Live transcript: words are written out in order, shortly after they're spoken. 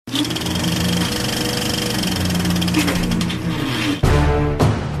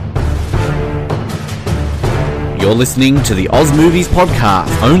You're listening to the Oz Movies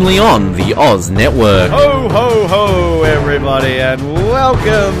Podcast, only on the Oz Network. Ho, ho, ho, everybody, and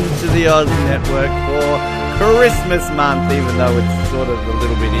welcome to the Oz Network for Christmas month, even though it's sort of a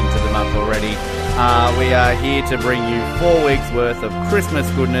little bit into the month already. We are here to bring you 4 weeks worth of Christmas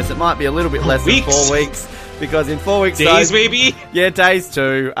goodness. It might be a little bit less than 4 weeks, because in 4 weeks... Days, maybe? Yeah, days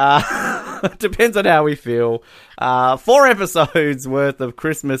too. Depends on how we feel. 4 episodes worth of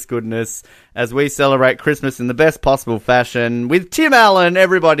Christmas goodness as we celebrate Christmas in the best possible fashion with Tim Allen,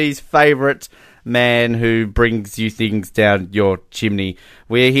 everybody's favourite man who brings you things down your chimney.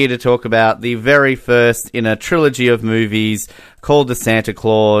 We're here to talk about the very first in a trilogy of movies called The Santa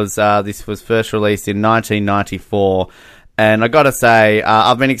Claus. This was first released in 1994. And I gotta say,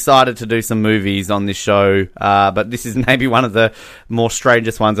 I've been excited to do some movies on this show, but this is maybe one of the more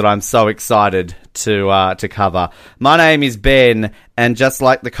strangest ones that I'm so excited to cover. My name is Ben, and just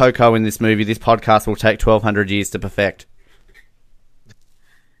like the cocoa in this movie, this podcast will take 1,200 years to perfect.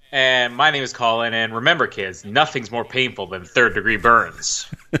 And my name is Colin, and remember, kids, nothing's more painful than third-degree burns.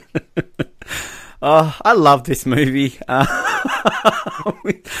 Oh, I love this movie. I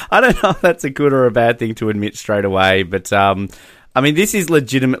don't know if that's a good or a bad thing to admit straight away, but I mean, this is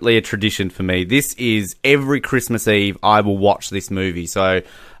legitimately a tradition for me. This is every Christmas Eve I will watch this movie. So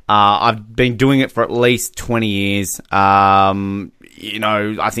I've been doing it for at least 20 years. You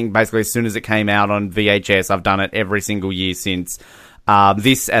know, I think basically as soon as it came out on VHS, I've done it every single year since.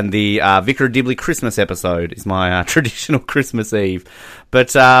 This and the Vicar of Dibley Christmas episode is my traditional Christmas Eve.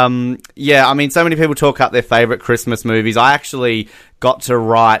 But, yeah, I mean, so many people talk up their favourite Christmas movies. I actually got to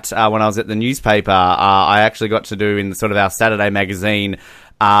write, when I was at the newspaper, I actually got to do in sort of our Saturday magazine,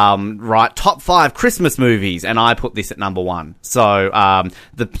 write top 5 Christmas movies, and I put this at number 1. So,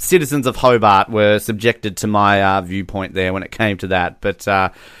 the citizens of Hobart were subjected to my viewpoint there when it came to that. But,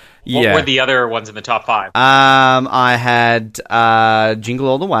 What were the other ones in the top 5? I had Jingle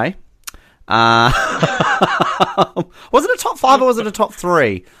All the Way. Was it a top 5 or was it a top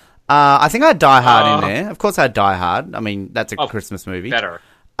 3? I think I had Die Hard in there. Of course I had Die Hard. I mean, that's a Christmas movie. Better.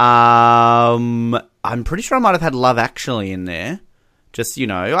 I'm pretty sure I might have had Love Actually in there. Just, you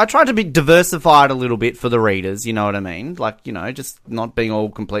know, I tried to be diversified a little bit for the readers, you know what I mean? Like, you know, just not being all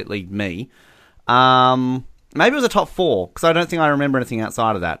completely me. Maybe it was a top 4, because I don't think I remember anything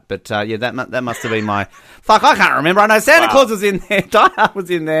outside of that. But, yeah, that must have been my... Fuck, I can't remember. I know Santa Claus was in there, Die Hard was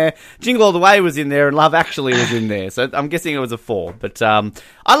in there, Jingle All the Way was in there, and Love Actually was in there. So I'm guessing it was a 4. But I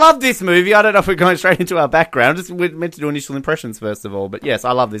love this movie. I don't know if we're going straight into our background. We're meant to do initial impressions, first of all. But, yes,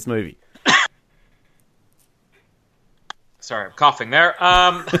 I love this movie. Sorry, I'm coughing there.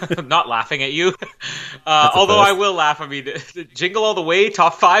 Not laughing at you. Although I will laugh. I mean, Jingle All the Way,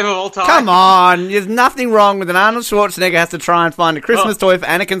 top 5 of all time. Come on. There's nothing wrong with an Arnold Schwarzenegger has to try and find a Christmas toy for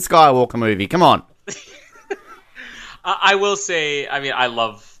Anakin Skywalker movie. Come on. I will say, I mean, I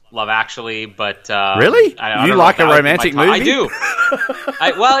love Actually, but... really? You like a romantic movie? I do.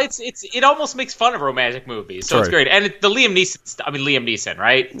 It almost makes fun of romantic movies, so True. It's great. And the Liam Neeson,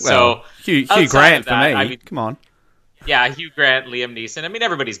 right? Well, so Hugh Grant for me. I mean, come on. Yeah, Hugh Grant, Liam Neeson. I mean,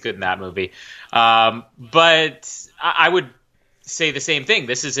 everybody's good in that movie. But I would say the same thing.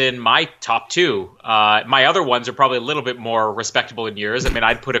 This is in my top 2. My other ones are probably a little bit more respectable in years. I mean,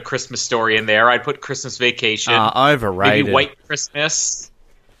 I'd put A Christmas Story in there. I'd put Christmas Vacation. Overrated. Maybe White Christmas.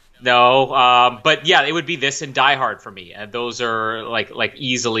 No, but yeah, it would be this and Die Hard for me. And those are like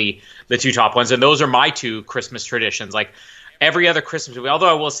easily the 2 top ones. And those are my 2 Christmas traditions. Like, every other Christmas movie, although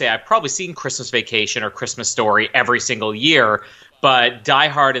I will say I've probably seen Christmas Vacation or Christmas Story every single year, but Die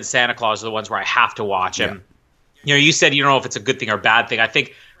Hard and Santa Claus are the ones where I have to watch. And, you know, you said you don't know if it's a good thing or bad thing. I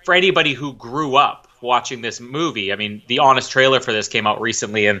think for anybody who grew up watching this movie, I mean, the Honest trailer for this came out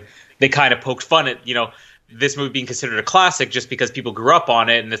recently, and they kind of poked fun at, you know, this movie being considered a classic just because people grew up on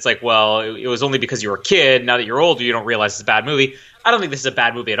it. And it's like, well, it was only because you were a kid. Now that you're older, you don't realize it's a bad movie. I don't think this is a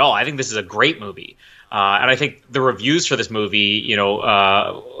bad movie at all. I think this is a great movie. And I think the reviews for this movie, you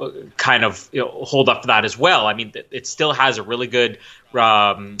know, kind of hold up to that as well. I mean, it still has a really good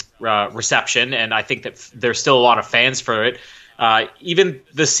reception, and I think that there's still a lot of fans for it. Even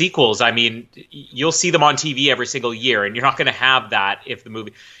the sequels, I mean, you'll see them on TV every single year, and you're not going to have that if the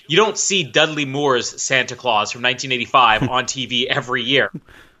movie... You don't see Dudley Moore's Santa Claus from 1985 on TV every year.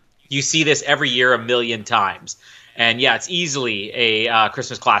 You see this every year 1 million times. And yeah, it's easily a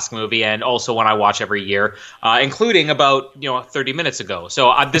Christmas classic movie, and also one I watch every year, including about 30 minutes ago.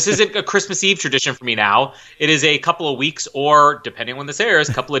 So this isn't a Christmas Eve tradition for me now. It is a couple of weeks, or depending on when this airs,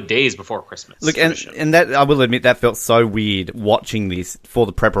 a couple of days before Christmas. Look, and that I will admit that felt so weird watching this for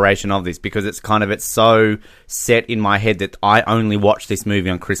the preparation of this, because it's so set in my head that I only watch this movie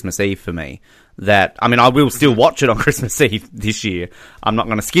on Christmas Eve for me. that, I mean, I will still watch it on Christmas Eve this year. I'm not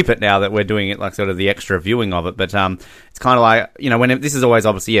going to skip it now that we're doing it, like, sort of the extra viewing of it. But it's kind of like, you know, this is always,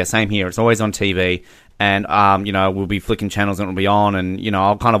 obviously, yeah, same here. It's always on TV. And, you know, we'll be flicking channels and it'll be on. And, you know,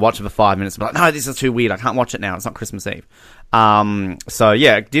 I'll kind of watch it for 5 minutes. But, like, no, this is too weird. I can't watch it now. It's not Christmas Eve. So,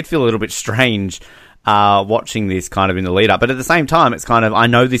 yeah, it did feel a little bit strange watching this kind of in the lead up. But at the same time, it's kind of, I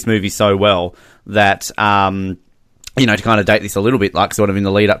know this movie so well that, you know, to kind of date this a little bit, like, sort of in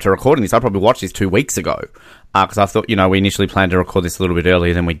the lead up to recording this, I probably watched this 2 weeks ago. Because I thought, you know, we initially planned to record this a little bit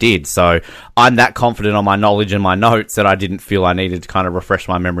earlier than we did. So I'm that confident on my knowledge and my notes that I didn't feel I needed to kind of refresh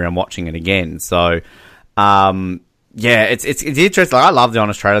my memory on watching it again. So, yeah, it's interesting. Like, I love the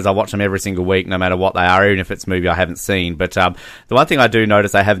Honest Trailers. I watch them every single week, no matter what they are, even if it's a movie I haven't seen. But the one thing I do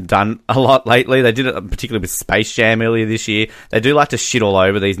notice they have done a lot lately, they did it particularly with Space Jam earlier this year. They do like to shit all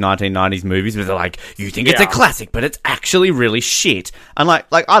over these 1990s movies, but they're like, you think it's a classic, but it's actually really shit. And like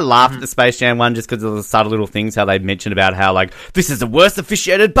I laughed at the Space Jam one just because of the subtle little things, how they mentioned about how, like, this is the worst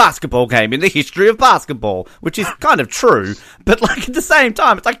officiated basketball game in the history of basketball, which is kind of true. But, like, at the same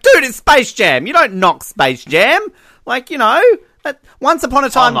time, it's like, dude, it's Space Jam. You don't knock Space Jam. Like, you know, once upon a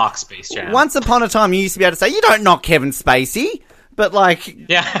time... I'll knock Space Jam. Once upon a time, you used to be able to say, you don't knock Kevin Spacey. But, like,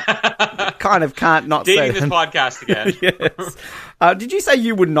 yeah. kind of can't not Dating say this podcast again. Yes. Did you say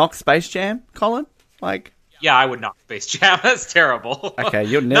you would knock Space Jam, Colin? Like... Yeah, I would knock Space Jam. That's terrible. Okay,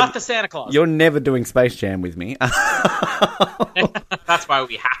 you're never... Not the Santa Claus. You're never doing Space Jam with me. That's why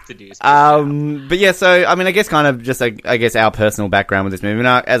we have to do Space Jam. But yeah, so, I mean, I guess kind of just, I guess, our personal background with this movie. And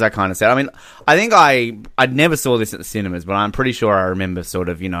as I kind of said, I mean, I think I never saw this at the cinemas, but I'm pretty sure I remember sort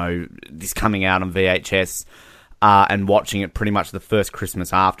of, you know, this coming out on VHS and watching it pretty much the first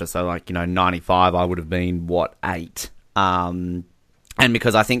Christmas after. So, like, you know, 95, I would have been, 8? And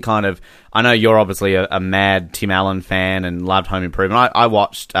because I think kind of, I know you're obviously a mad Tim Allen fan and loved Home Improvement. I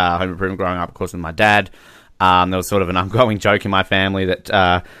watched Home Improvement growing up, of course, with my dad. There was sort of an ongoing joke in my family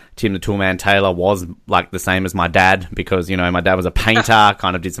that Tim the Toolman Taylor was like the same as my dad because, you know, my dad was a painter,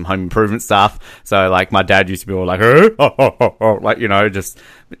 kind of did some home improvement stuff. So, like, my dad used to be all like, like, you know, just,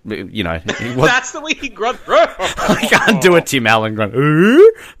 you know. That's the way he grunts. I can't do a Tim Allen grunt.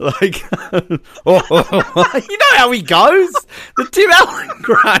 Like, you know how he goes? The Tim Allen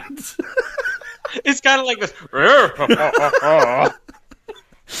grunt. It's kind of like this.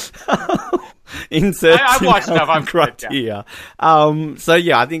 Insert I've watched stuff. I'm grunt here. So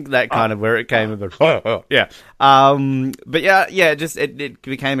yeah, I think that kind of where it came about. Yeah. But yeah, just it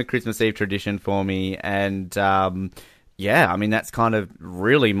became a Christmas Eve tradition for me, and yeah, I mean, that's kind of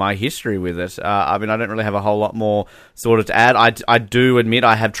really my history with it. I mean, I don't really have a whole lot more sort of to add. I do admit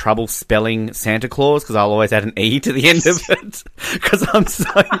I have trouble spelling Santa Claus because I'll always add an E to the end of it because I'm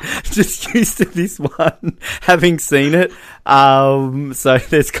so just used to this one, having seen it. So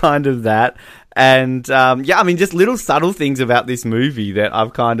there's kind of that. And, yeah, I mean, just little subtle things about this movie that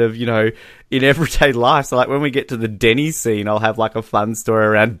I've kind of, you know, in everyday life. So, like, when we get to the Denny scene, I'll have, like, a fun story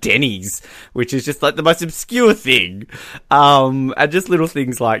around Denny's, which is just, like, the most obscure thing. And just little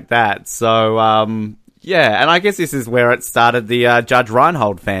things like that. So, yeah, and I guess this is where it started the Judge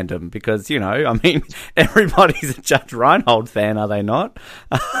Reinhold fandom because, you know, I mean, everybody's a Judge Reinhold fan, are they not?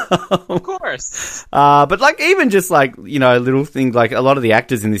 Of course. But, like, even just, like, you know, little things, like, a lot of the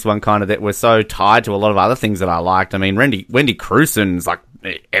actors in this one kind of that were so tied to a lot of other things that I liked. I mean, Wendy Crewson's, like,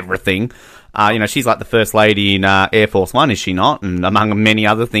 everything. You know, she's like the first lady in Air Force One, is she not? And among many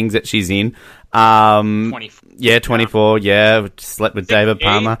other things that she's in. 24. Yeah, 24, yeah. Slept with David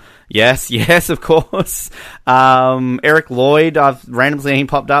Palmer. Yes, of course. Eric Lloyd, I've randomly seen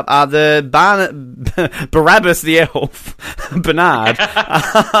popped up. The Barabbas the elf, Bernard.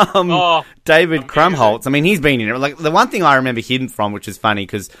 David Krumholtz. I mean, he's been in it. Like, the one thing I remember hidden from, which is funny,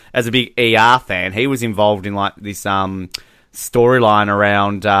 because as a big ER fan, he was involved in, like, this storyline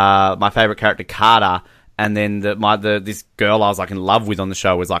around my favourite character, Carter, and then this girl I was, like, in love with on the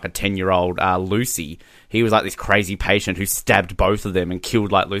show was, like, a 10-year-old Lucy. He was, like, this crazy patient who stabbed both of them and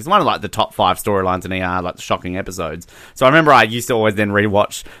killed, like, Lucy. One of, like, the top 5 storylines in ER, like, the shocking episodes. So I remember I used to always then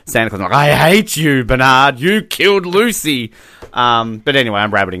rewatch Santa Claus. I'm like, I hate you, Bernard. You killed Lucy. But anyway,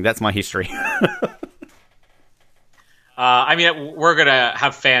 I'm rabbiting. That's my history. I mean, we're gonna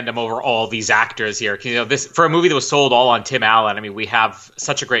have fandom over all these actors here. You know, this for a movie that was sold all on Tim Allen. I mean, we have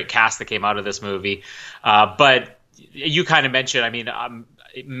such a great cast that came out of this movie. But you kind of mentioned, I mean, I'm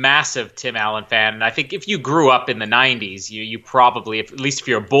a massive Tim Allen fan, and I think if you grew up in the '90s, you probably, at least if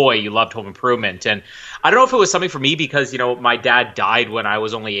you're a boy, you loved Home Improvement. And I don't know if it was something for me because, you know, my dad died when I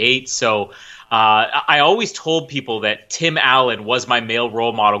was only 8, so. I always told people that Tim Allen was my male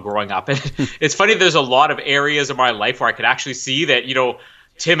role model growing up. And it's funny, there's a lot of areas of my life where I could actually see that, you know,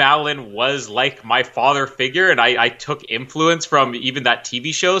 Tim Allen was like my father figure, and I took influence from even that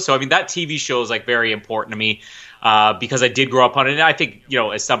TV show. So, I mean, that TV show is like very important to me because I did grow up on it. And I think,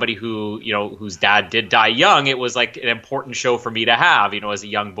 as somebody who, whose dad did die young, it was like an important show for me to have, as a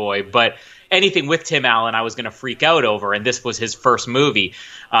young boy. But anything with Tim Allen, I was going to freak out over. And this was his first movie.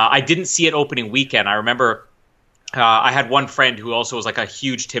 I didn't see it opening weekend. I remember I had one friend who also was like a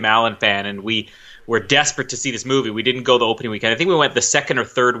huge Tim Allen fan, and we were desperate to see this movie. We didn't go the opening weekend. I think we went the second or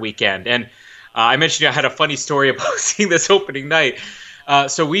third weekend. And I mentioned I had a funny story about seeing this opening night.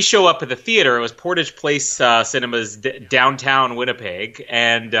 So we show up at the theater. It was Portage Place Cinemas, downtown Winnipeg.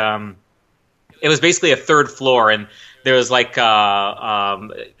 And it was basically a third floor. And there was like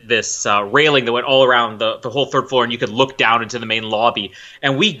this railing that went all around the whole third floor, and you could look down into the main lobby.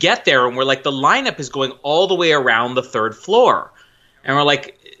 And we get there, and we're like, the lineup is going all the way around the third floor. And we're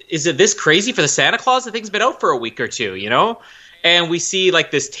like, is it this crazy for the Santa Claus? The thing's been out for a week or two, And we see like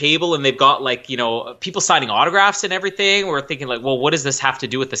this table, and they've got like, people signing autographs and everything. We're thinking like, well, what does this have to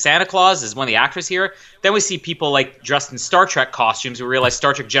do with the Santa Claus? Is one of the actors here? Then we see people like dressed in Star Trek costumes. We realize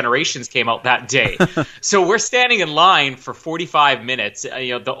Star Trek Generations came out that day. So we're standing in line for 45 minutes,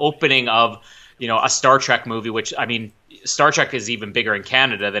 the opening of, a Star Trek movie, which, I mean, Star Trek is even bigger in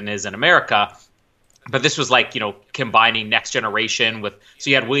Canada than it is in America. But this was like, combining Next Generation with,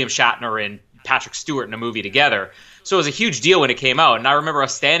 so you had William Shatner and Patrick Stewart in a movie together. So it was a huge deal when it came out. And I remember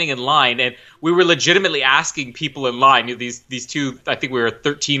us standing in line, and we were legitimately asking people in line, these two, I think we were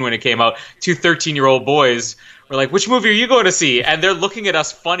 13 when it came out, two 13-year-old boys were like, which movie are you going to see? And they're looking at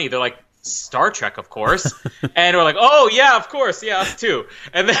us funny. They're like, Star Trek, of course. And we're like, oh, yeah, of course. Yeah, us too.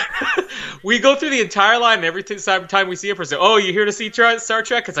 And then we go through the entire line, and every time we see a person, oh, you here to see Star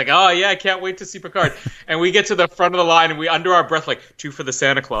Trek? It's like, oh, yeah, I can't wait to see Picard. And we get to the front of the line, and we, under our breath, like, two for the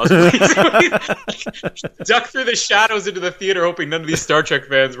Santa Claus, please. We duck through the shadows into the theater, hoping none of these Star Trek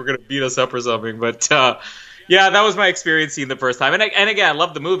fans were going to beat us up or something. But, yeah, that was my experience seeing the first time. And again, I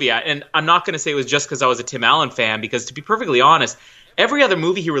love the movie. And I'm not going to say it was just because I was a Tim Allen fan, because to be perfectly honest, every other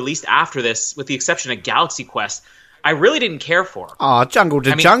movie he released after this, with the exception of Galaxy Quest, I really didn't care for. Oh, Jungle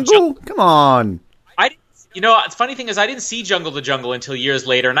to Jungle? Come on. The funny thing is, I didn't see Jungle to Jungle until years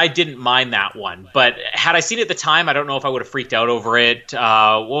later, and I didn't mind that one. But had I seen it at the time, I don't know if I would have freaked out over it.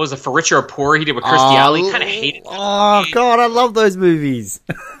 What was it, For Richer or Poor? He did with Kirstie Alley. Kind of hated it. Oh, God, I love those movies.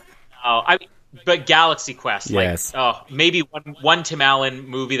 But Galaxy Quest, yes. Maybe one Tim Allen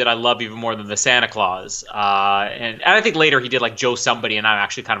movie that I love even more than the Santa Claus. And I think later he did like Joe Somebody, and I'm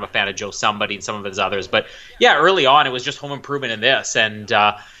actually kind of a fan of Joe Somebody and some of his others. But yeah, early on it was just Home Improvement and this. And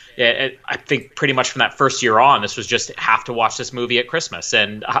I think pretty much from that first year on, this was just have to watch this movie at Christmas.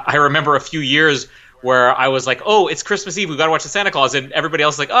 And I remember a few years where I was like, oh, it's Christmas Eve, we've got to watch the Santa Claus. And everybody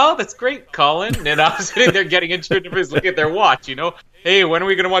else was like, oh, that's great, Colin. And I was sitting there getting into it, and everybody's looking at their watch, Hey, when are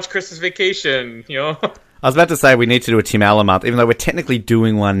we going to watch Christmas Vacation, I was about to say we need to do a Tim Allen month, even though we're technically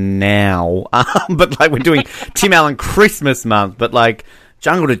doing one now. But like we're doing Tim Allen Christmas month, but like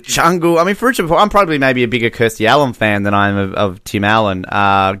Jungle to Jungle. I mean, for Richard, I'm probably maybe a bigger Kirstie Allen fan than I am of Tim Allen.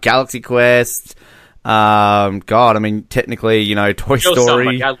 Galaxy Quest. God, I mean, technically, Toy Joe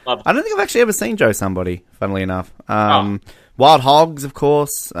Story. Somebody, I don't think I've actually ever seen Joe Somebody, funnily enough. Wild Hogs, of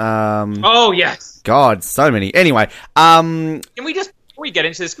course. Oh, yes. God, so many. Anyway, can we just, before we get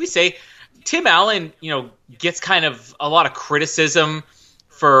into this, can we say Tim Allen, gets kind of a lot of criticism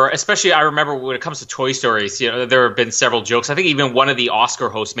for, especially I remember when it comes to Toy Stories, there have been several jokes. I think even one of the Oscar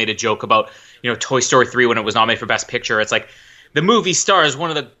hosts made a joke about, Toy Story 3 when it was nominated for Best Picture. It's like, the movie stars one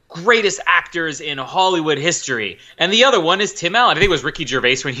of the greatest actors in Hollywood history. And the other one is Tim Allen. I think it was Ricky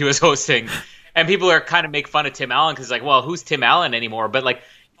Gervais when he was hosting. And people are kind of make fun of Tim Allen because like, well, who's Tim Allen anymore? But like,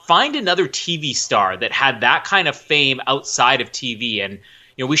 find another TV star that had that kind of fame outside of TV. And,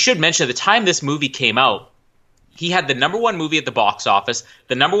 we should mention at the time this movie came out, he had the number one movie at the box office,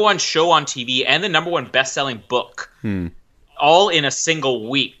 the number one show on TV, and the number one best-selling book. All in a single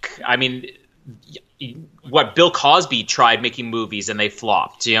week. I mean, what Bill Cosby tried making movies and they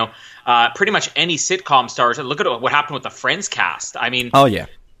flopped, pretty much any sitcom stars. Look at what happened with the Friends cast. I mean, oh yeah,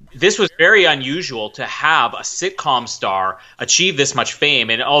 this was very unusual to have a sitcom star achieve this much fame.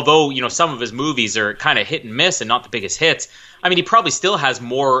 And although, some of his movies are kind of hit and miss and not the biggest hits, I mean, he probably still has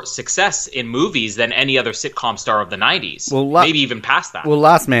more success in movies than any other sitcom star of the 90s. Well, maybe even past that. Well,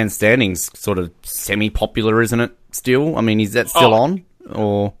 Last Man Standing's sort of semi-popular, isn't it, still? I mean, is that still on?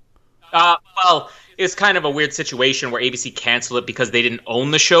 Or well, it's kind of a weird situation where ABC canceled it because they didn't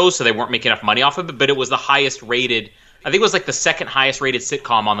own the show, so they weren't making enough money off of it, but it was the highest rated, I think it was like the second highest rated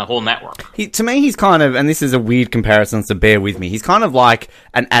sitcom on the whole network. To me, he's kind of, and this is a weird comparison, so bear with me, he's kind of like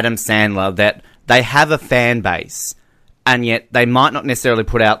an Adam Sandler, that they have a fan base, and yet they might not necessarily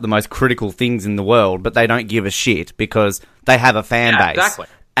put out the most critical things in the world, but they don't give a shit because they have a fan base. Exactly.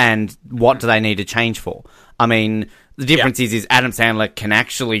 And what do they need to change for? I mean, the difference is Adam Sandler can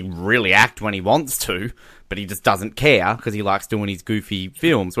actually really act when he wants to, but he just doesn't care because he likes doing his goofy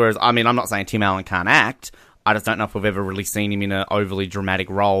films. Whereas, I mean, I'm not saying Tim Allen can't act. I just don't know if we've ever really seen him in an overly dramatic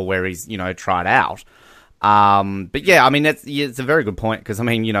role where he's, tried out. But yeah, I mean, it's a very good point because, I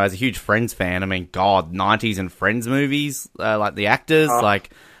mean, as a huge Friends fan, I mean, God, 90s and Friends movies, like the actors,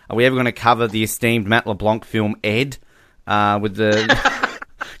 like, are we ever going to cover the esteemed Matt LeBlanc film Ed, with the...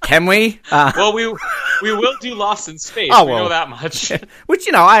 Can we? Well, we will do Lost in Space. Oh, we well, know that much. Yeah.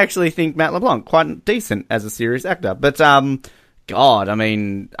 Which, I actually think Matt LeBlanc quite decent as a serious actor. But, God, I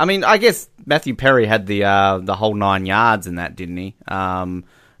mean, I guess Matthew Perry had the whole 9 yards in that, didn't he? And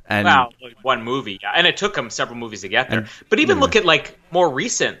well, one movie, and it took him several movies to get there. But even look at like more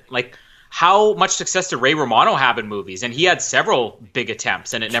recent, like how much success did Ray Romano have in movies? And he had several big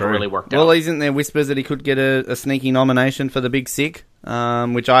attempts, and it never really worked out. Well, isn't there whispers that he could get a sneaky nomination for The Big Sick?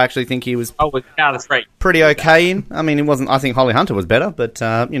 Which I actually think he was. Oh, yeah, that's right. Pretty okay in. I mean, it wasn't. I think Holly Hunter was better, but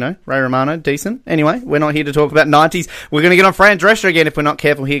Ray Romano, decent. Anyway, we're not here to talk about 90s. We're going to get on Fran Drescher again if we're not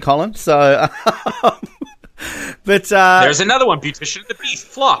careful here, Colin. So, but there's another one. Beautician of the Beast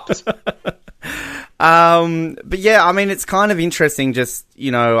flopped. But yeah, I mean, it's kind of interesting. Just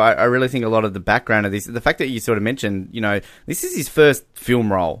I really think a lot of the background of this, the fact that you sort of mentioned, this is his first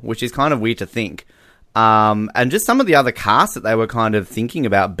film role, which is kind of weird to think. And just some of the other casts that they were kind of thinking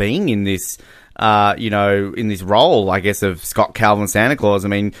about being in this, in this role, I guess, of Scott Calvin Santa Claus. I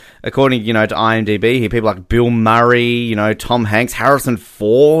mean, according, to IMDb here, people like Bill Murray, Tom Hanks, Harrison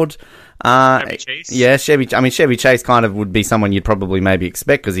Ford. Chevy Chase. Yeah, Chevy Chase kind of would be someone you'd probably maybe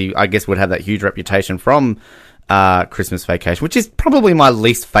expect because he, I guess, would have that huge reputation from Christmas Vacation, which is probably my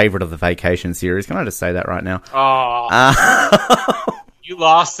least favourite of the Vacation series. Can I just say that right now? Oh. You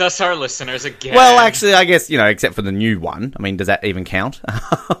lost us, our listeners, again. Well, actually, I guess, except for the new one. I mean, does that even count?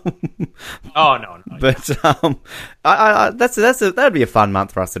 Oh, no. But that'd be a fun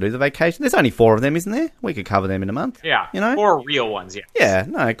month for us to do, the Vacation. There's only 4 of them, isn't there? We could cover them in a month. Yeah, 4 real ones, yeah. Yeah,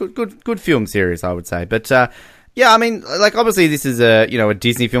 no, good film series, I would say. But, yeah, I mean, like, obviously this is a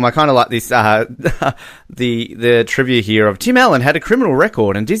Disney film. I kind of like this, the trivia here of Tim Allen had a criminal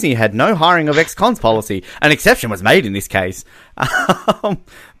record and Disney had no hiring of ex-cons policy. An exception was made in this case.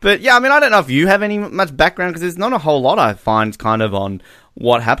 But yeah, I mean, I don't know if you have any much background because there's not a whole lot I find kind of on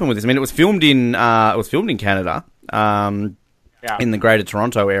what happened with this. I mean, it was filmed in Canada, in the Greater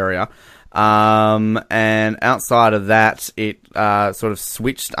Toronto area. And outside of that, it sort of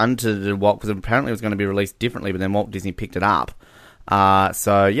switched onto the Walt because apparently it was going to be released differently, but then Walt Disney picked it up.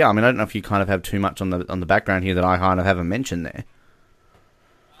 So yeah, I mean, I don't know if you kind of have too much on the background here that I kind of haven't mentioned there.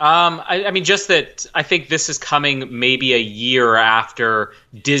 I mean, just that I think this is coming maybe a year after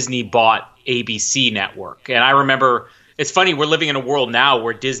Disney bought ABC Network, and I remember. It's funny, we're living in a world now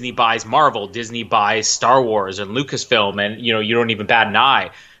where Disney buys Marvel, Disney buys Star Wars and Lucasfilm, and you don't even bat an eye.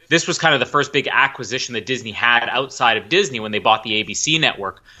 This was kind of the first big acquisition that Disney had outside of Disney when they bought the ABC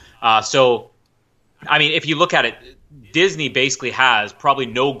network. So, I mean, if you look at it, Disney basically has probably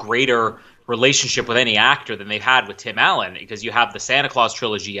no greater relationship with any actor than they've had with Tim Allen because you have the Santa Claus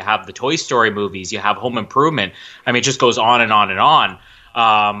trilogy, you have the Toy Story movies, you have Home Improvement. I mean, it just goes on and on and on.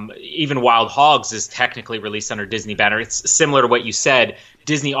 Even Wild Hogs is technically released under Disney banner. It's similar to what you said.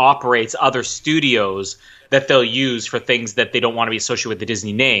 Disney operates other studios that they'll use for things that they don't want to be associated with the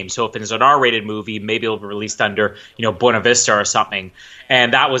Disney name. So if it's an R-rated movie, maybe it'll be released under, Buena Vista or something.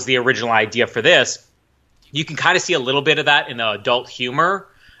 And that was the original idea for this. You can kind of see a little bit of that in the adult humor,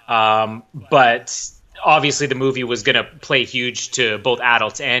 but obviously the movie was going to play huge to both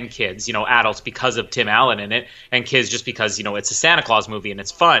adults and kids. Adults because of Tim Allen in it, and kids just because it's a Santa Claus movie and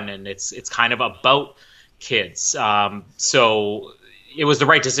it's fun and it's kind of about kids. So it was the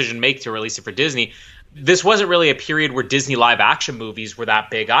right decision to make to release it for Disney. This wasn't really a period where Disney live action movies were that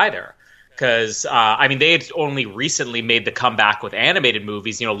big either. Because, they had only recently made the comeback with animated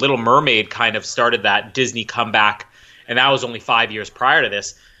movies. Little Mermaid kind of started that Disney comeback, and that was only 5 years prior to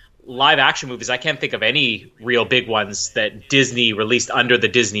this. Live action movies, I can't think of any real big ones that Disney released under the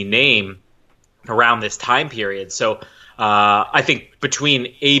Disney name around this time period. So I think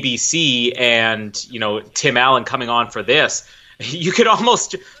between ABC and, Tim Allen coming on for this, you could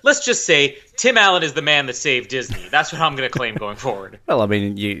almost, let's just say, Tim Allen is the man that saved Disney. That's what I'm going to claim going forward. Well, I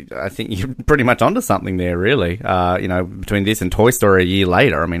mean, I think you're pretty much onto something there, really. Between this and Toy Story a year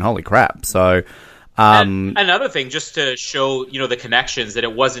later, I mean, holy crap. So, and another thing, just to show, the connections, that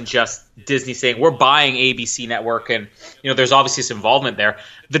it wasn't just Disney saying, we're buying ABC Network, and there's obviously some involvement there.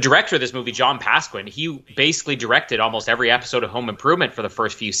 The director of this movie, John Pasquin, he basically directed almost every episode of Home Improvement for the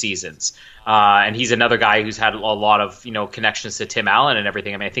first few seasons. And he's another guy who's had a lot of connections to Tim Allen and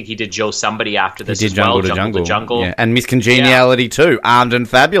everything. I mean, I think he did Joe Somebody after this as well. Jungle to Jungle. Yeah. And Miss Congeniality too, Armed and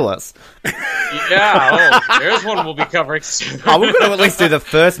Fabulous. There's one we'll be covering soon. We're going to at least do the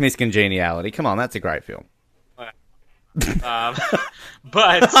first Miss Congeniality. Come on, that's a great film.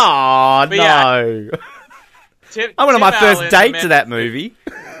 But no. Yeah. I went on my first date to that movie.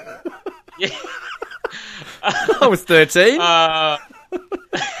 Yeah. I was 13. All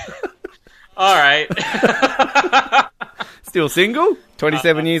right. Still single?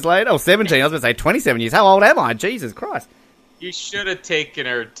 27 years later? 17. I was going to say 27 years. How old am I? Jesus Christ. You should have taken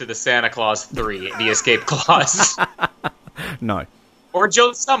her to the Santa Claus 3, the escape clause. No. Or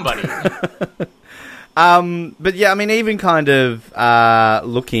Joe Somebody. But yeah, I mean, even kind of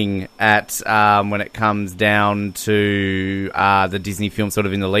looking at when it comes down to the Disney films sort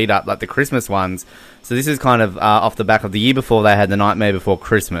of in the lead up, like the Christmas ones. So this is kind of off the back of the year before they had The Nightmare Before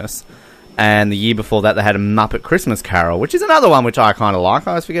Christmas. And the year before that, they had A Muppet Christmas Carol, which is another one which I kind of like.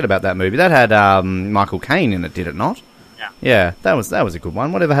 I always forget about that movie. That had Michael Caine in it, did it not? Yeah, that was a good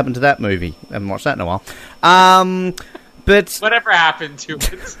one. Whatever happened to that movie? I haven't watched that in a while. But whatever happened to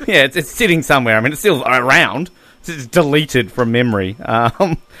it? Yeah, it's sitting somewhere. I mean, it's still around. It's deleted from memory. Has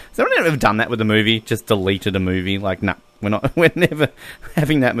anyone ever done that with a movie? Just deleted a movie? Like, no, we're never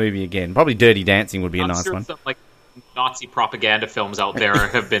having that movie again. Probably Dirty Dancing would be a nice one. Some, like, Nazi propaganda films out there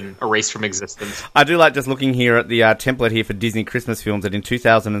have been erased from existence. I do like just looking here at the template here for Disney Christmas films that in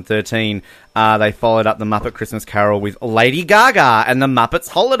 2013 they followed up The Muppet Christmas Carol with Lady Gaga and The Muppets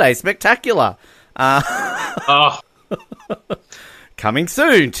Holiday Spectacular. Coming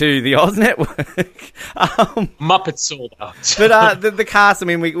soon to the Oz Network. Muppets sold out. But the cast, I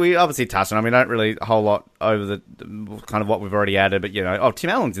mean, we obviously touched on it. I mean, don't really a whole lot over the kind of what we've already added, but, Tim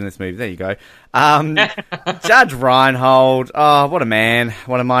Allen's in this movie. There you go. Judge Reinhold. Oh, what a man.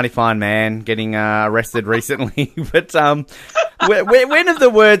 What a mighty fine man, getting arrested recently. But when have the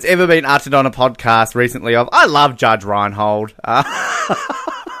words ever been uttered on a podcast recently of, I love Judge Reinhold?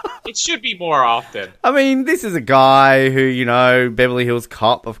 It should be more often. I mean, this is a guy who, Beverly Hills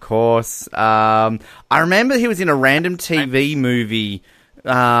Cop, of course. I remember he was in a random TV movie. It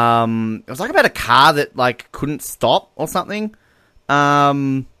was like about a car that couldn't stop or something.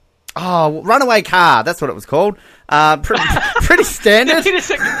 Runaway Car. That's what it was called. Pretty standard. Wait a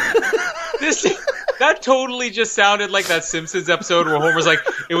second. That totally just sounded like that Simpsons episode where Homer's like,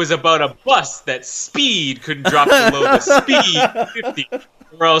 it was about a bus that speed couldn't drop below the speed 50.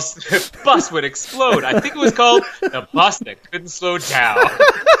 Or else the bus would explode. I think it was called The Bus That Couldn't Slow Down.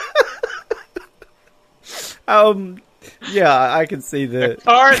 Yeah, I can see the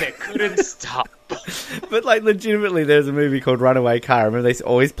car that couldn't stop. But legitimately, there's a movie called Runaway Car. I remember they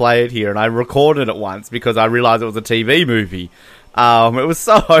always play it here, and I recorded it once because I realised it was a TV movie. It was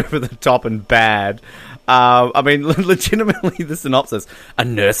so over the top and bad. I mean, legitimately, the synopsis. A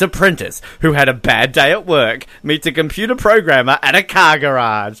nurse apprentice who had a bad day at work meets a computer programmer at a car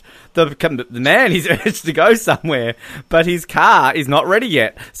garage. The man is urged to go somewhere, but his car is not ready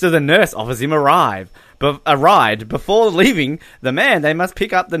yet, so the nurse offers him a ride. Before leaving, they must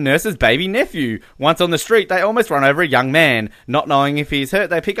pick up the nurse's baby nephew. Once on the street, they almost run over a young man. Not knowing if he's hurt,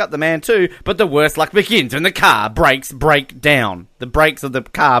 they pick up the man too, but the worst luck begins when the car break down. The brakes of the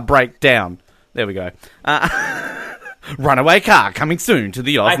car break down. There we go. Runaway Car, coming soon to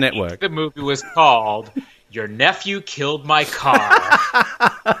the Oz Network. Think the movie was called Your Nephew Killed My Car.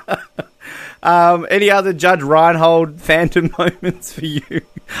 Any other Judge Reinhold phantom moments for you?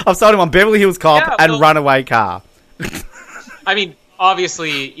 I've sold him on Beverly Hills Cop and Runaway Car. I mean,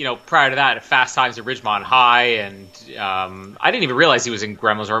 obviously, prior to that, Fast Times at Ridgemont High, and I didn't even realize he was in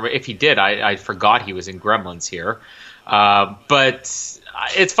Gremlins, or if he did, I forgot he was in Gremlins here. But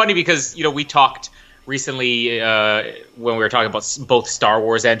it's funny because, we talked recently when we were talking about both Star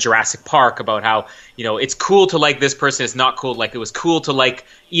Wars and Jurassic Park about how, it's cool to like this person. It's not cool. Like, it was cool to like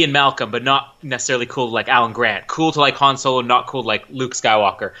Ian Malcolm, but not necessarily cool to like Alan Grant. Cool to like Han Solo, not cool to like Luke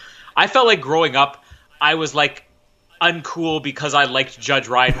Skywalker. I felt like growing up, I was like uncool because I liked Judge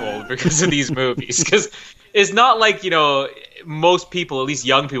Reinhold because of these movies. Because it's not like, most people, at least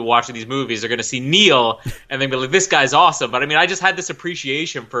young people watching these movies, are going to see Neil and then be like, this guy's awesome. But I mean, I just had this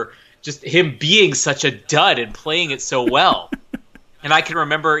appreciation for just him being such a dud and playing it so well. And I can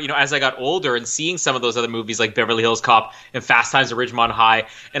remember, as I got older and seeing some of those other movies like Beverly Hills Cop and Fast Times at Ridgemont High,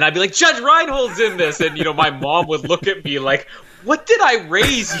 and I'd be like, Judge Reinhold's in this, and my mom would look at me like, what did I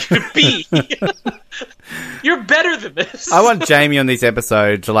raise you to be? You're better than this. I want Jamie on this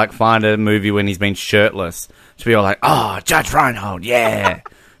episode to find a movie when he's been shirtless to be all like, oh, Judge Reinhold, yeah.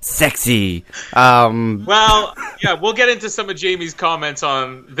 Sexy. Well, yeah, we'll get into some of Jamie's comments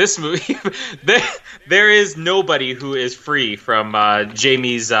on this movie. there is nobody who is free from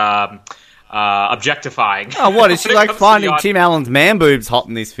Jamie's objectifying. Oh, what? Is she finding Tim Allen's man boobs hot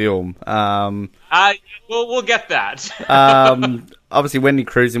in this film? We'll get that. Obviously, Wendy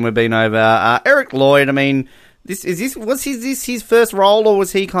Crewson we've been over. Eric Lloyd, I mean... Was this his first role, or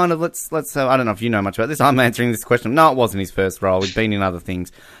was he kind of let's I don't know if you know much about this. I'm answering this question. No, it wasn't his first role. He'd been in other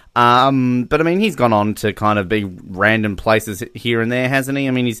things. But I mean, he's gone on to kind of be random places here and there, hasn't he?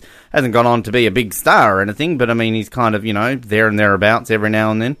 I mean, he hasn't gone on to be a big star or anything, but I mean, he's kind of, there and thereabouts every now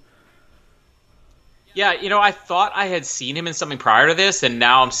and then. Yeah, I thought I had seen him in something prior to this, and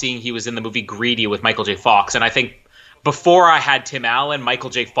now I'm seeing he was in the movie Greedy with Michael J. Fox, and I think before I had Tim Allen, Michael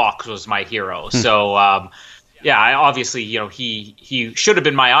J. Fox was my hero. So, yeah, obviously, he should have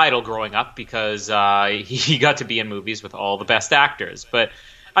been my idol growing up because he got to be in movies with all the best actors. But,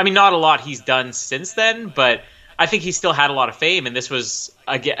 I mean, not a lot he's done since then, but I think he still had a lot of fame. And this was,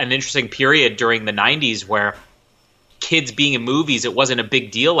 again, an interesting period during the 90s where kids being in movies, it wasn't a big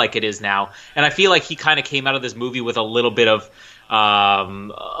deal like it is now. And I feel like he kind of came out of this movie with a little bit of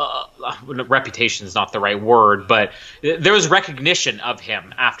reputation is not the right word, but there was recognition of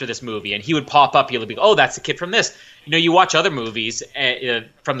him after this movie, and he would pop up. You'll be, oh, that's the kid from this. You watch other movies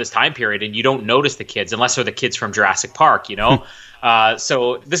from this time period, and you don't notice the kids unless they're the kids from Jurassic Park.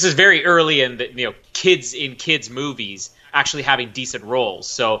 So this is very early in the kids in kids movies actually having decent roles.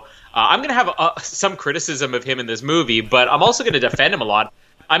 So I'm going to have some criticism of him in this movie, but I'm also going to defend him a lot.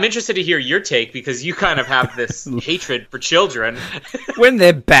 I'm interested to hear your take because you kind of have this hatred for children. When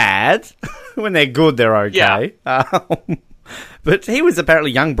they're bad. When they're good, they're okay. Yeah. But he was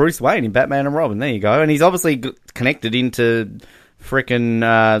apparently young Bruce Wayne in Batman and Robin. There you go. And he's obviously connected into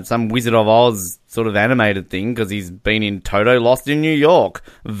frickin' some Wizard of Oz sort of animated thing because he's been in Toto Lost in New York,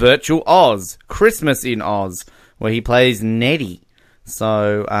 Virtual Oz, Christmas in Oz, where he plays Neddy.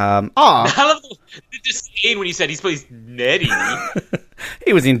 So, I love the scene when he said he plays Neddy.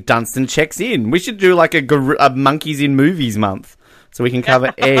 He was in Dunstan Checks In. We should do a Monkeys in Movies month so we can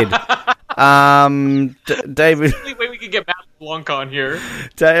cover Ed. David. The only way we could get Matt Blanc on here.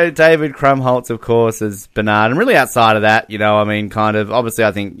 David Krumholtz, of course, as Bernard. And really outside of that, I mean, kind of, obviously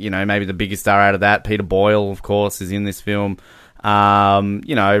I think, maybe the biggest star out of that, Peter Boyle, of course, is in this film.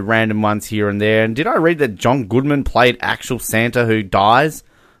 Random ones here and there. And did I read that John Goodman played actual Santa who dies?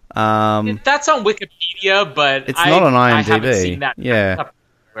 That's on Wikipedia, but it's not on IMDb. I haven't seen that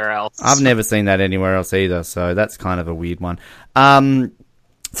anywhere else. I've never seen that anywhere else either, so that's kind of a weird one.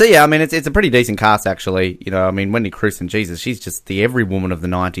 So yeah, I mean, it's a pretty decent cast actually. I mean, Wendy Crewson, Jesus, she's just the every woman of the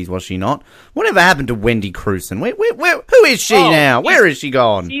 90s, was she not? Whatever happened to Wendy Crewson? Who is she now? Where is she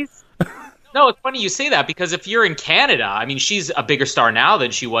gone? No, it's funny you say that because if you're in Canada, I mean, she's a bigger star now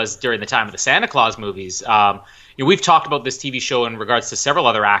than she was during the time of the Santa Claus movies. We've talked about this TV show in regards to several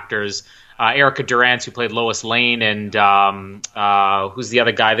other actors. Erica Durance, who played Lois Lane, and who's the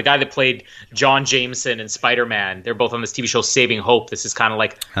other guy? The guy that played John Jameson in Spider-Man. They're both on this TV show, Saving Hope. This is kind of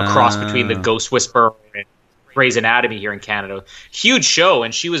like a cross between The Ghost Whisperer and Grey's Anatomy here in Canada. Huge show,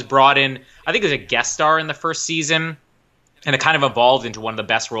 and she was brought in, I think, as a guest star in the first season, and it kind of evolved into one of the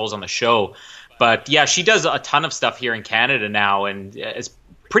best roles on the show. But yeah, she does a ton of stuff here in Canada now, and it's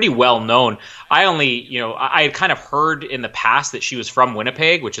pretty well known. I had kind of heard in the past that she was from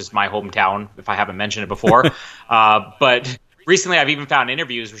Winnipeg, which is my hometown, if I haven't mentioned it before. But recently I've even found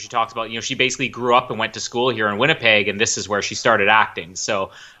interviews where she talks about, she basically grew up and went to school here in Winnipeg, and this is where she started acting. So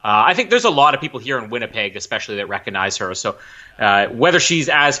I think there's a lot of people here in Winnipeg, especially, that recognize her. So whether she's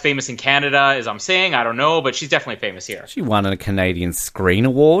as famous in Canada as I'm saying, I don't know, but she's definitely famous here. She won a Canadian Screen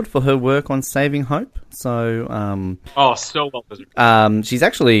Award for her work on Saving Hope. So, so well deserved. She's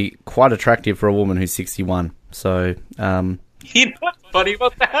actually quite attractive for a woman who's 61. So, you know what's funny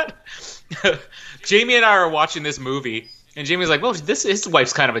about that? Jamie and I are watching this movie, and Jamie's like, well, his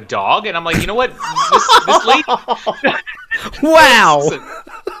wife's kind of a dog. And I'm like, you know what? This lady... Wow.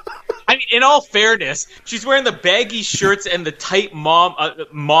 I mean, in all fairness, she's wearing the baggy shirts and the tight mom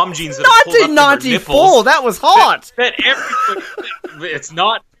jeans that 1994, that was hot. That it's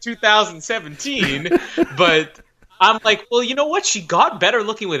not 2017, but I'm like, well, you know what? She got better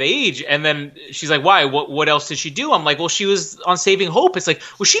looking with age. And then she's like, why? What else did she do? I'm like, well, she was on Saving Hope. It's like,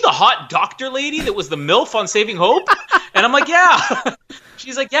 was she the hot doctor lady that was the MILF on Saving Hope? And And I'm like, yeah.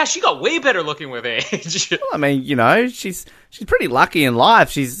 She's like, yeah, she got way better looking with age. Well, I mean, she's pretty lucky in life.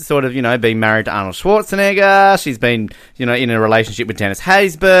 She's sort of, been married to Arnold Schwarzenegger. She's been, in a relationship with Dennis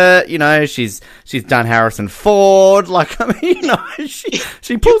Haysbert. She's done Harrison Ford. Like, I mean,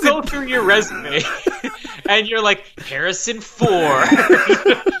 she pulls you go through your resume and you're like, Harrison Ford.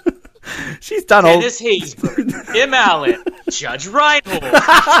 She's done Dennis Haysbert, Tim Allen, Judge Reinhold.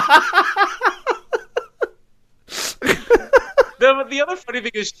 The other funny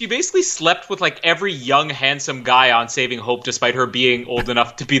thing is she basically slept with like every young, handsome guy on Saving Hope, despite her being old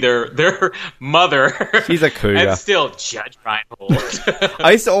enough to be their mother. She's a cougar. And still, Judge Reinhold.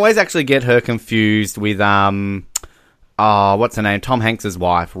 I used to always actually get her confused with what's her name? Tom Hanks's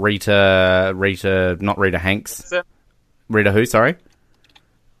wife, Rita, not Rita Hanks. Rita who? Sorry.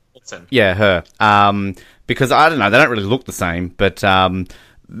 Wilson. Yeah, her. Because I don't know, they don't really look the same, but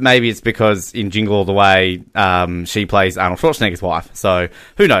maybe it's because in Jingle All the Way, she plays Arnold Schwarzenegger's wife. So,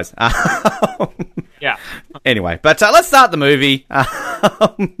 who knows? Yeah. Anyway, but let's start the movie.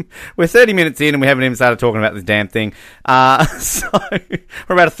 We're 30 minutes in and we haven't even started talking about this damn thing. So,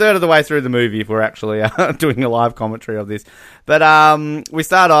 we're about a third of the way through the movie if we're actually doing a live commentary of this. But we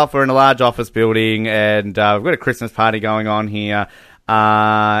start off, we're in a large office building and we've got a Christmas party going on here.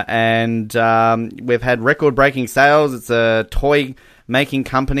 And we've had record-breaking sales. It's a toy-making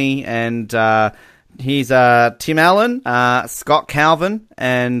company, and he's Tim Allen, Scott Calvin,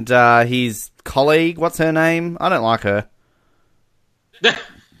 and his colleague. What's her name? I don't like her.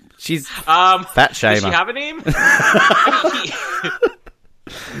 She's fat shamer. Does she have a name?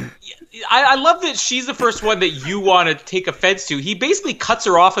 I love that she's the first one that you want to take offense to. He basically cuts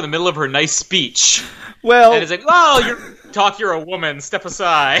her off in the middle of her nice speech. Well, and it's like, oh, you're a woman. Step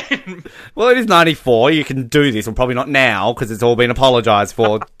aside. Well, it is 94. You can do this. Well, probably not now because it's all been apologised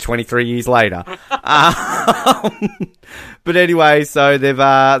for 23 years later. But anyway, so they've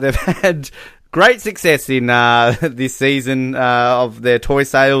had great success in this season of their toy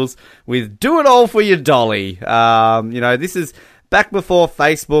sales with "Do It All for Your Dolly." This is back before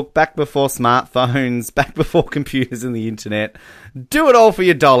Facebook, back before smartphones, back before computers and the internet. Do It All for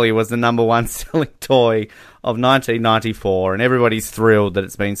Your Dolly was the number one selling toy of 1994, and everybody's thrilled that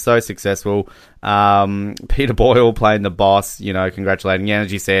it's been so successful. Peter Boyle playing the boss, congratulating Yan,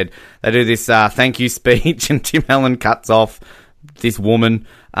 as you said. They do this thank you speech, and Tim Allen cuts off this woman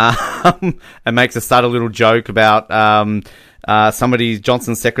and makes a subtle little joke about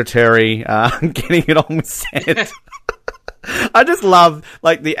Johnson's secretary getting it on with Santa. I just love,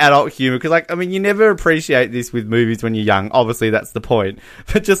 the adult humor, because, you never appreciate this with movies when you're young. Obviously, that's the point.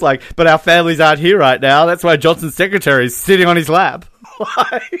 But just but our families aren't here right now. That's why Johnson's secretary is sitting on his lap.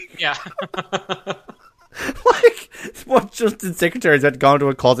 Yeah. What Johnson's secretaries had to go into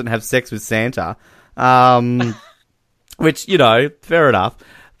a closet and have sex with Santa. Which, fair enough.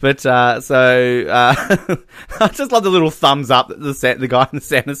 But, I just love the little thumbs up that the guy in the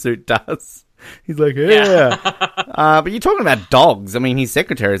Santa suit does. He's like, yeah. But you're talking about dogs. I mean, his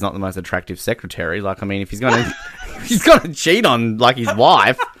secretary is not the most attractive secretary. If he's gonna cheat on his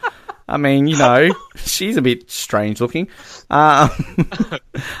wife, I mean, she's a bit strange looking. I'm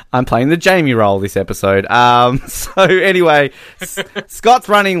playing the Jamie role this episode. So anyway, Scott's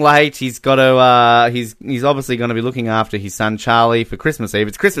running late. He's got to. He's obviously going to be looking after his son Charlie for Christmas Eve.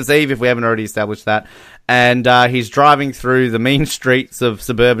 It's Christmas Eve if we haven't already established that. And he's driving through the mean streets of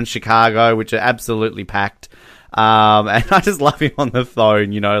suburban Chicago, which are absolutely packed. And I just love him on the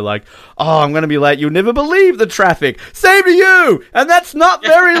phone, I'm going to be late. You'll never believe the traffic. Same to you. And that's not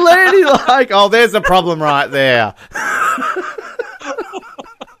very ladylike. Oh, there's a problem right there.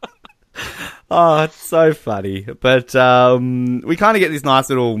 Oh, it's so funny. But we kind of get this nice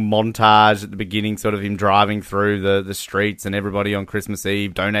little montage at the beginning, sort of him driving through the streets and everybody on Christmas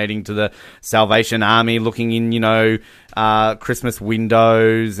Eve donating to the Salvation Army, looking in, Christmas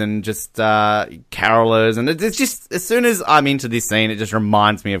windows and just carolers. And it's just, as soon as I'm into this scene, it just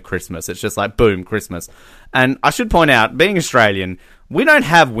reminds me of Christmas. It's just boom, Christmas. And I should point out, being Australian, we don't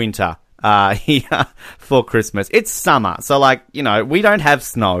have winter here for Christmas. It's summer. So, we don't have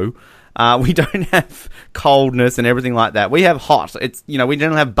snow. We don't have coldness and everything like that. We have hot. It's, we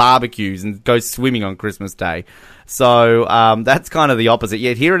don't have barbecues and go swimming on Christmas Day. So, that's kind of the opposite.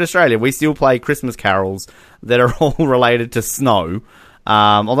 Yet here in Australia, we still play Christmas carols that are all related to snow.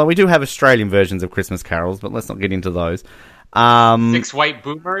 Although we do have Australian versions of Christmas carols, but let's not get into those. Six White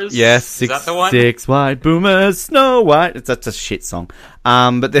Boomers? Yes. Is that the one? Six White Boomers, Snow White. That's a shit song.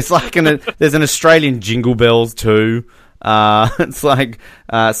 But there's there's an Australian Jingle Bells too. It's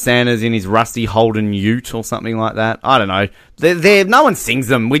Santa's in his rusty Holden ute or something like that. I don't know. No one sings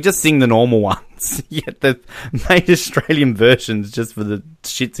them. We just sing the normal ones. shots, yet they've made Australian versions just for the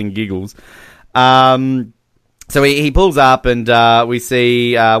shits and giggles. So he pulls up and we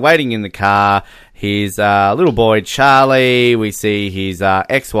see waiting in the car his little boy Charlie. We see his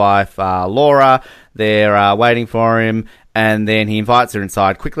ex-wife Laura. They're waiting for him, and then he invites her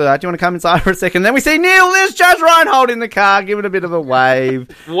inside quickly. Like, do you want to come inside for a second? Then we see Neil. There's Judge Reinhold in the car, giving a bit of a wave.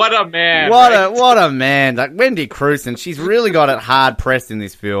 What a man! What a man! Like Wendy Crewson, she's really got it hard pressed in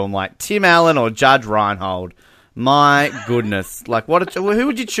this film. Like Tim Allen or Judge Reinhold. My goodness! Like who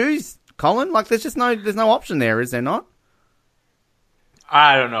would you choose? Colin? Like, there's no option there, is there not?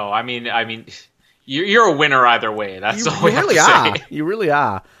 I don't know. I mean, you're a winner either way. That's all we have to say. You really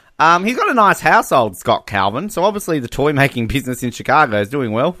are. He's got a nice household, Scott Calvin. So obviously the toy making business in Chicago is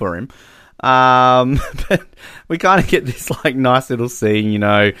doing well for him. But we kind of get this like nice little scene,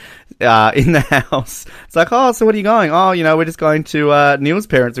 in the house. It's like, oh, so what are you going? Oh, we're just going to Neil's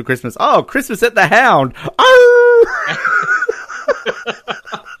parents for Christmas. Oh, Christmas at the Hound. Oh.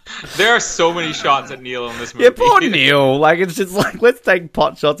 There are so many shots at Neil in this movie. Yeah, poor Neil. Like, it's just like, let's take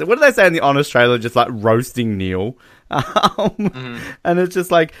pot shots. What do they say in the Honest trailer? Just like roasting Neil. And it's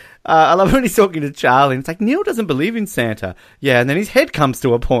just like, I love when he's talking to Charlie. And it's like, Neil doesn't believe in Santa. Yeah, and then his head comes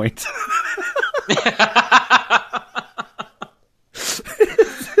to a point.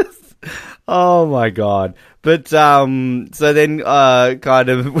 Oh my god. But so then kind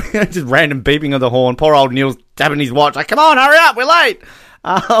of just random beeping of the horn. Poor old Neil's tapping his watch. Like, come on, hurry up, we're late.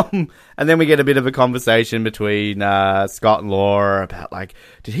 And then we get a bit of a conversation between Scott and Laura about like,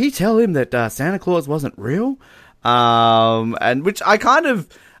 did he tell him that Santa Claus wasn't real? And which I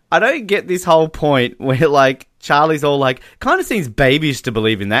don't get this whole point where like Charlie's all like, kind of seems babyish to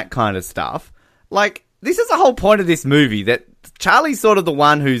believe in that kind of stuff. Like, this is the whole point of this movie, that Charlie's sort of the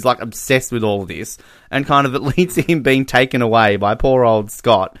one who's like obsessed with all of this, and kind of it leads to him being taken away by poor old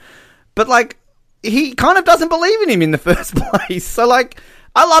Scott. But like, he kind of doesn't believe in him in the first place. So like,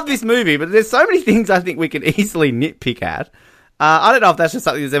 I love this movie, but there's so many things I think we could easily nitpick at. I don't know if that's just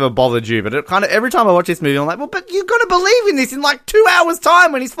something that's ever bothered you, but it kind of, every time I watch this movie, I'm like, well, but you've got to believe in this in like 2 hours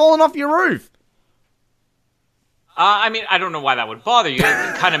time when he's fallen off your roof. I mean, I don't know why that would bother you.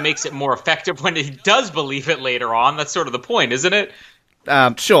 It kind of makes it more effective when he does believe it later on. That's sort of the point, isn't it?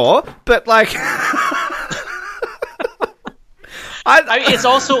 Sure, but like... I mean, it's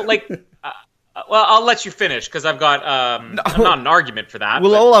also like... well, I'll let you finish, because I've got not an argument for that.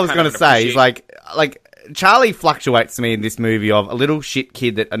 Well, all I was going to say is like Charlie fluctuates to me in this movie of a little shit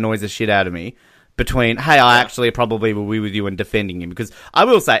kid that annoys the shit out of me, between, hey, I actually probably will be with you and defending him. Because I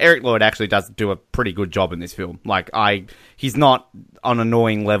will say, Eric Lloyd actually does do a pretty good job in this film. Like, he's not on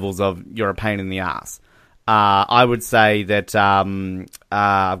annoying levels of, you're a pain in the ass. I would say that, I've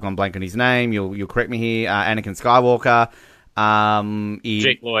gone blank on his name, you'll correct me here, Anakin Skywalker,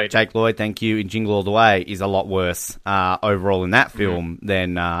 Jake Lloyd, thank you, in Jingle All the Way, is a lot worse, overall in that film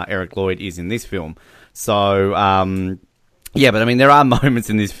than, Eric Lloyd is in this film. So, yeah, but I mean, there are moments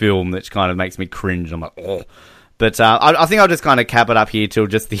in this film that kind of makes me cringe. I'm like, oh. But I think I'll just kind of cap it up here till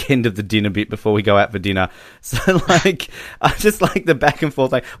just the end of the dinner bit before we go out for dinner. So, like, I just like the back and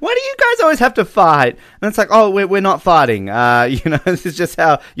forth, like, why do you guys always have to fight? And it's like, oh, we're not fighting. This is just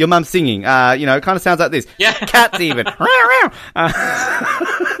how your mum's singing. It kind of sounds like this. Yeah. Cats even.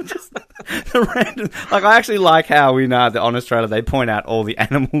 Just the random, like, I actually like how in the Honest trailer they point out all the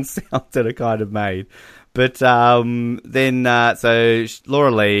animal sounds that are kind of made. But then so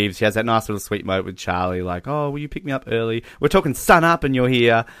Laura leaves. She has that nice little sweet moment with Charlie, like, oh, will you pick me up early? We're talking sun up and you're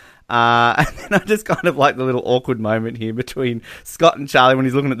here. And then I just kind of like the little awkward moment here between Scott and Charlie when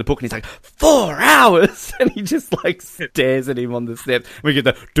he's looking at the book and he's like, 4 hours! And he just like stares at him on the steps. We get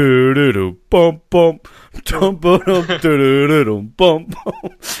the do-do-do, bump, bump, do-do-do, bump,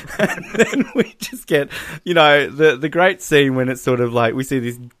 bump. And then we just get, the great scene when it's sort of like, we see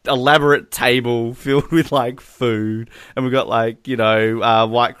this elaborate table filled with like food, and we've got like,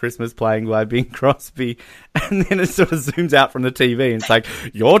 White Christmas playing by Bing Crosby. And then it sort of zooms out from the TV and it's like,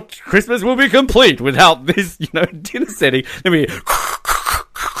 your Christmas will be complete without this, dinner setting. Then we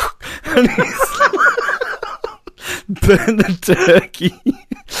and he's burn the turkey.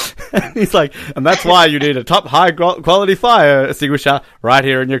 And he's like, and that's why you need a top high quality fire extinguisher right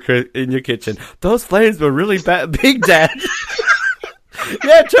here in your kitchen. Those flames were really big, Dad.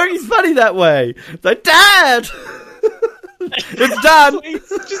 Yeah, turkey's funny that way. It's like, Dad, it's done.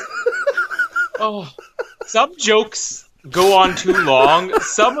 Oh, some jokes go on too long.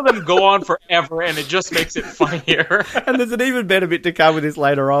 Some of them go on forever, and it just makes it funnier. And there's an even better bit to come with this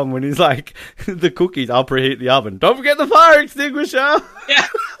later on when he's like, the cookies, I'll preheat the oven. Don't forget the fire extinguisher. Yeah.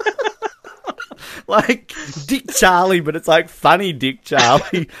 like Dick Charlie, but it's like funny Dick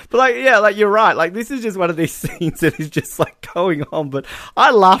Charlie. But like, yeah, like you're right. Like this is just one of these scenes that is just like going on. But I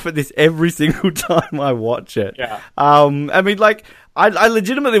laugh at this every single time I watch it. Yeah. I mean, like, I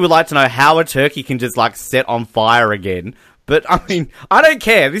legitimately would like to know how a turkey can just like set on fire again. But I mean, I don't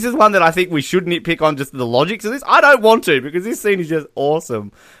care. This is one that I think we should nitpick on just the logics of this. I don't want to, because this scene is just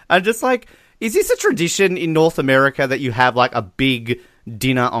awesome. And just like, is this a tradition in North America that you have like a big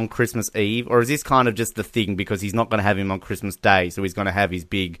dinner on Christmas Eve? Or is this kind of just the thing because he's not going to have him on Christmas Day, so he's going to have his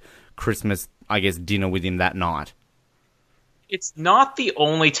big Christmas, I guess, dinner with him that night? It's not the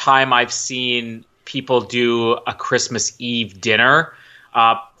only time I've seen people do a Christmas Eve dinner.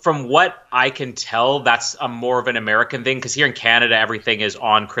 From what I can tell, that's a more of an American thing, because here in Canada, everything is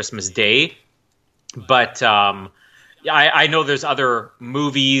on Christmas Day. But I know there's other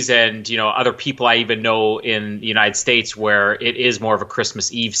movies and, you know, other people I even know in the United States where it is more of a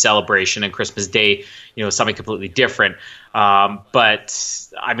Christmas Eve celebration, and Christmas Day, you know, something completely different. But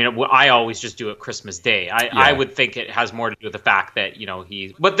I mean, I always just do it Christmas Day. I would think it has more to do with the fact that, you know,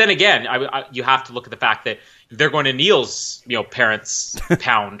 but then again, you have to look at the fact that they're going to Neil's, you know, parents'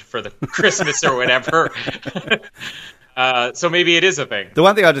 pound for the Christmas or whatever. So maybe it is a thing. The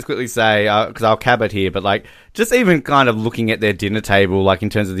one thing I'll just quickly say, because I'll cab it here, but like, just even kind of looking at their dinner table, like in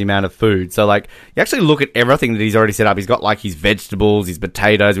terms of the amount of food. So like, you actually look at everything that he's already set up. He's got like his vegetables, his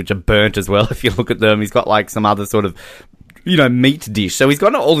potatoes, which are burnt as well, if you look at them. He's got like some other sort of, you know, meat dish. So he's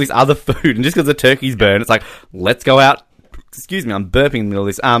got all this other food, and just because the turkey's burnt, it's like, let's go out. Excuse me, I'm burping in the middle of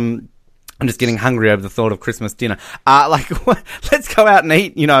this. I'm just getting hungry over the thought of Christmas dinner. Let's go out and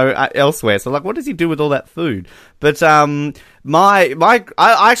eat, you know, elsewhere. So, like, what does he do with all that food? But I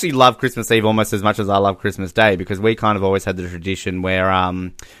actually love Christmas Eve almost as much as I love Christmas Day, because we kind of always had the tradition where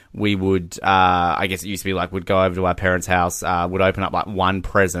we would, I guess it used to be like, we'd go over to our parents' house, would open up like one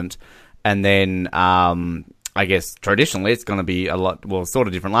present, and then I guess traditionally it's going to be a lot, well, sort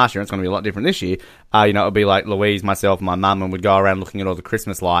of different last year. It's going to be a lot different this year. You know, it'll be like Louise, myself, and my mum, and we'd go around looking at all the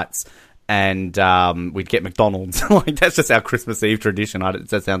Christmas lights. And we'd get McDonald's. Like, that's just our Christmas Eve tradition.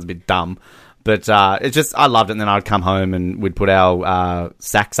 That sounds a bit dumb. But it's just, I loved it. And then I'd come home and we'd put our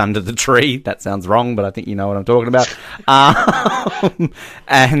sacks under the tree. That sounds wrong, but I think you know what I'm talking about.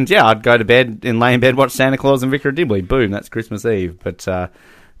 And yeah, I'd go to bed and lay in bed, watch Santa Claus and Vicar of Dibley. Boom, that's Christmas Eve. But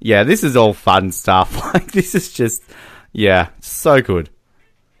yeah, this is all fun stuff. Like, this is just, yeah, so good.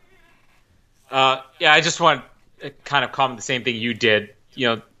 Yeah, I just want to kind of comment the same thing you did. You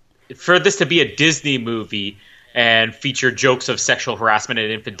know, for this to be a Disney movie and feature jokes of sexual harassment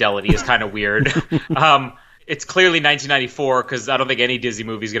and infidelity is kind of weird. It's clearly 1994, because I don't think any Disney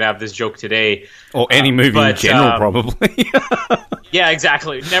movie is going to have this joke today. Or any movie in general, probably. Yeah,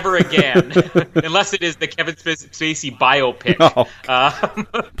 exactly. Never again. Unless it is the Kevin Spacey biopic.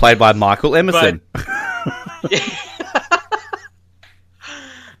 Oh. Played by Michael Emerson.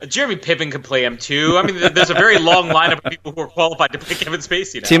 Jeremy Piven can play him too. I mean, there's a very long lineup of people who are qualified to play Kevin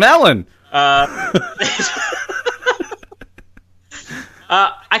Spacey now. Tim Allen.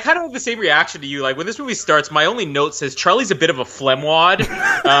 I kind of have the same reaction to you. Like, when this movie starts, my only note says Charlie's a bit of a phlegmwad.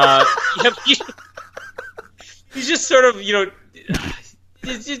 He's just sort of, you know,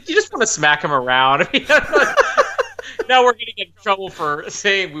 you just want to smack him around. I mean, now we're going to get in trouble for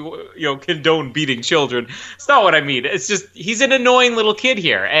saying we, you know, condone beating children. It's not what I mean. It's just, he's an annoying little kid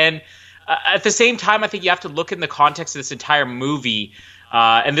here. And at the same time, I think you have to look in the context of this entire movie.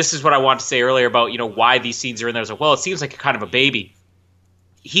 And this is what I wanted to say earlier about, you know, why these scenes are in there. It's like, well, it seems like kind of a baby.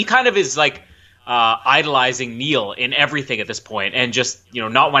 He kind of is like idolizing Neil in everything at this point, and just, you know,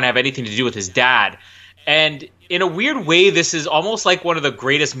 not want to have anything to do with his dad. And in a weird way, this is almost like one of the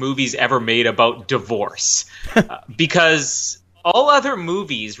greatest movies ever made about divorce. Because all other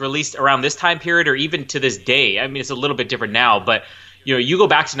movies released around this time period, or even to this day, I mean, it's a little bit different now, but, you know, you go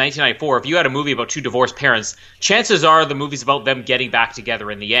back to 1994, if you had a movie about two divorced parents, chances are the movie's about them getting back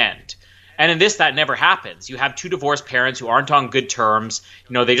together in the end. And in this, that never happens. You have two divorced parents who aren't on good terms.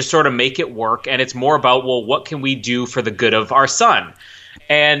 You know, they just sort of make it work, and it's more about, well, what can we do for the good of our son?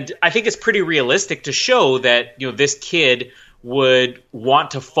 And I think it's pretty realistic to show that, you know, this kid would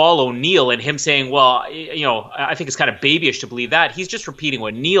want to follow Neil, and him saying, well, you know, I think it's kind of babyish to believe that. He's just repeating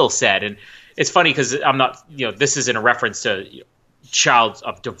what Neil said. And it's funny because I'm not, you know, this isn't a reference to, you know, child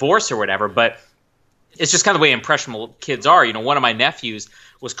of divorce or whatever, but it's just kind of the way impressionable kids are. You know, one of my nephews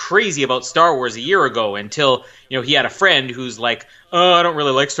was crazy about Star Wars a year ago until, you know, he had a friend who's like, oh, I don't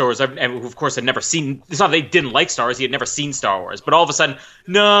really like Star Wars. And who, of course, had never seen, it's not that they didn't like Star Wars, he had never seen Star Wars. But all of a sudden,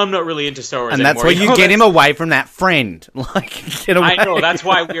 no, I'm not really into Star Wars and anymore. That's why you get him away from that friend. Like, get away. I know, that's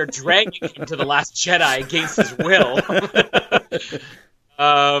why we are dragging him to The Last Jedi against his will.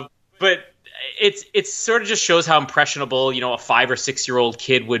 But it sort of just shows how impressionable, a 5 or 6 year old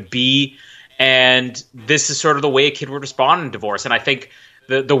kid would be. And this is sort of the way a kid would respond in divorce. And I think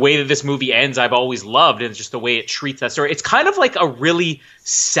the way that this movie ends, I've always loved, and it's just the way it treats that story. It's kind of like a really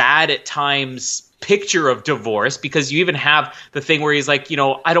sad at times picture of divorce, because you even have the thing where he's like,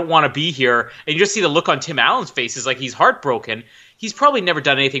 I don't want to be here. And you just see the look on Tim Allen's face is like he's heartbroken. He's probably never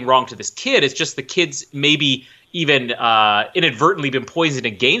done anything wrong to this kid. It's just the kid's maybe even inadvertently been poisoned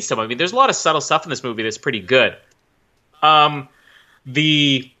against him. I mean, there's a lot of subtle stuff in this movie that's pretty good.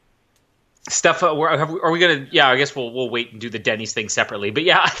 The stuff, are we gonna? Yeah, I guess we'll wait and do the Denny's thing separately. But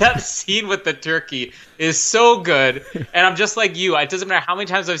yeah, that scene with the turkey is so good, and I'm just like you. It doesn't matter how many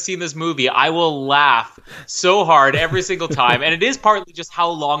times I've seen this movie, I will laugh so hard every single time, and it is partly just how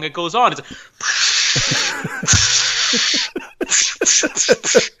long it goes on. It's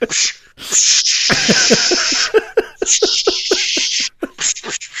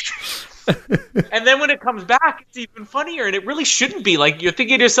and then when it comes back, it's even funnier, and it really shouldn't be. Like, you're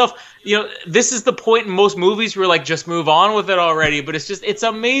thinking to yourself, this is the point in most movies where like, just move on with it already. But it's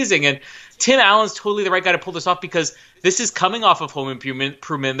amazing, and Tim Allen's totally the right guy to pull this off, because this is coming off of Home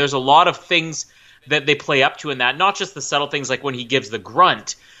Improvement. There's a lot of things that they play up to in that, not just the subtle things like when he gives the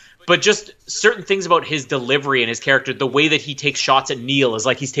grunt, but just certain things about his delivery and his character. The way that he takes shots at Neil is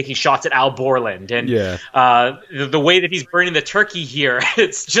like he's taking shots at Al Borland, and the way that he's burning the turkey here,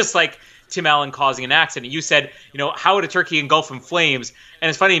 it's just like Tim Allen causing an accident. You said, how would a turkey engulf in flames? And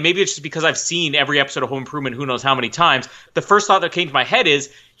it's funny, maybe it's just because I've seen every episode of Home Improvement who knows how many times. The first thought that came to my head is,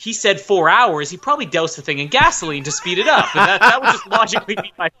 he said 4 hours, he probably doused the thing in gasoline to speed it up. And that would just logically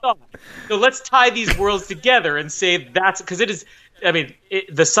be my thought. So let's tie these worlds together and say that's, because it is,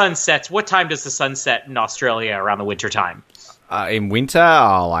 the sun sets. What time does the sun set in Australia around the winter time? In winter,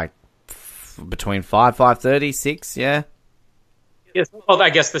 like between 5:30, 6, yeah. Yes, well,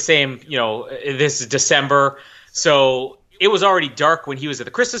 I guess the same, this is December, so it was already dark when he was at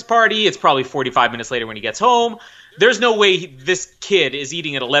the Christmas party. It's probably 45 minutes later when he gets home. There's no way this kid is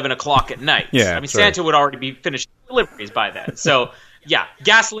eating at 11 o'clock at night. Yeah, Santa would already be finished deliveries by then. So, yeah,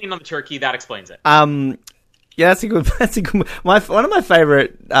 gasoline on the turkey, that explains it. Yeah, that's a good. One of my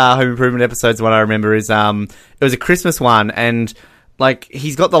favorite Home Improvement episodes, what I remember, is it was a Christmas one, and like,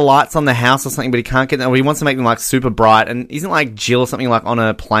 he's got the lights on the house or something, but he can't get them. Or he wants to make them like super bright, and isn't like Jill or something like on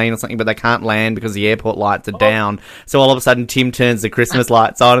a plane or something, but they can't land because the airport lights are down. So all of a sudden, Tim turns the Christmas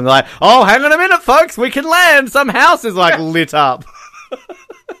lights on, and they're like, "Oh, hang on a minute, folks, we can land." Some house is like lit up.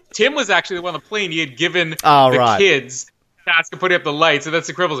 Tim was actually the one on the plane. He had given kids task of putting up the lights, and that's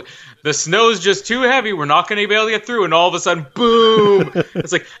incredible. The snow's just too heavy. We're not going to be able to get through. And all of a sudden, boom!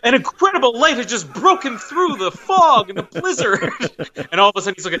 It's like an incredible light has just broken through the fog and the blizzard. And all of a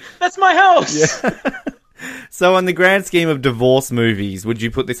sudden, he's looking, that's my house! Yeah. So, in the grand scheme of divorce movies, would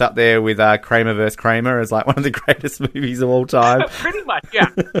you put this up there with Kramer vs. Kramer as like one of the greatest movies of all time? Pretty much, yeah.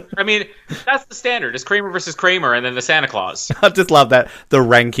 That's the standard. It's Kramer versus Kramer, and then the Santa Claus. I just love that. The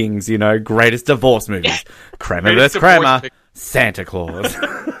rankings, greatest divorce movies. Kramer vs. Kramer, Santa Claus.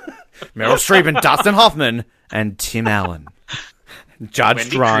 Meryl Streep and Dustin Hoffman, and Tim Allen.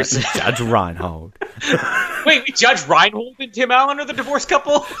 Judge Reinhold. Wait, Judge Reinhold and Tim Allen are the divorced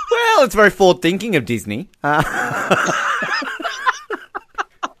couple? Well, it's very forward-thinking of Disney. I'm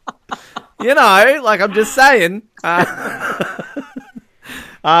just saying.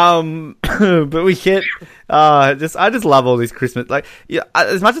 But we get I just love all this Christmas. Like, yeah,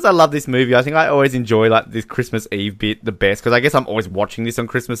 as much as I love this movie, I think I always enjoy like this Christmas Eve bit the best, because I guess I'm always watching this on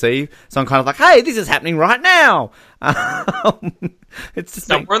Christmas Eve, so I'm kind of like, hey, this is happening right now. It's just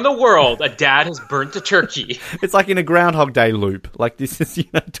somewhere in the world, a dad has burnt a turkey. It's like in a Groundhog Day loop. Like, this is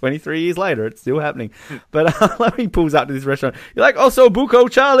 23 years later, it's still happening. But like, he pulls up to this restaurant. You're like, also Buco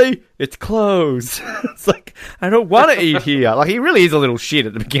Charlie, it's closed. It's like, I don't want to eat here. Like, he really is a little shit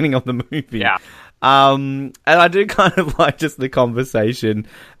at the beginning of the movie. Yeah. And I do kind of like just the conversation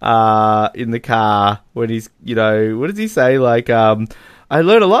in the car when he's, what does he say? Like, I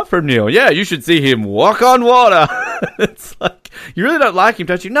learned a lot from Neil. Yeah, you should see him walk on water. It's like, you really don't like him,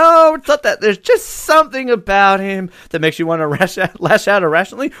 don't you? No, it's not that. There's just something about him that makes you want to lash out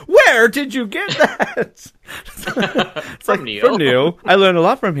irrationally. Where did you get that? It's from like, Neil. From Neil. I learned a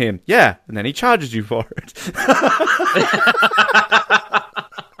lot from him. Yeah, and then he charges you for it.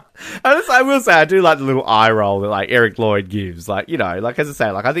 I will say, I do like the little eye roll that like Eric Lloyd gives. Like, like, as I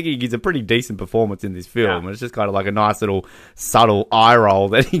say, like, I think he gives a pretty decent performance in this film. Yeah. And it's just kind of like a nice little subtle eye roll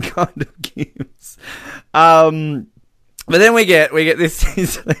that he kind of gives. But then we get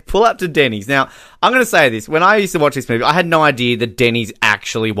this, they pull up to Denny's. Now, I'm going to say this. When I used to watch this movie, I had no idea that Denny's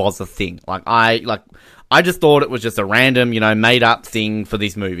actually was a thing. I just thought it was just a random, made up thing for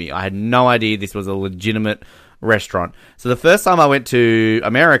this movie. I had no idea this was a legitimate restaurant. So the first time I went to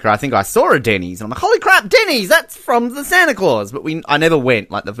America, I think I saw a Denny's, and I'm like, holy crap, Denny's, that's from the Santa Claus. But I never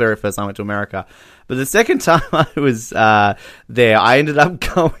went, like the very first time I went to America. But the second time I was there, I ended up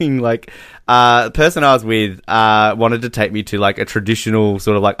going, like, the person I was with wanted to take me to, like, a traditional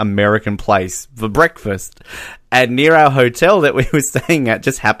sort of, like, American place for breakfast. And near our hotel that we were staying at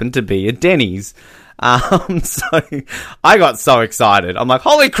just happened to be a Denny's. So I got so excited. I'm like,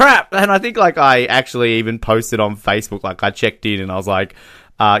 holy crap. And I think like I actually even posted on Facebook, like I checked in and I was like,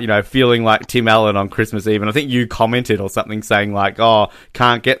 feeling like Tim Allen on Christmas Eve. And I think you commented or something saying like, oh,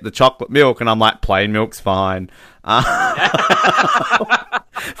 can't get the chocolate milk. And I'm like, plain milk's fine.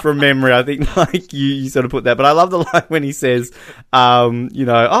 From memory, I think like you sort of put that. But I love the line when he says,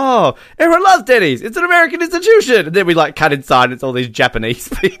 oh, everyone loves Denny's. It's an American institution. And then we like cut inside and it's all these Japanese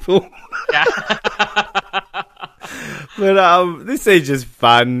people. Yeah. But this is just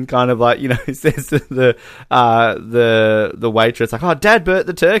fun, kind of like, it says to the waitress, like, oh, Dad burnt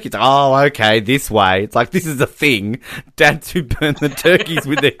the turkey. It's like, oh, okay, this way. It's like, this is a thing. Dads who burn the turkeys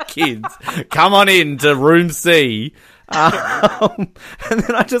with their kids. Come on in to room C. And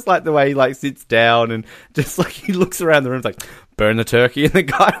then I just like the way he like sits down and just like he looks around the room, like, burn the turkey, and the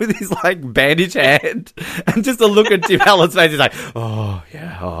guy with his like bandage hand and just a look at Tim Allen's face, he's like, oh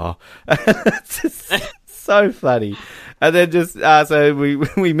yeah, oh. It's just so funny. And then just so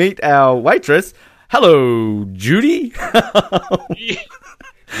we meet our waitress. Hello, Judy.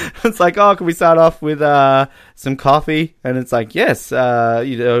 It's like, oh, can we start off with some coffee? And it's like, yes,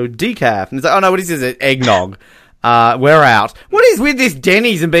 decaf. And it's like, oh no, what is this? Eggnog. We're out. What is with this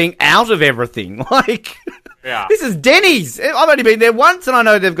Denny's and being out of everything? Like, yeah. This is Denny's. I've only been there once and I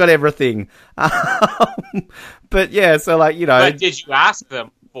know they've got everything. But yeah, so like, But did you ask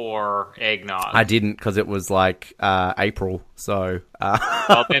them for eggnog? I didn't, because it was like April, so...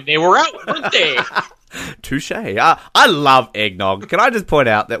 Well, then they were out, weren't they? Touche. I love eggnog. Can I just point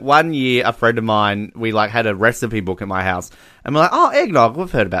out that one year a friend of mine, we like had a recipe book at my house and we're like, oh, eggnog,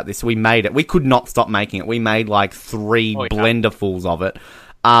 we've heard about this. So we made it. We could not stop making it. We made like 3 blenderfuls of it.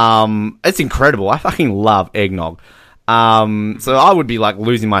 It's incredible. I fucking love eggnog. So I would be like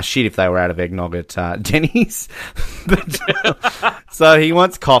losing my shit if they were out of eggnog at Denny's. But so he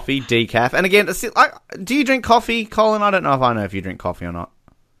wants coffee, decaf. And again, do you drink coffee, Colin? I don't know if you drink coffee or not.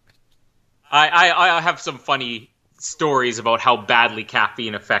 I have some funny stories about how badly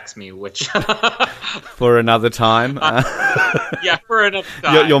caffeine affects me, which... For another time. Yeah, for another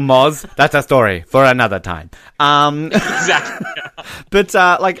time. Your Moz, that's a story for another time. Exactly. Yeah. But,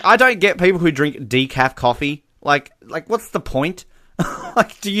 I don't get people who drink decaf coffee. Like, what's the point?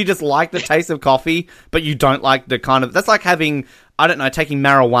 Like, do you just like the taste of coffee, but you don't like the kind of... That's like having, I don't know, taking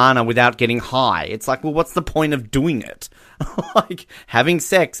marijuana without getting high. It's like, well, what's the point of doing it? Like, having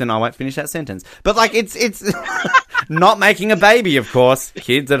sex, and I won't finish that sentence. But, like, it's not making a baby, of course.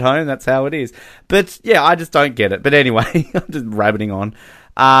 Kids at home, that's how it is. But, yeah, I just don't get it. But anyway, I'm just rabbiting on.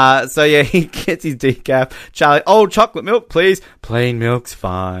 So yeah, he gets his decaf. Charlie, oh, chocolate milk, please. Plain milk's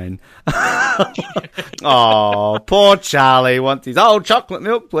fine. Oh, poor Charlie wants his, oh, chocolate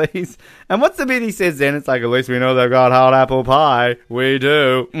milk, please. And what's the bit he says then? It's like, at least we know they've got hot apple pie. We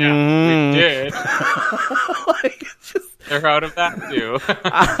do. Yeah, we did. Like, it's just... They're out of that too.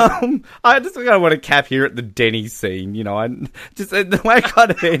 I just kind of want to cap here at the Denny scene, I just the way I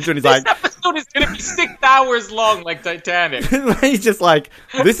kind of ends when he's like, this episode is going to be 6 hours long, like Titanic. He's just like,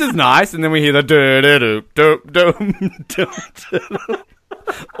 this is nice, and then we hear the do do do do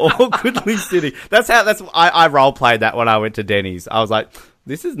awkwardly sitting. I role played that when I went to Denny's. I was like,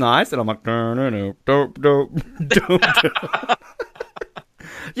 this is nice, and I'm like, do do do do do.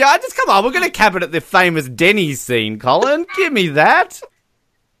 Yeah, come on, we're going to cap it at the famous Denny's scene, Colin. Give me that.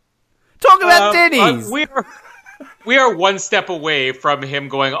 Talk about Denny's. We are one step away from him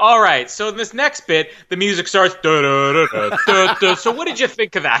going, all right, so in this next bit, the music starts. Da, da, da, da, da. So what did you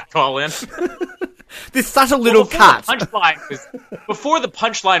think of that, Colin? There's such a little cut. Before the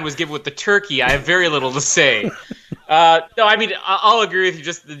punchline was given with the turkey, I have very little to say. No, I mean, I'll agree with you.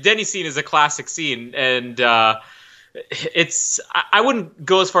 Just the Denny scene is a classic scene, and I wouldn't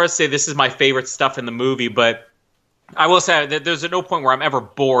go as far as to say this is my favorite stuff in the movie, but I will say that there's no point where I'm ever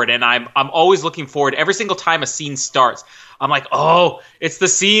bored, and I'm always looking forward. Every single time a scene starts, I'm like, oh, it's the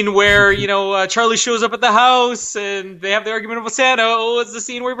scene where, Charlie shows up at the house and they have the argument about Santa. Oh, it's the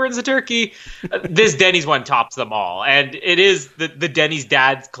scene where he burns the turkey. This Denny's one tops them all. And it is the Denny's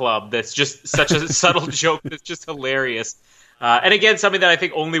Dad's Club that's just such a subtle joke that's just hilarious. And again, something that I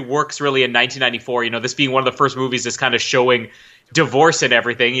think only works really in 1994. This being one of the first movies that's kind of showing divorce and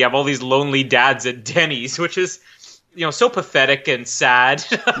everything. You have all these lonely dads at Denny's, which is, so pathetic and sad,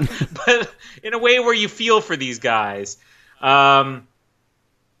 but in a way where you feel for these guys.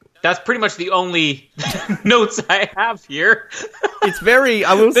 That's pretty much the only notes I have here. It's very,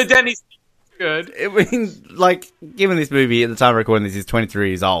 the Denny's good. I mean, like, given this movie at the time of recording this is 23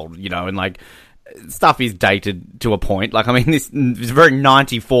 years old, and like, stuff is dated to a point. Like, I mean, this is a very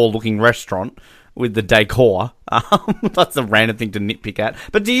 94 looking restaurant with the decor. That's a random thing to nitpick at.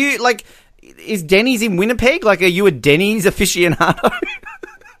 But do you, like, is Denny's in Winnipeg? Like, are you a Denny's aficionado?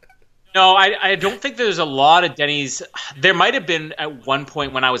 No, I don't think there's a lot of Denny's. There might have been at one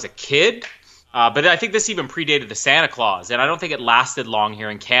point when I was a kid, but I think this even predated the Santa Claus, and I don't think it lasted long here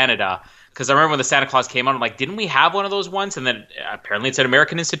in Canada. Because I remember when the Santa Claus came out, I'm like, didn't we have one of those once? And then apparently it's an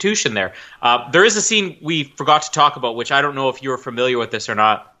American institution there. There is a scene we forgot to talk about, which I don't know if you were familiar with this or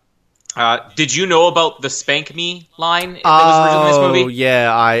not. Did you know about the "Spank Me" line that was originally in this movie? Oh,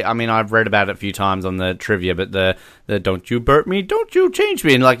 yeah. I mean, I've read about it a few times on the trivia, but the "Don't you burp me, don't you change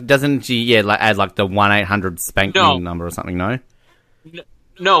me," and like, doesn't she, add like the 1-800 "Spank Me" number or something? No.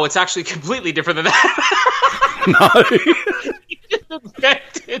 No, it's actually completely different than that. No. You just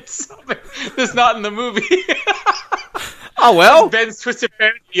invented something that's not in the movie. Oh, well. Ben's Twisted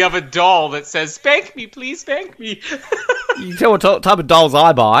Fantasy of a doll that says, "Spank me, please spank me." You can tell what type of dolls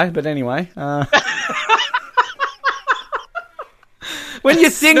I buy, but anyway. When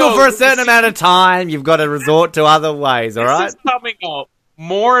you're single for a certain amount of time, you've got to resort to other ways, all right? This is coming out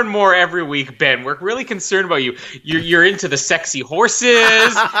more and more every week, Ben. We're really concerned about you. You're into the sexy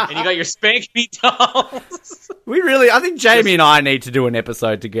horses, and you got your Spank Me dolls. I think Jamie and I need to do an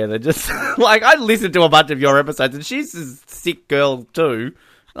episode together. Just like, I listened to a bunch of your episodes, and she's a sick girl too.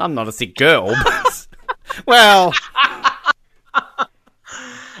 I'm not a sick girl, but, well.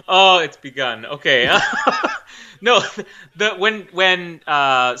 Oh, it's begun. Okay. No, when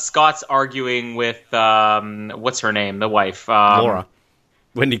Scott's arguing with what's her name, the wife, Laura.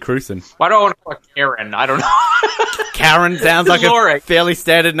 Wendy Crewson. Why do I want to call her Karen? I don't know. Karen sounds like Laura. a fairly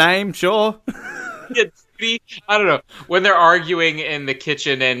standard name, sure. I don't know. When they're arguing in the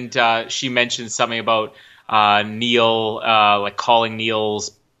kitchen and she mentions something about Neil, like calling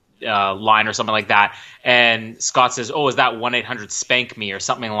Neil's line or something like that, and Scott says, "Oh, is that 1-800-SPANK ME" or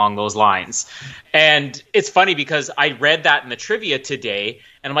something along those lines? And it's funny because I read that in the trivia today,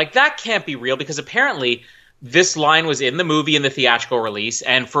 and I'm like, that can't be real, because apparently this line was in the movie in the theatrical release,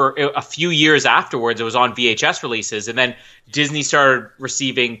 and for a few years afterwards, it was on VHS releases, and then Disney started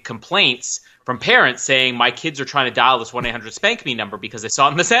receiving complaints from parents saying, "My kids are trying to dial this 1-800-SPANK ME number because they saw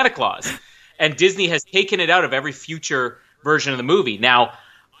it in the Santa Claus." And Disney has taken it out of every future version of the movie. Now,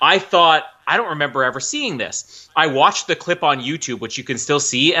 I don't remember ever seeing this. I watched the clip on YouTube, which you can still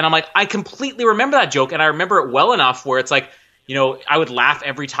see, and I'm like, I completely remember that joke, and I remember it well enough where it's like, I would laugh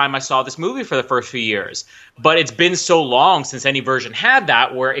every time I saw this movie for the first few years. But it's been so long since any version had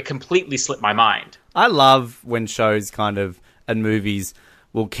that where it completely slipped my mind. I love when shows and movies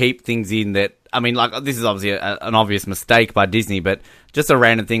will keep things in that, I mean, like, this is obviously an obvious mistake by Disney, but just a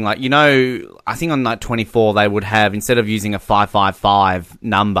random thing, like, I think on night 24 they would have, instead of using a 555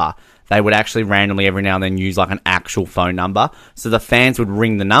 number, they would actually randomly every now and then use like an actual phone number. So the fans would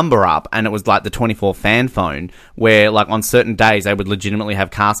ring the number up, and it was like the 24 fan phone, where like on certain days they would legitimately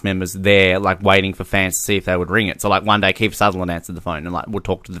have cast members there like waiting for fans to see if they would ring it. So like one day Keith Sutherland answered the phone and like would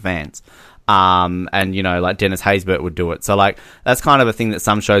talk to the fans. And like Dennis Haysbert would do it. So like that's kind of a thing that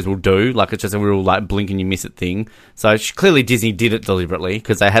some shows will do. Like it's just a real like blink and you miss it thing. So clearly Disney did it deliberately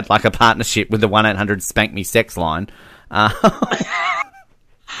because they had like a partnership with the 1-800-SPANK ME sex line.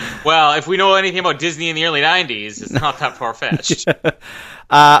 Well, if we know anything about Disney in the early 90s, it's not that far-fetched.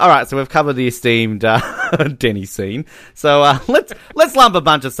 All right, so we've covered the esteemed Denny scene. So let's lump a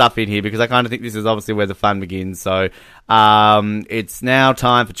bunch of stuff in here because I kind of think this is obviously where the fun begins. So it's now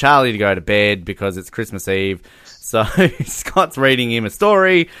time for Charlie to go to bed because it's Christmas Eve. So Scott's reading him a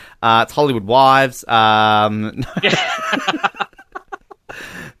story. It's Hollywood Wives.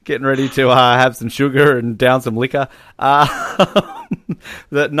 Getting ready to have some sugar and down some liquor.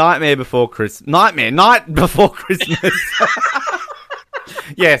 The night before Christmas.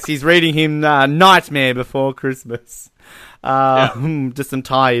 Yes, he's reading him Nightmare Before Christmas. Just some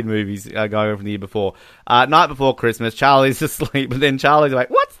tie-in movies going on from the year before. Night Before Christmas, Charlie's asleep, but then Charlie's like,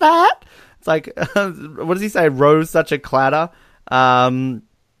 "What's that?" It's like, what does he say? Rose such a clatter.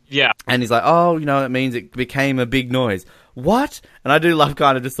 Yeah. And he's like, "Oh, it means it became a big noise." What? And I do love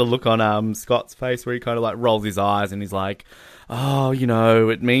kind of just the look on Scott's face where he kind of like rolls his eyes and he's like, "Oh,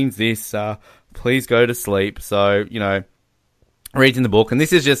 it means this. Please go to sleep." So, reading the book, and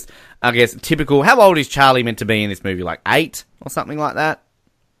this is just, I guess, typical. How old is Charlie meant to be in this movie? Like 8 or something like that?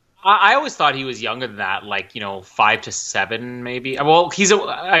 I always thought he was younger than that, like, 5 to 7, maybe. Well,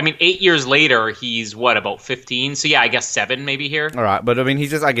 8 years later, he's, about 15? So, yeah, I guess 7 maybe here. All right, but, I mean,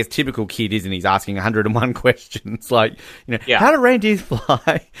 he's just, I guess, typical kid, isn't he? He's asking 101 questions, like, Yeah. How do reindeers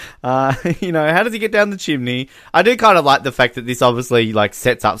fly? How does he get down the chimney? I do kind of like the fact that this obviously, like,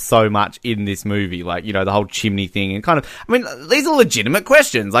 sets up so much in this movie, like, the whole chimney thing, and kind of, I mean, these are legitimate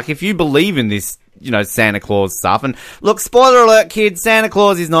questions. Like, if you believe in this, Santa Claus stuff. And look, spoiler alert, kids, Santa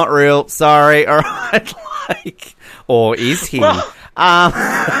Claus is not real. Sorry. All right. Or is he? Well,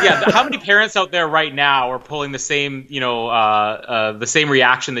 how many parents out there right now are pulling the same, the same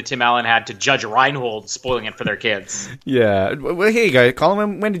reaction that Tim Allen had to Judge Reinhold spoiling it for their kids? Yeah. Well, here you go.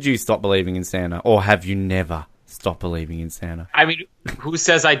 Colin, when did you stop believing in Santa? Or have you never stopped believing in Santa? I mean, who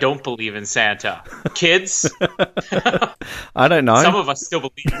says I don't believe in Santa? Kids? I don't know. Some of us still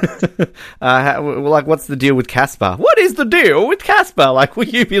believe. What's the deal with Casper? What is the deal with Casper? Like, will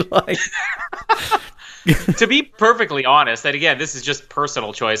you be like... To be perfectly honest, and again, this is just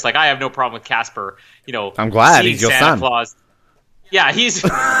personal choice. Like, I have no problem with Casper. I'm glad he's your Santa son. Claus. Yeah, he's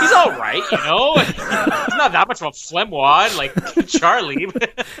all right. He's not that much of a flemwad like Charlie.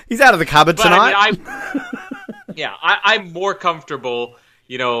 He's out of the cupboard tonight. I'm more comfortable,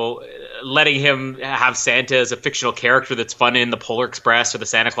 letting him have Santa as a fictional character that's fun in the Polar Express or the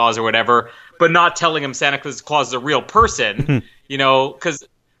Santa Claus or whatever, but not telling him Santa Claus is a real person. Because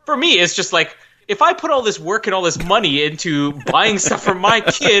for me, it's just like, if I put all this work and all this money into buying stuff for my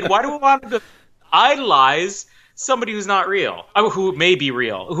kid, why do I want to idolize somebody who's not real? Who may be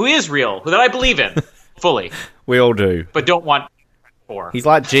real, who is real, who that I believe in fully. We all do. But don't want for. He's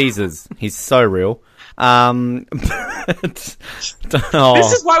like Jesus. He's so real. This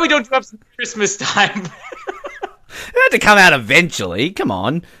is why we don't do episodes at Christmas time. It had to come out eventually. Come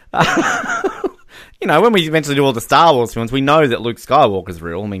on. When we eventually do all the Star Wars films, we know that Luke Skywalker's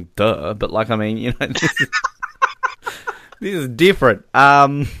real. I mean, duh. But, this is different.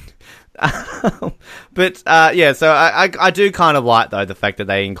 So I do kind of like, though, the fact that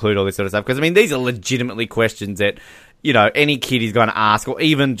they include all this sort of stuff. Because, I mean, these are legitimately questions that, any kid is going to ask, or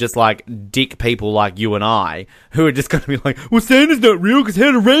even just, like, dick people like you and I, who are just going to be like, well, Santa's not real because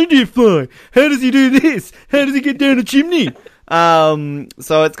how do reindeer fly? How does he do this? How does he get down a chimney?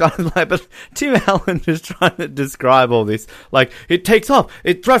 So it's kind of like, but Tim Allen is trying to describe all this. Like, it takes off,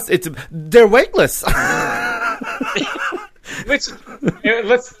 it thrusts, they're weightless. Which,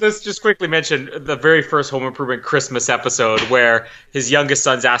 let's just quickly mention the very first Home Improvement Christmas episode where his youngest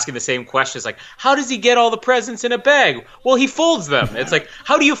son's asking the same questions, like, how does he get all the presents in a bag? Well, he folds them. It's like,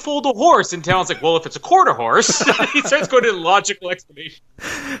 how do you fold a horse? And Talon's like, well, if it's a quarter horse. He starts going to logical explanation.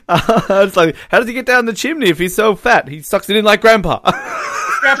 It's like, how does he get down the chimney if he's so fat? He sucks it in like Grandpa.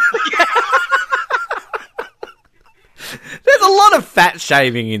 There's a lot of fat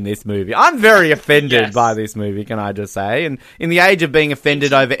shaming in this movie. I'm very offended by this movie, can I just say? And in the age of being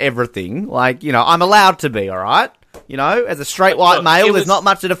offended over everything, like, I'm allowed to be, all right? As a straight white male, there's not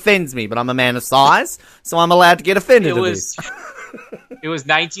much that offends me, but I'm a man of size, so I'm allowed to get offended at this. It was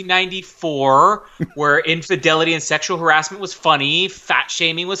 1994, where infidelity and sexual harassment was funny, fat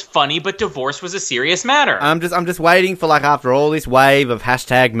shaming was funny, but divorce was a serious matter. I'm just waiting for, like, after all this wave of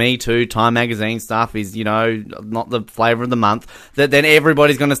 #MeToo, Time Magazine stuff is, not the flavour of the month, that then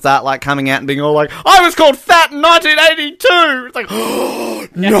everybody's going to start, like, coming out and being all like, I was called fat in 1982! It's like, oh,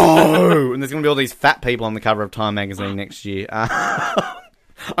 no! And there's going to be all these fat people on the cover of Time Magazine next year.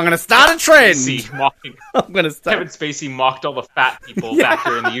 I'm going to start a trend. Kevin Spacey mocked all the fat people back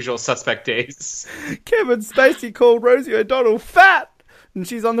there in The Usual Suspect days. Kevin Spacey called Rosie O'Donnell fat, and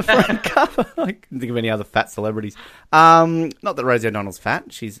she's on the front cover. I couldn't think of any other fat celebrities. Not that Rosie O'Donnell's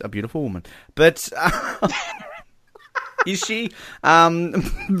fat. She's a beautiful woman. But is she?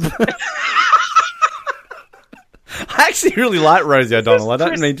 I actually really like Rosie O'Donnell. I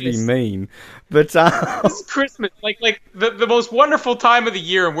don't mean to be mean, but this is Christmas, like the most wonderful time of the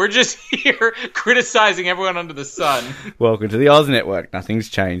year, and we're just here criticizing everyone under the sun. Welcome to the Oz Network. Nothing's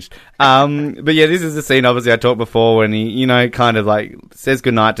changed. But yeah, this is the scene. Obviously, I talked before when he, kind of like says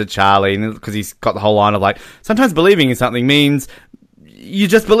goodnight to Charlie, because he's got the whole line of like, sometimes believing in something means you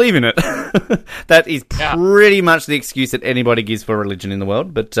just believe in it. That is pretty much the excuse that anybody gives for religion in the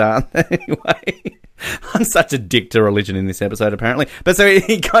world. But anyway, I'm such a dick to religion in this episode, apparently. But so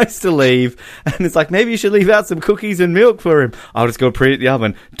he goes to leave, and it's like, maybe you should leave out some cookies and milk for him. I'll just go preheat the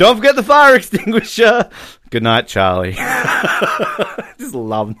oven. Don't forget the fire extinguisher. Good night, Charlie. Just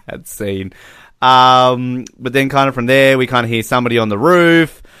love that scene. But then kind of from there, we kind of hear somebody on the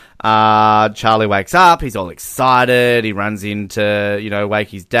roof. Charlie wakes up, he's all excited, he runs in to, wake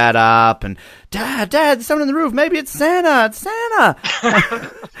his dad up, and Dad, there's someone on the roof, maybe it's Santa.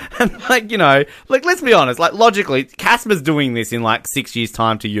 And let's be honest, logically, Casper's doing this in 6 years'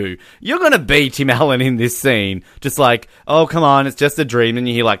 time to you. You're gonna be Tim Allen in this scene, just oh, come on, it's just a dream, and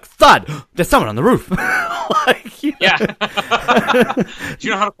you hear thud, there's someone on the roof. Yeah. Do you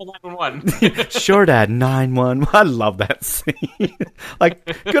know how to call 911? Sure, Dad, 911. I love that scene.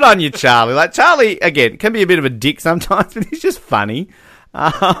 Good on you, Charlie. Charlie, again, can be a bit of a dick sometimes, but he's just funny.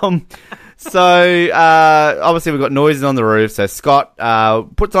 So, obviously we've got noises on the roof, so Scott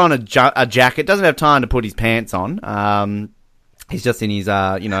puts on a jacket, doesn't have time to put his pants on. He's just in his,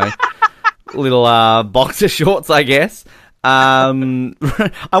 little boxer shorts, I guess. I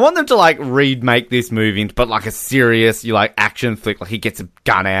want them to remake this movie into a serious action flick, he gets a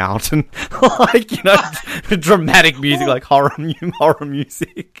gun out and dramatic music, horror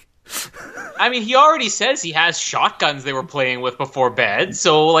music. I mean, he already says he has shotguns they were playing with before bed,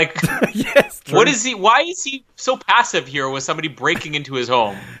 so yes, true. Why is he so passive here with somebody breaking into his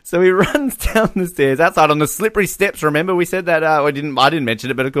home? So he runs down the stairs outside on the slippery steps. Remember, we said that I didn't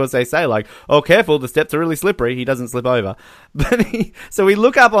mention it, but of course they say oh, careful, the steps are really slippery. He doesn't slip over. But so we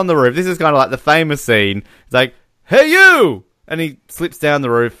look up on the roof. This is kind of the famous scene. It's hey, you! And he slips down the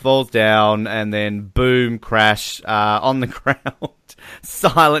roof, falls down, and then boom, crash on the ground.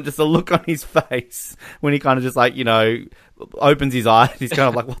 Silent, just a look on his face when he kind of just opens his eyes. He's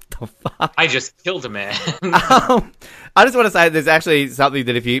kind of what the fuck? I just killed a man. I just want to say there's actually something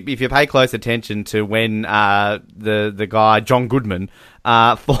that if you pay close attention to when the guy John Goodman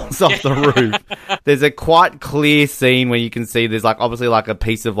falls off the roof, there's a quite clear scene where you can see there's obviously a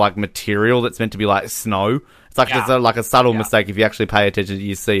piece of material that's meant to be snow. It's there's a subtle mistake. If you actually pay attention,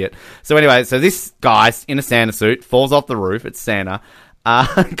 you see it. So anyway, this guy's in a Santa suit, falls off the roof. It's Santa.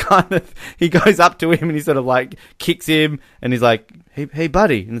 He goes up to him and he sort of kicks him and he's hey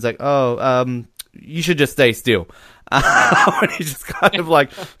buddy. And he's oh, you should just stay still. And he's just kind of what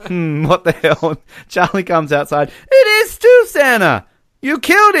the hell? Charlie comes outside. It is too, Santa. You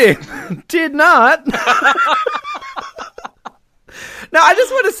killed him. Did not. No, I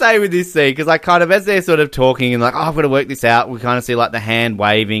just want to say with this scene, because as they're sort of talking and I've got to work this out, we kind of see the hand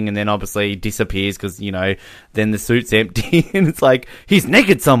waving and then obviously disappears because, then the suit's empty and it's he's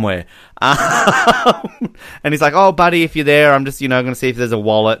naked somewhere. And he's oh, buddy, if you're there, I'm just, going to see if there's a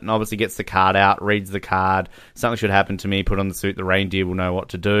wallet, and obviously gets the card out, reads the card. Something should happen to me, put on the suit, the reindeer will know what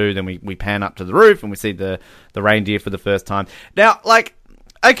to do. Then we pan up to the roof and we see the reindeer for the first time. Now,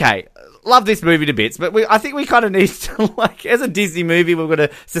 okay, love this movie to bits, but I think we kind of need to, as a Disney movie, we're going to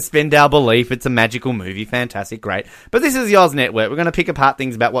suspend our belief. It's a magical movie. Fantastic, great. But this is the Oz Network. We're going to pick apart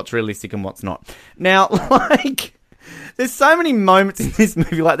things about what's realistic and what's not. Now, there's so many moments in this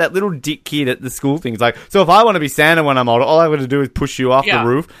movie, that little dick kid at the school thing. It's so if I want to be Santa when I'm older, all I've got to do is push you off the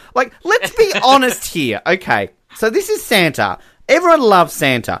roof. Let's be honest here. Okay, so this is Santa. Everyone loves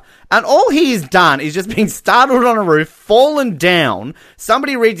Santa. And all he has done is just been startled on a roof, fallen down,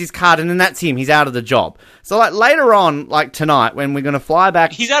 somebody reads his card, and then that's him. He's out of the job. So, later on, tonight, when we're going to fly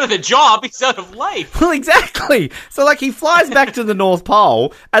back... He's out of the job. He's out of life. Well, exactly. So, he flies back to the North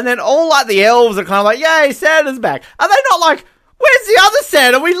Pole, and then all, the elves are kind of yay, Santa's back. Are they not where's the other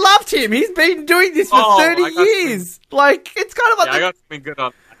Santa? We loved him. He's been doing this for 30 years. It's kind of I got something good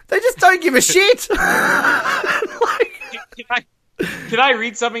on. They just don't give a shit. Can I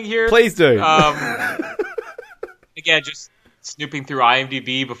read something here? Please do. Again, just snooping through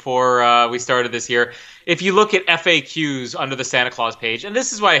IMDb before we started this here. If you look at FAQs under the Santa Claus page, and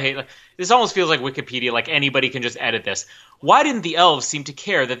this is why I hate... this almost feels like Wikipedia, anybody can just edit this. Why didn't the elves seem to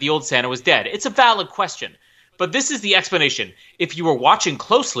care that the old Santa was dead? It's a valid question. But this is the explanation. If you were watching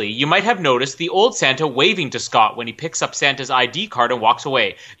closely, you might have noticed the old Santa waving to Scott when he picks up Santa's ID card and walks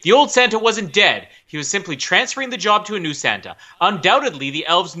away. The old Santa wasn't dead. He was simply transferring the job to a new Santa. Undoubtedly, the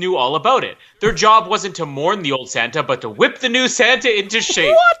elves knew all about it. Their job wasn't to mourn the old Santa, but to whip the new Santa into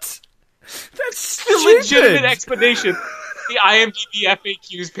shape. What? That's stupid. The legitimate explanation. The IMDb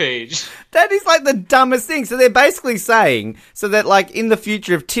FAQs page. That is the dumbest thing. So they're basically saying so that in the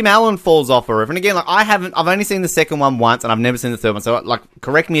future, if Tim Allen falls off a roof, and again, I've only seen the second one once, and I've never seen the third one. So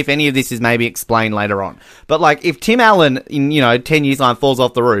correct me if any of this is maybe explained later on. But if Tim Allen in 10 years time falls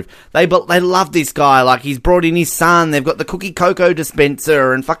off the roof, they love this guy. He's brought in his son. They've got the cookie cocoa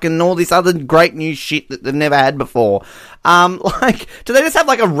dispenser and fucking all this other great new shit that they've never had before. Do they just have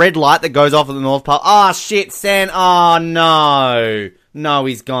a red light that goes off at the North Pole? Oh shit, San. Oh no. No,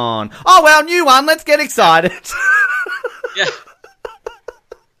 he's gone. Oh well, new one. Let's get excited. Yeah.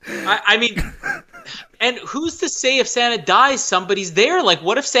 I mean, And who's to say if Santa dies, somebody's there? Like,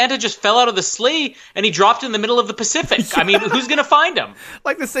 what if Santa just fell out of the sleigh and he dropped in the middle of the Pacific? I mean, who's going to find him?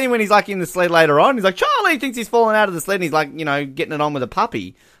 Like the scene when he's like in the sled later on, he's like, Charlie thinks he's fallen out of the sled and he's like, getting it on with a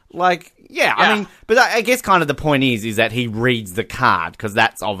puppy. Like, yeah, I mean, but I guess kind of the point is that he reads the card, because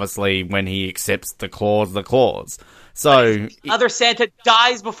that's obviously when he accepts the clause. So other Santa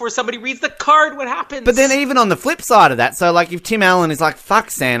dies before somebody reads the card. What happens? But then even on the flip side of that, so like if Tim Allen is like, fuck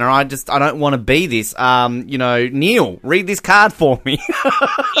Santa, I don't want to be this, Neil, read this card for me.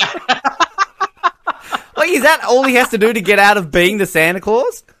 Like, is that all he has to do to get out of being the Santa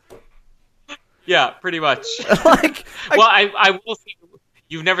Claus? Yeah, pretty much. Well, I will say,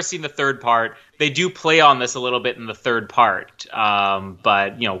 you've never seen the third part. They do play on this a little bit in the third part.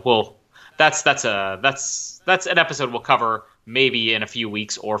 But that's an episode we'll cover maybe in a few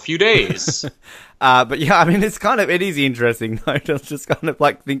weeks or a few days. But yeah, I mean, it is interesting though to just kind of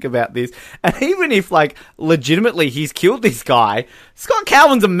like think about this. And even if like legitimately he's killed this guy, Scott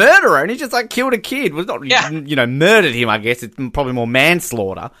Calvin's a murderer and he just like killed a kid. Well, not, murdered him, I guess. It's probably more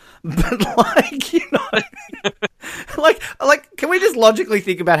manslaughter. But like, can we just logically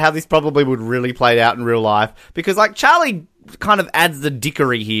think about how this probably would really play out in real life? Because like Charlie kind of adds the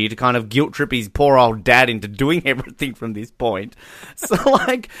dickery here to kind of guilt trip his poor old dad into doing everything from this point. So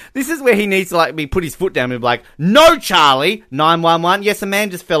like, this is where he needs to like put his foot down and be like, no, Charlie, 911. Yes, a man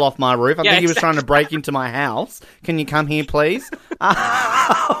just fell off my roof. I think he was trying to break into my house. Can you come here, please?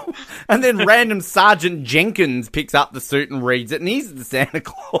 And then random Sergeant Jenkins picks up the suit and reads it, and he's the Santa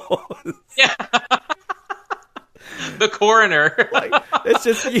Claus. Yeah. The coroner. Like, it's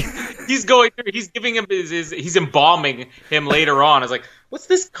just he's going through. He's giving him he's embalming him later on. I was like, what's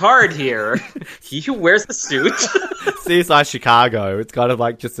this card here? He who wears the suit. CSI Chicago. It's kind of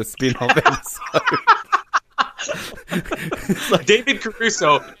like just a spin-off episode. Like, David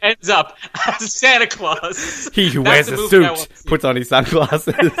Caruso ends up as Santa Claus. He who wears a suit puts on his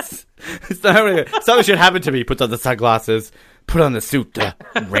sunglasses. Something should happen to me. Puts on the sunglasses. Put on the suit. The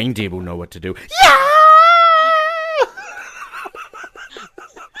reindeer will know what to do. Yeah.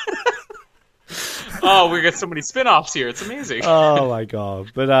 Oh, we got so many spin-offs here. It's amazing. Oh, my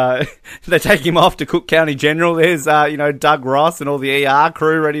God. But they take him off to Cook County General. There's, Doug Ross and all the ER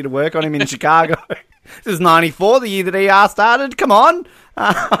crew ready to work on him in Chicago. This is 94, the year that ER started. Come on.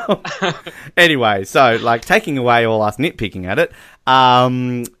 Anyway, so, like, taking away all us nitpicking at it,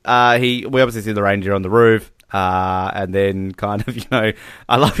 we obviously see the reindeer on the roof. And then kind of,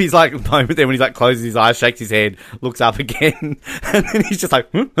 I love his like moment there when he's like closes his eyes, shakes his head, looks up again, and then he's just like,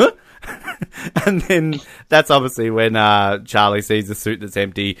 huh? And then that's obviously when Charlie sees the suit that's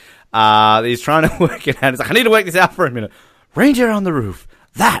empty. He's trying to work it out. He's like, I need to work this out for a minute. Reindeer on the roof.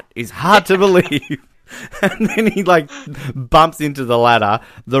 That is hard to believe. And then he like bumps into the ladder,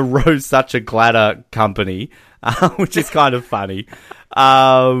 the Rose Such a Gladder company, which is kind of funny.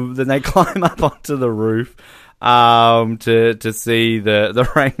 Then they climb up onto the roof to see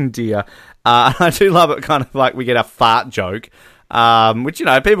the reindeer. And I do love it, kind of like we get a fart joke. Which,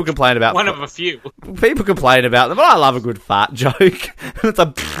 people complain about. One of a few. People complain about them, but I love a good fart joke. It's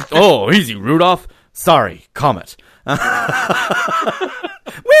like, oh, easy, Rudolph. Sorry, Comet.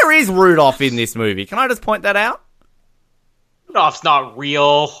 Where is Rudolph in this movie? Can I just point that out? Rudolph's not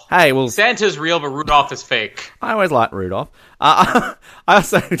real. Hey, well, Santa's real, but Rudolph is fake. I always liked Rudolph. I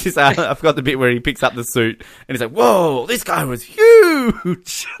also just I forgot the bit where he picks up the suit and he's like, "Whoa, this guy was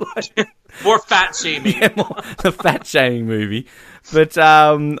huge." More fat shaming. Yeah, the fat shaming movie. But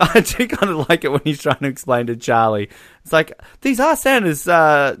I do kind of like it when he's trying to explain to Charlie. It's like, these are Santa's,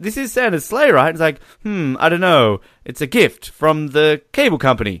 this is Santa's sleigh, right? It's like, I don't know. It's a gift from the cable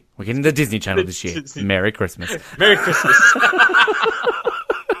company. We're getting the Disney Channel this year. Merry Christmas. Merry Christmas.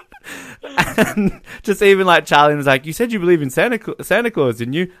 And just even like Charlie was like, you said you believe in Santa Claus,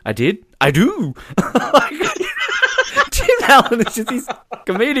 didn't you? I did. I do. Tim Allen is just his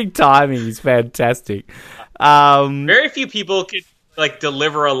comedic timing is fantastic. Very few people could like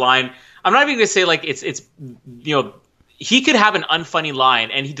deliver a line. I'm not even going to say like it's he could have an unfunny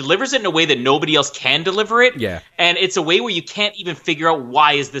line and he delivers it in a way that nobody else can deliver it. Yeah. And it's a way where you can't even figure out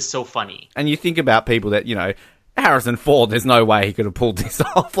why is this so funny. And you think about people that, Harrison Ford, there's no way he could have pulled this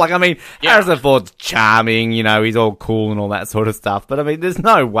off. Like, I mean, Harrison Ford's charming, he's all cool and all that sort of stuff. But, I mean, there's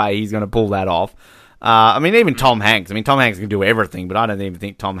no way he's going to pull that off. Even Tom Hanks. I mean, Tom Hanks can do everything, but I don't even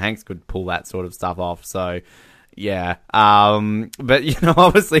think Tom Hanks could pull that sort of stuff off. So, yeah. But,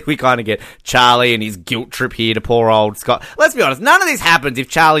 obviously we kind of get Charlie and his guilt trip here to poor old Scott. Let's be honest, none of this happens if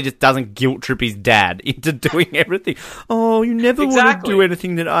Charlie just doesn't guilt trip his dad into doing everything. Oh, you never want to do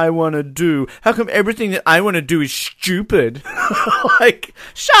anything that I want to do. How come everything that I want to do is stupid? Like,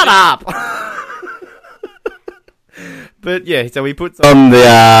 shut up! But yeah, so he puts on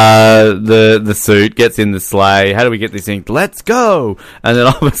the suit, gets in the sleigh. How do we get this thing? Let's go! And then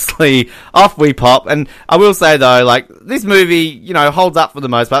obviously off we pop. And I will say though, like this movie, holds up for the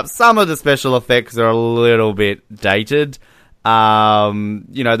most part. Some of the special effects are a little bit dated.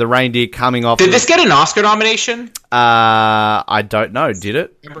 The reindeer coming off. Did this get an Oscar nomination? I don't know. Did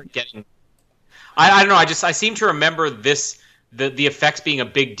it? I remember getting. I don't know. I seem to remember this. The effects being a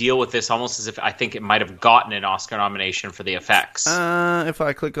big deal with this, almost as if I think it might have gotten an Oscar nomination for the effects. If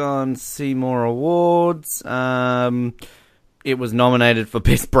I click on See More Awards, it was nominated for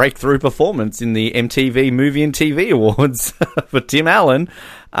Best Breakthrough Performance in the MTV Movie and TV Awards for Tim Allen.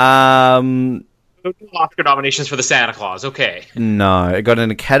 Oscar nominations for the Santa Claus, okay. No, it got an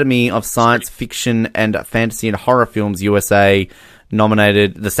Academy of Science Fiction and Fantasy and Horror Films USA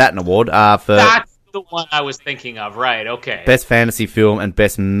nominated the Saturn Award for... That's the one I was thinking of, right, okay. Best Fantasy Film and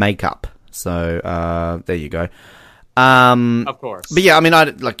Best Makeup. So, there you go. Of course. But yeah, I mean,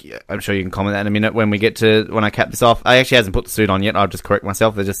 I'm sure you can comment that in a minute when I cap this off. I actually hasn't put the suit on yet. I'll just correct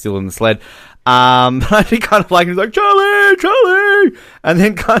myself. They're just still in the sled. But I did kind of like, he's like, Charlie! And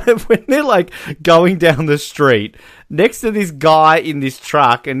then kind of when they're like going down the street next to this guy in this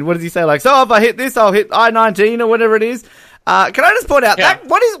truck, and what does he say? Like, so if I hit this, I'll hit I-19 or whatever it is. Can I just point out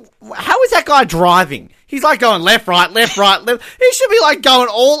how is that guy driving? He's like going left, right, left, right, left. He should be like going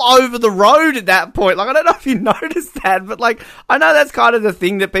all over the road at that point. Like, I don't know if you noticed that, but like, I know that's kind of the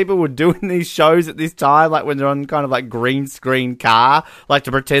thing that people would do in these shows at this time, like when they're on kind of like green screen car, like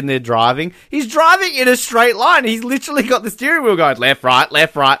to pretend they're driving. He's driving in a straight line. He's literally got the steering wheel going left, right,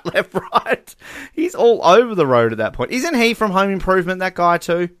 left, right, left, right. He's all over the road at that point. Isn't he from Home Improvement, that guy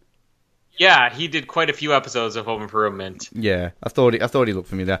too? Yeah, he did quite a few episodes of Home Improvement. Yeah, I thought he looked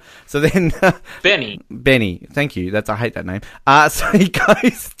familiar. So then, Benny, thank you. I hate that name. So he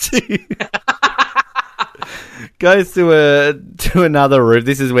goes to another roof.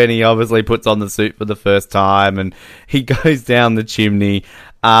 This is when he obviously puts on the suit for the first time, and he goes down the chimney.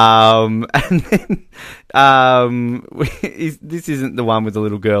 And then, this isn't the one with the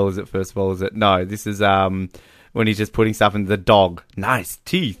little girl, is it? First of all, is it? No, this is when he's just putting stuff in the dog. Nice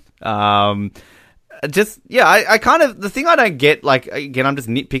teeth. I kind of, the thing I don't get, like, again, I'm just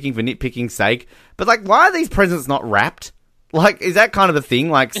nitpicking for nitpicking's sake, but like, why are these presents not wrapped? Like, is that kind of a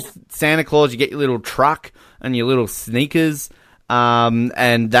thing? Like, Santa Claus, you get your little truck and your little sneakers,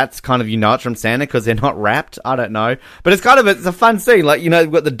 and that's kind of, it's from Santa because they're not wrapped. I don't know. But it's a fun scene. Like,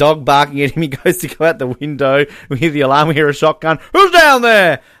 you've got the dog barking at him, he goes to go out the window, we hear the alarm, we hear a shotgun. Who's down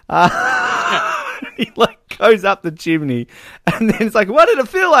there? He goes up the chimney, and then it's like, what did it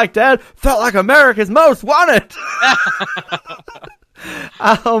feel like, Dad? Felt like America's Most Wanted.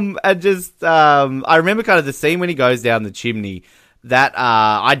 I remember kind of the scene when he goes down the chimney that,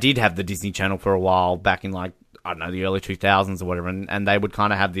 I did have the Disney Channel for a while back in the early 2000s or whatever. And they would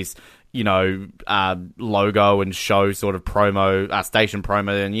kind of have this, logo and show sort of promo, station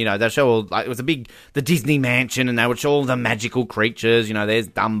promo. And, they show all, it was the Disney mansion, and they would show all the magical creatures. There's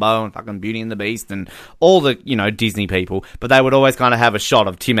Dumbo and fucking Beauty and the Beast and all the, Disney people. But they would always kind of have a shot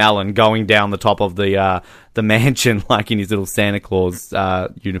of Tim Allen going down the top of the mansion, like in his little Santa Claus,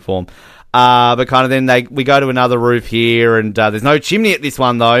 uniform. But kind of then we go to another roof here, and there's no chimney at this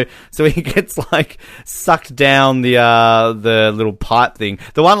one though, so he gets sucked down the little pipe thing.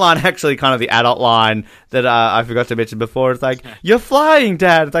 The one line, actually, kind of the adult line that I forgot to mention before. It's like, "You're flying,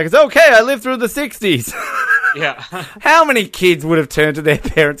 Dad." It's like, "It's okay. I lived through the '60s." Yeah. How many kids would have turned to their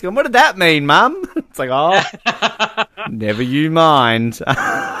parents and gone, "What did that mean, Mum?" It's like, oh, never you mind.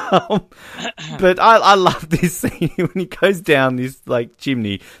 But I love this scene when he goes down this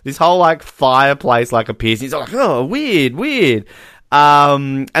chimney, this whole fireplace appears. He's like, "Oh, weird."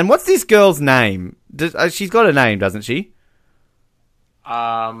 And what's this girl's name? She's got a name, doesn't she?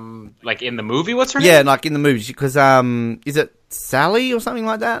 In the movie, what's her name? Yeah, in the movie, because is it Sally or something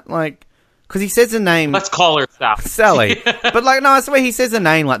like that? Because he says a name. Let's call her Sally. But no, I swear he says a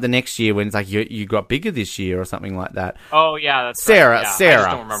name the next year when it's you got bigger this year or something like that. Oh yeah, that's Sarah. Right.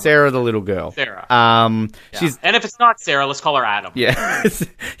 Yeah, Sarah, the little girl. Sarah. Yeah. She's, and if it's not Sarah, let's call her Adam. Yeah,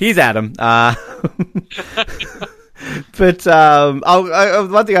 he's Adam. But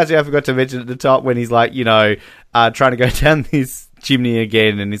one thing actually I forgot to mention at the top when he's trying to go down this chimney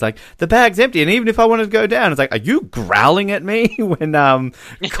again, and he's like, "The bag's empty, and even if I wanted to go down," it's like, "Are you growling at me?" When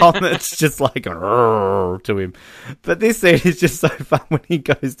Comet's just to him. But this scene is just so fun when he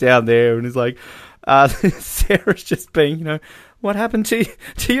goes down there and he's like, Sarah's just being, what happened to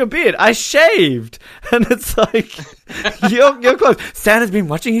your beard? I shaved. And it's like, you're close. Santa's been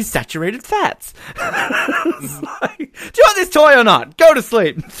watching his saturated fats. It's like, do you want this toy or not? Go to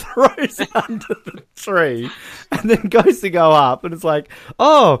sleep. Throws it under the tree and then goes to go up. And it's like,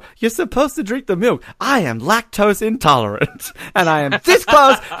 oh, you're supposed to drink the milk. I am lactose intolerant. And I am this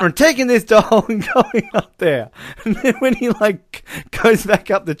close from taking this doll and going up there. And then when he like goes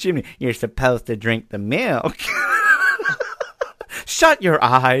back up the chimney, you're supposed to drink the milk. Shut your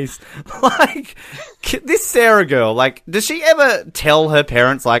eyes. Like, this Sarah girl, like, does she ever tell her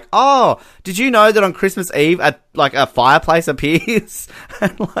parents, like, oh, did you know that on Christmas Eve, a fireplace appears?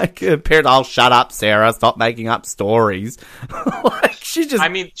 And, like, her parents, oh, shut up, Sarah, stop making up stories. Like, she just... I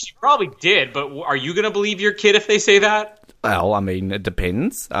mean, she probably did, but are you going to believe your kid if they say that? Well, I mean, it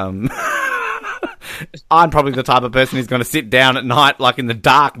depends. I'm probably the type of person who's going to sit down at night, like in the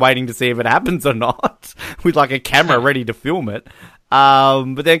dark, waiting to see if it happens or not, with like a camera ready to film it.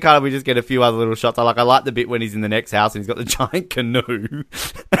 But then kind of we just get a few other little shots. I like the bit when he's in the next house and he's got the giant canoe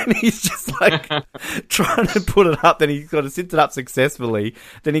and he's just like trying to put it up. Then he's got to sit it up successfully.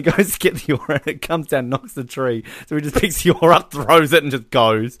 Then he goes to get the oar and it comes down, knocks the tree. So he just picks the oar up, throws it and just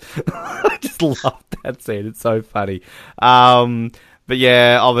goes. I just love that scene. It's so funny. But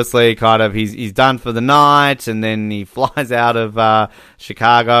yeah, obviously, kind of, he's done for the night, and then he flies out of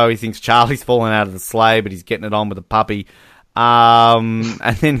Chicago. He thinks Charlie's fallen out of the sleigh, but he's getting it on with a puppy. And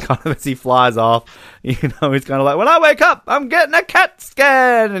then kind of as he flies off, you know, he's kind of like, when I wake up, I'm getting a CAT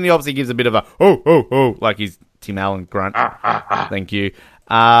scan. And he obviously gives a bit of a, oh, like he's Tim Allen grunt. Thank you.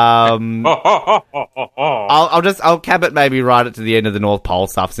 I'll cap it, maybe right at to the end of the North Pole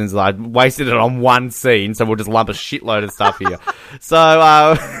stuff, since I wasted it on one scene, so we'll just lump a shitload of stuff here.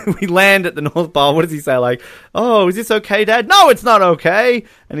 So we land at the North Pole. What does he say? Like, oh, is this okay, Dad? No, it's not okay.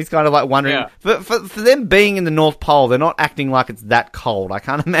 And he's kind of like wondering, for them being in the North Pole, they're not acting like it's that cold. I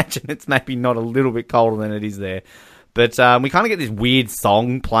can't imagine it's maybe not a little bit colder than it is there. But we kind of get this weird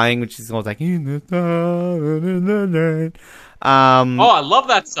song playing, which is almost like, in the night. I love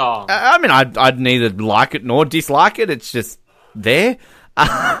that song. I mean, I'd neither like it nor dislike it. It's just there.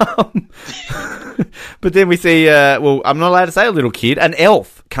 But then we see, well, I'm not allowed to say a little kid, an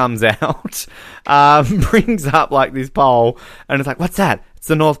elf comes out, brings up like this pole, and it's like, what's that? It's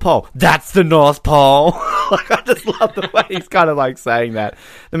the North Pole. That's the North Pole. Like, I just love the way he's kind of like saying that.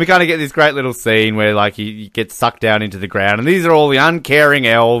 Then we kind of get this great little scene where like he gets sucked down into the ground, and these are all the uncaring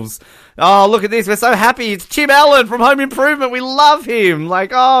elves. Oh, look at this. We're so happy. It's Tim Allen from Home Improvement. We love him.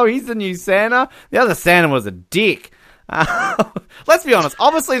 Like, oh, he's the new Santa. The other Santa was a dick. Let's be honest.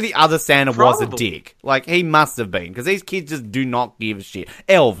 Obviously, the other Santa was a dick. Like, he must have been, because these kids just do not give a shit.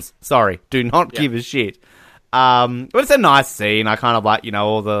 Elves, sorry, do not give a shit. But it's a nice scene. I kind of like, you know,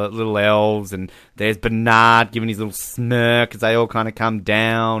 all the little elves, and there's Bernard giving his little smirk as they all kind of come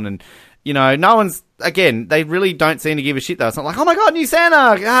down, and, you know, no one's, again, they really don't seem to give a shit, though. It's not like, oh my god, new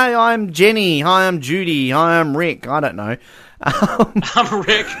Santa! Hi, I'm Jenny. Hi, I'm Judy. Hi, I'm Rick. I don't know. I'm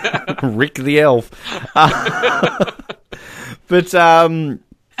Rick. Rick the elf. But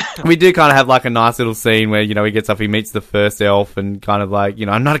we do kind of have like a nice little scene where, you know, he gets up, he meets the first elf, and kind of like, you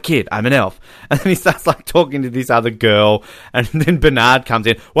know, I'm not a kid, I'm an elf. And then he starts like talking to this other girl, and then Bernard comes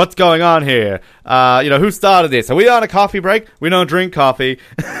in. What's going on here? You know, who started this? Are we on a coffee break? We don't drink coffee.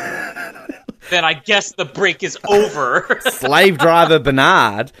 Then I guess the break is over. Slave driver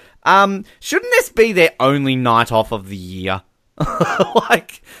Bernard. Shouldn't this be their only night off of the year?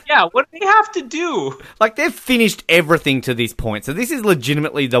 Like, yeah, what do they have to do? Like, they've finished everything to this point, so this is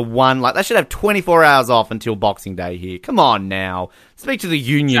legitimately the one, like, they should have 24 hours off until Boxing Day here. Come on now. Speak to the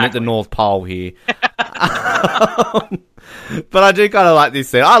union at the North Pole here. But I do kind of like this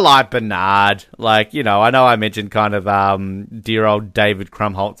scene. I like Bernard. Like, you know I mentioned kind of dear old David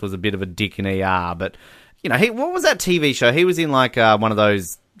Krumholtz was a bit of a dick in ER, but, you know, what was that TV show? He was in, like, one of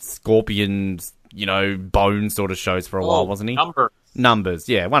those Scorpions, you know, bone sort of shows for a while, wasn't he? Numbers,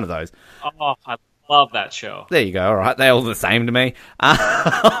 yeah, one of those. Oh, I love that show. There you go, all right. They're all the same to me.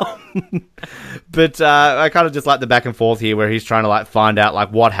 But I kind of just like the back and forth here where he's trying to, like, find out,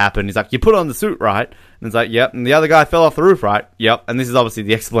 like, what happened. He's like, you put on the suit, right? And it's like, yep. And the other guy fell off the roof, right? Yep. And this is obviously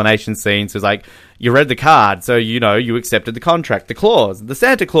the explanation scene. So it's like, you read the card, so, you know, you accepted the contract, the clause, the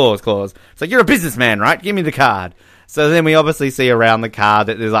Santa Claus clause. It's like, you're a businessman, right? Give me the card. So then we obviously see around the card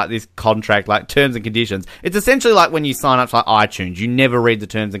that there's like this contract, like terms and conditions. It's essentially like when you sign up to like iTunes, you never read the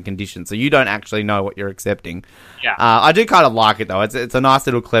terms and conditions, so you don't actually know what you're accepting. Yeah. I do kind of like it though. It's a nice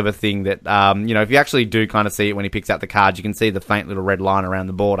little clever thing that, you know, if you actually do kind of see it when he picks out the card, you can see the faint little red line around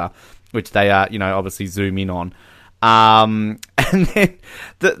the border, which they, you know, obviously zoom in on. And And then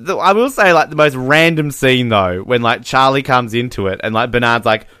I will say, like, the most random scene though, when like Charlie comes into it and like Bernard's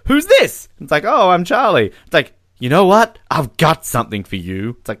like, "Who's this?" It's like, "Oh, I'm Charlie." It's like, "You know what? I've got something for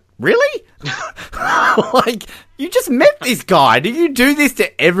you." It's like, really? Like, you just met this guy. Do you do this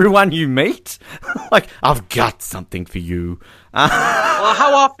to everyone you meet? Like, "I've got something for you." Well,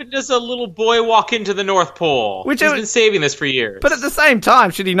 how often does a little boy walk into the North Pole? He's been saving this for years. But at the same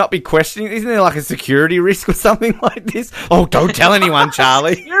time, should he not be questioning? Isn't there like a security risk or something like this? Oh, don't tell anyone,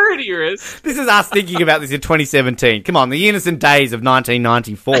 Charlie. Security risk? This is us thinking about this in 2017. Come on, the innocent days of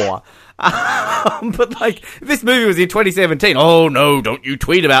 1994. But like, if this movie was in 2017, oh no, don't you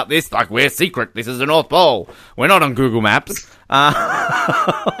tweet about this. Like, we're secret. This is the North Pole. We're not on Google Maps.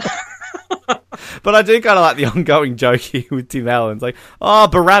 But I do kind of like the ongoing joke here with Tim Allen. It's like, "Oh,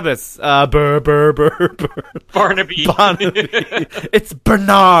 Barabbas. Barnaby. Barnaby. It's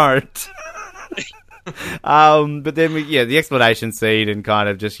Bernard." But then the explanation scene and kind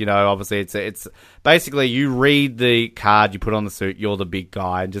of just, obviously it's basically you read the card you put on the suit, you're the big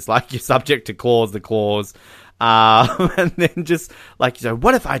guy, and just like you're subject to the clause. And then just like,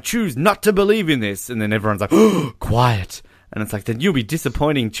 "What if I choose not to believe in this?" And then everyone's like, "Oh, quiet." And it's like, then you'll be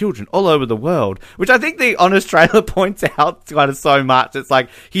disappointing children all over the world. Which I think the Honest Trailer points out kind of so much. It's like,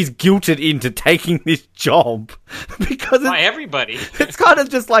 he's guilted into taking this job. Because by everybody. It's kind of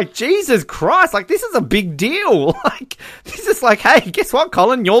just like, Jesus Christ, like, this is a big deal. Like, this is like, hey, guess what,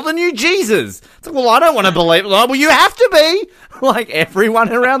 Colin? You're the new Jesus. It's like, well, I don't want to believe it. Well, you have to be. Like,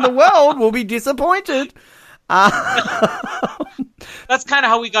 everyone around the world will be disappointed. That's kind of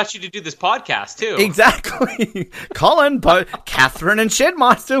how we got you to do this podcast, too. Exactly. Colin, Catherine and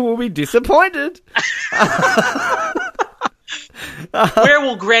Shedmeister will be disappointed. Where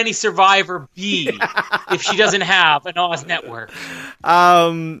will Granny Survivor be if she doesn't have an Oz network?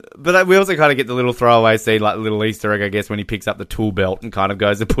 But we also kind of get the little throwaway scene, like the little Easter egg, I guess, when he picks up the tool belt and kind of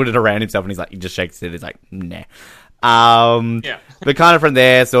goes to put it around himself, and he just shakes it. He's like, nah. But kind of from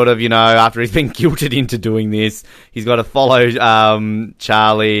there, sort of, after he's been guilted into doing this, he's got to follow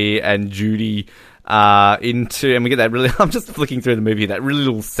Charlie and Judy into, and we get that really, I'm just flicking through the movie, that really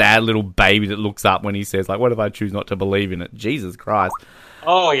little sad little baby that looks up when he says, like, "What if I choose not to believe in it?" Jesus Christ.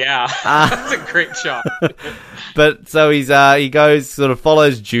 Oh, yeah. That's a great shot. But so he goes, sort of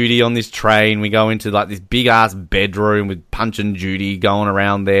follows Judy on this train. We go into like this big ass bedroom with Punch and Judy going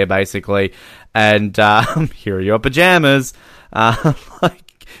around there, basically. And here are your pajamas.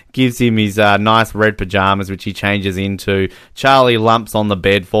 Like, gives him his nice red pajamas, which he changes into. Charlie lumps on the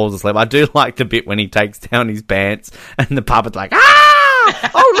bed, falls asleep. I do like the bit when he takes down his pants and the puppet's like,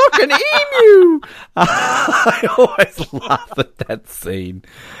 "Ah! Oh, look, an emu!" I always laugh at that scene.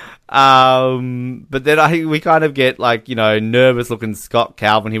 But then we kind of get like, nervous looking Scott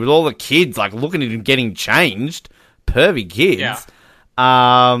Calvin here with all the kids like looking at him getting changed. Pervy kids. Yeah.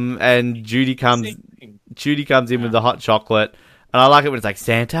 And Judy comes in with the hot chocolate, and I like it when it's like,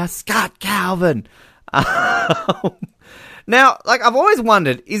 "Santa, Scott Calvin." Now, like, I've always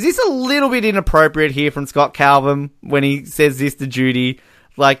wondered, is this a little bit inappropriate here from Scott Calvin when he says this to Judy?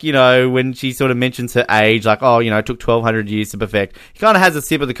 Like, when she sort of mentions her age, like, "Oh, it took 1,200 years to perfect." He kind of has a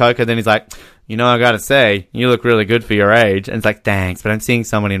sip of the cocoa, then he's like, I gotta say, you look really good for your age. And it's like, thanks, but I'm seeing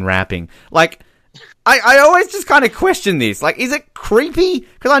someone in rapping. Like, I always just kind of question this. Like, is it creepy?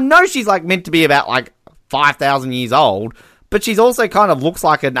 Because I know she's, like, meant to be about, like, 5,000 years old, but she's also kind of looks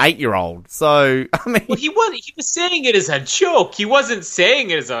like an 8-year-old. So, I mean... Well, he was saying it as a joke. He wasn't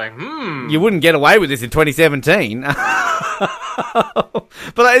saying it as like, You wouldn't get away with this in 2017.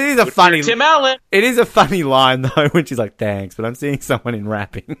 But it is a funny... Tim Allen. It is a funny line, though, when she's like, thanks, but I'm seeing someone in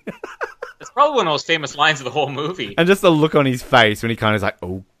rapping. It's probably one of those famous lines of the whole movie. And just the look on his face when he kind of is like,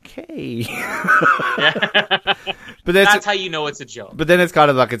 okay. But that's how you know it's a joke. But then it's kind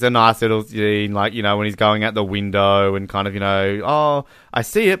of like, it's a nice little scene, like, when he's going out the window and kind of, "Oh, I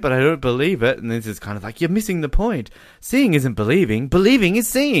see it, but I don't believe it." And this is kind of like, you're missing the point. Seeing isn't believing. Believing is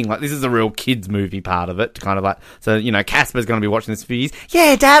seeing. Like, this is a real kids movie part of it. Kind of like, so, Casper's going to be watching this for years.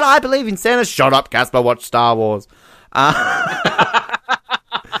 "Yeah, Dad, I believe in Santa." "Shut up, Casper, watch Star Wars." I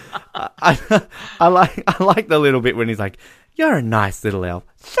like the little bit when he's like, "You're a nice little elf.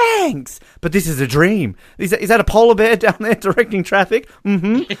 Thanks. But this is a dream." Is that a polar bear down there directing traffic?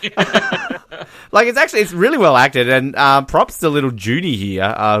 Mm-hmm. Like, it's really well acted. And props to little Judy here,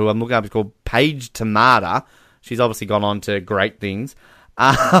 who I'm looking up. It's called Paige Tamada. She's obviously gone on to great things.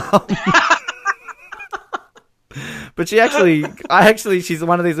 But she's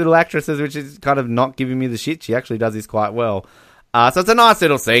one of these little actresses which is kind of not giving me the shit. She actually does this quite well. So it's a nice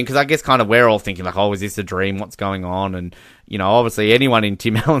little scene, because I guess kind of we're all thinking like, oh, is this a dream? What's going on? And, obviously anyone in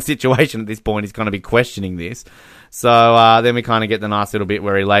Tim Allen's situation at this point is going to be questioning this. So then we kind of get the nice little bit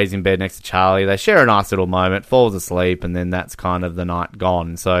where he lays in bed next to Charlie. They share a nice little moment, falls asleep, and then that's kind of the night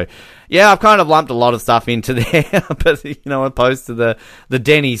gone. So, yeah, I've kind of lumped a lot of stuff into there, but, opposed to the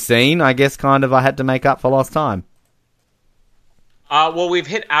Denny scene, I guess kind of I had to make up for lost time. Well, we've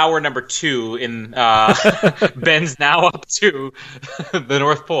hit hour number 2 in Ben's now up to the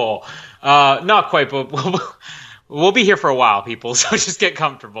North Pole. Not quite, but we'll be here for a while, people, so just get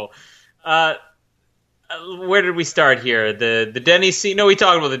comfortable. Where did we start here? The Denny scene? No, we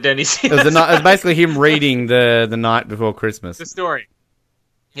talked about the Denny scene. It was basically him reading the night before Christmas. The story.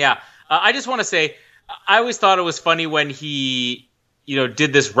 Yeah. I just want to say, I always thought it was funny when he,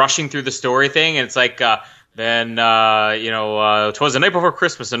 did this rushing through the story thing, and it's like, then, 'twas the night before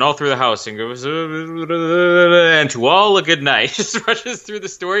Christmas, and all through the house, and goes, and to all a good night. Just rushes through the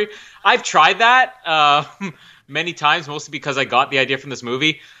story. I've tried that many times, mostly because I got the idea from this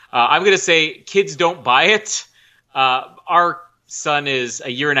movie. I'm going to say kids don't buy it. Our son is a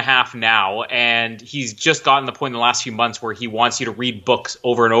year and a half now, and he's just gotten to the point in the last few months where he wants you to read books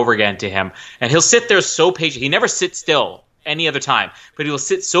over and over again to him. And he'll sit there so patient. He never sits still any other time, but he'll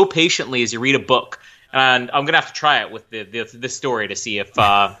sit so patiently as you read a book. And I'm going to have to try it with this story to see if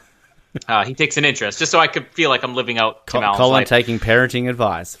he takes an interest, just so I could feel like I'm living out Tim Allen's Colin life. taking parenting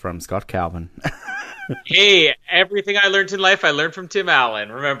advice from Scott Calvin. Hey, everything I learned in life, I learned from Tim Allen,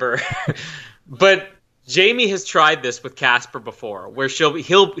 remember? But Jamie has tried this with Casper before, where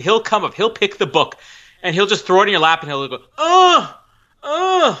he'll come up, he'll pick the book, and he'll just throw it in your lap, and he'll go,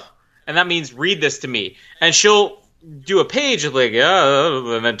 and that means read this to me. And she'll do a page of like,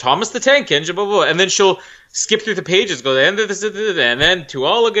 and then Thomas the Tank Engine, blah, blah, blah. And then she'll skip through the pages, go, and then to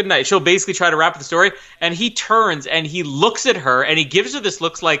all a good night. She'll basically try to wrap up the story, and he turns, and he looks at her, and he gives her this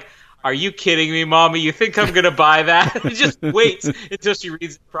looks like, are you kidding me, Mommy? You think I'm going to buy that? He just waits until she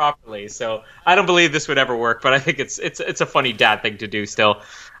reads it properly. So I don't believe this would ever work, but I think it's a funny dad thing to do still.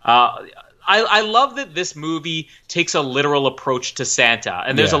 I love that this movie takes a literal approach to Santa,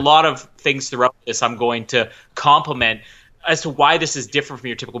 and there's a lot of things throughout this I'm going to compliment as to why this is different from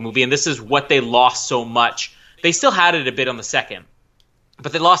your typical movie, and this is what they lost so much. They still had it a bit on the second,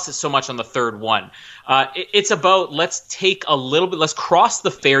 but they lost it so much on the third one. It's about, let's take a little bit, let's cross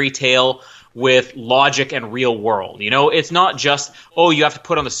the fairy tale with logic and real world. It's not just, you have to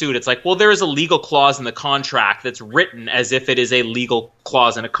put on the suit. It's like, well, there is a legal clause in the contract that's written as if it is a legal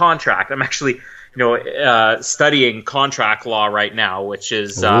clause in a contract. I'm actually, studying contract law right now, which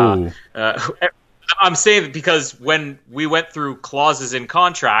is, I'm saying that because when we went through clauses in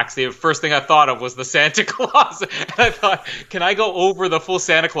contracts, the first thing I thought of was the Santa Claus. And I thought, can I go over the full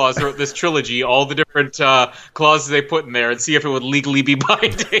Santa Claus throughout this trilogy, all the different clauses they put in there, and see if it would legally be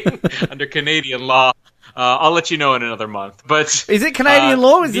binding under Canadian law? I'll let you know in another month. But is it Canadian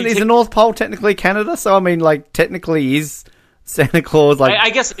law? Is the North Pole technically Canada? So, I mean, technically is Santa Claus like... I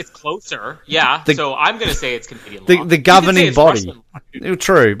guess it's closer, yeah. So I'm going to say it's Canadian law. The governing body.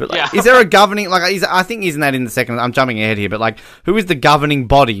 True, but is there a governing... I think isn't that in the second... I'm jumping ahead here, but who is the governing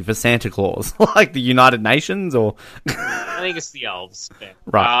body for Santa Claus? Like the United Nations or... I think it's the elves.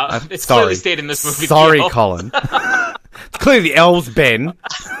 Right. It's clearly stated in this movie. Sorry, Colin. It's clearly the elves, Ben.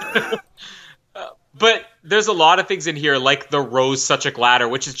 But there's a lot of things in here, like the rose such a ladder,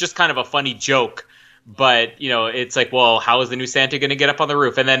 which is just kind of a funny joke. But, it's like, well, how is the new Santa going to get up on the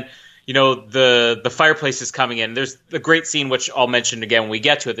roof? And then, the fireplace is coming in. There's the great scene, which I'll mention again when we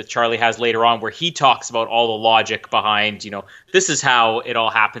get to it, that Charlie has later on, where he talks about all the logic behind, this is how it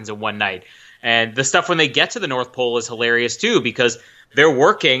all happens in one night. And the stuff when they get to the North Pole is hilarious, too, because they're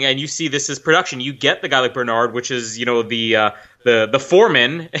working, and you see this as production. You get the guy like Bernard, which is, the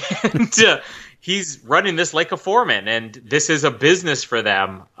foreman, and he's running this like a foreman, and this is a business for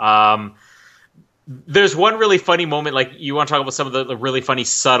them. There's one really funny moment, like you want to talk about some of the really funny,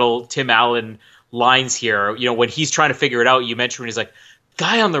 subtle Tim Allen lines here. When he's trying to figure it out, you mentioned when he's like,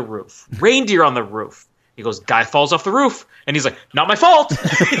 guy on the roof, reindeer on the roof. He goes, guy falls off the roof. And he's like, not my fault.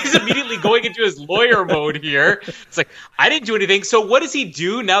 He's immediately going into his lawyer mode here. It's like, I didn't do anything. So what does he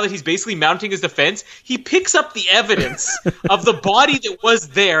do now that he's basically mounting his defense? He picks up the evidence of the body that was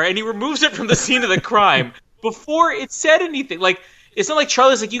there, and he removes it from the scene of the crime before it said anything. It's not like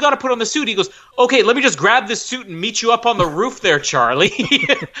Charlie's like, you got to put on the suit. He goes, okay, let me just grab this suit and meet you up on the roof there, Charlie.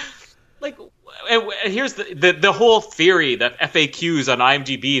 And here's the whole theory, the FAQs on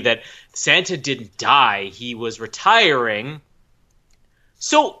IMDb, that Santa didn't die. He was retiring.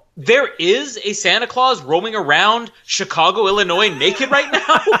 So there is a Santa Claus roaming around Chicago, Illinois, naked right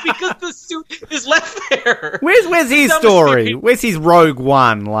now because the suit is left there. Where's his story? Where's his Rogue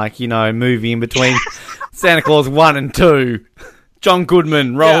One, movie in between Santa Claus 1 and 2? John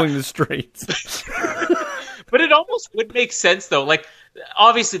Goodman rolling the streets. But it almost would make sense, though. Like,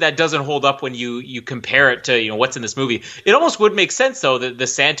 obviously, that doesn't hold up when you compare it to what's in this movie. It almost would make sense, though, that the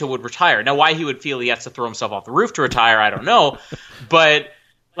Santa would retire. Now, why he would feel he has to throw himself off the roof to retire, I don't know. But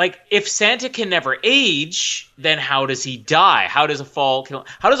like, if Santa can never age, then how does he die? How does a fall kill?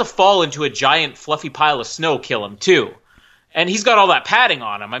 How does a fall into a giant fluffy pile of snow kill him too? And he's got all that padding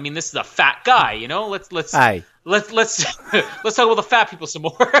on him. I mean, this is a fat guy, Let's talk about the fat people some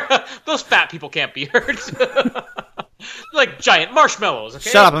more. Those fat people can't be hurt. Like giant marshmallows. Okay?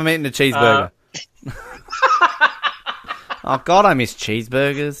 Shut up! I'm eating a cheeseburger. Oh God, I miss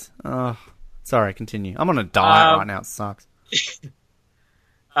cheeseburgers. Oh, sorry. Continue. I'm on a diet right now. It sucks.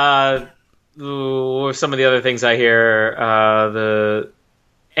 Some of the other things I hear,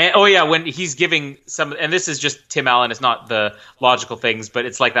 when he's giving some, and this is just Tim Allen, it's not the logical things, but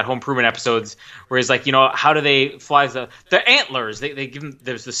it's like that Home Improvement episodes where he's like, how do they fly the antlers? They give them,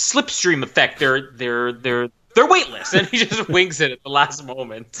 there's the slipstream effect. They're weightless, and he just wings it at the last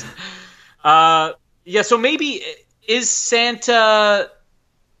moment. So maybe, is Santa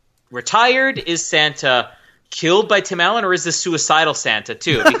retired? Is Santa killed by Tim Allen, or is this suicidal Santa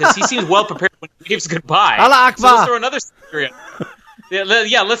too? Because he seems well prepared when he waves goodbye. Allah Akbar. So let's throw another theory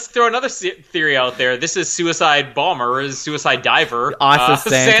out. Let's throw another theory out there. This is suicide bomber, or is suicide diver. ISIS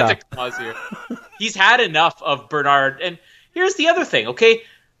Santa Claus here. He's had enough of Bernard. And here's the other thing, okay?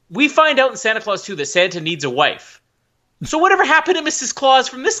 We find out in Santa Claus 2 that Santa needs a wife. So whatever happened to Mrs. Claus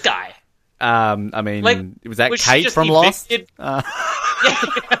from this guy? Was that Kate from Lost?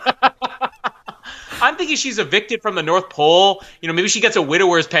 I'm thinking she's evicted from the North Pole. Maybe she gets a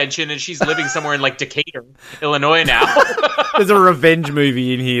widower's pension and she's living somewhere in like Decatur, Illinois now. There's a revenge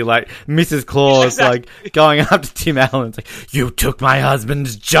movie in here, like Mrs. Claus, like going up to Tim Allen, it's like, "You took my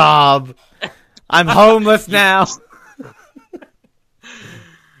husband's job. I'm homeless now."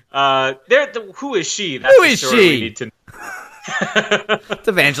 Who is she? That's who is she? We need to know. It's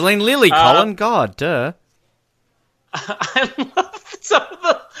Evangeline Lilly, Colin. God, duh. I love some of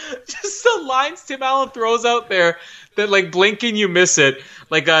the lines Tim Allen throws out there that, like, blink and you miss it.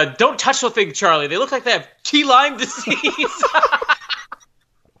 Like, don't touch the thing, Charlie. They look like they have key Lyme disease.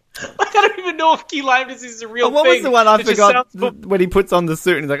 I don't even know if key Lyme disease is a real thing. What was the one I forgot when he puts on the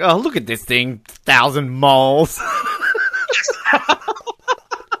suit and he's like, "Oh, look at this thing, 1,000 moles."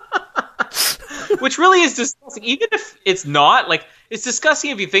 Which really is disgusting. Even if it's not, like, it's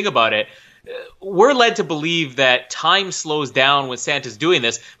disgusting if you think about it. We're led to believe that time slows down when Santa's doing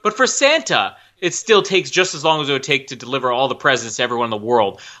this, but for Santa, it still takes just as long as it would take to deliver all the presents to everyone in the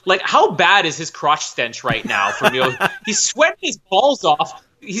world. Like, how bad is his crotch stench right now? He's sweating his balls off.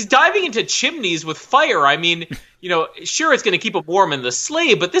 He's diving into chimneys with fire. I mean, sure, it's going to keep him warm in the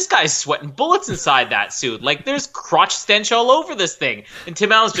sleigh, but this guy's sweating bullets inside that suit. Like, there's crotch stench all over this thing. And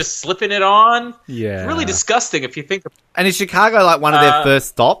Tim Allen's just slipping it on. Yeah. It's really disgusting if you think of it. And is Chicago, like, one of their first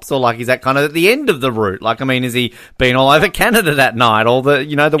stops? Or, like, is that kind of at the end of the route? Like, I mean, has he been all over Canada that night? Or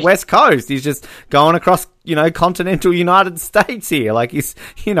the West Coast? He's just going across, continental United States here. Like, he's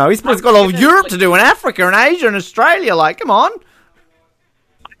got all of Europe to do, and Africa, and Asia, and Australia. Like, come on.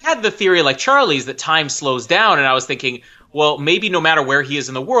 Had the theory like Charlie's that time slows down, and I was thinking, well, maybe no matter where he is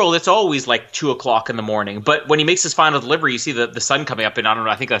in the world, it's always like 2:00 in the morning. But when he makes his final delivery, you see the sun coming up, and I don't know,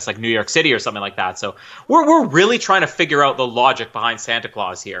 I think that's like New York City or something like that. So we're really trying to figure out the logic behind Santa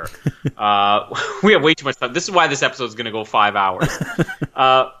Claus here. We have way too much time. This is why this episode is going to go 5 hours.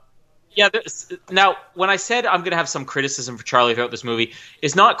 Now, when I said I'm going to have some criticism for Charlie throughout this movie,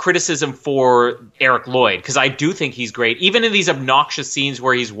 it's not criticism for Eric Lloyd, because I do think he's great. Even in these obnoxious scenes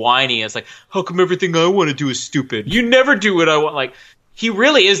where he's whiny, it's like, how come everything I want to do is stupid? You never do what I want. Like, he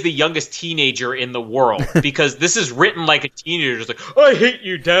really is the youngest teenager in the world, because this is written like a teenager. It's like, I hate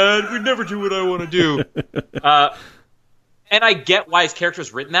you, Dad. We never do what I want to do. And I get why his character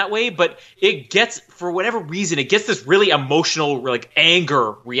is written that way, but it gets, for whatever reason, it gets this really emotional, like,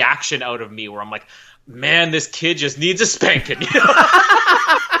 anger reaction out of me where I'm like, man, this kid just needs a spanking.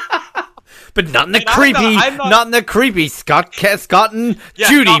 But not in the creepy Scott and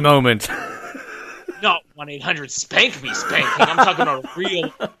Judy moment. Not 1-800 spanking. I'm talking about a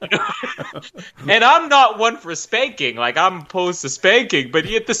real. And I'm not one for spanking. Like, I'm opposed to spanking, but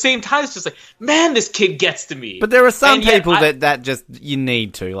at the same time, it's just like, man, this kid gets to me. But there are some people that just you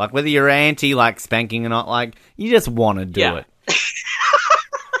need to, like, whether you're anti like spanking or not, like, you just want to do it.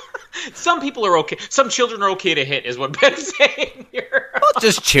 Some people are okay. Some children are okay to hit, is what Ben's saying here. Not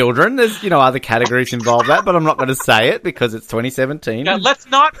just children. There's, other categories involved that, but I'm not going to say it because it's 2017. Now, let's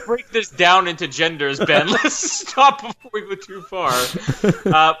not break this down into genders, Ben. Let's stop before we go too far.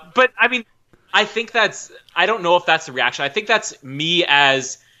 But, I mean, I think I don't know if that's the reaction. I think that's me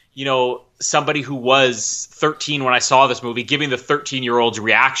as, somebody who was 13 when I saw this movie giving the 13-year-old's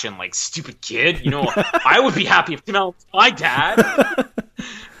reaction, like, stupid kid, I would be happy if Tim Allen was my dad.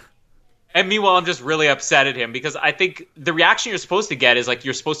 And meanwhile, I'm just really upset at him because I think the reaction you're supposed to get is like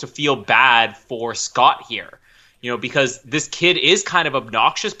you're supposed to feel bad for Scott here. Because this kid is kind of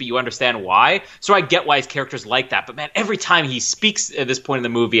obnoxious, but you understand why. So I get why his character's like that. But man, every time he speaks at this point in the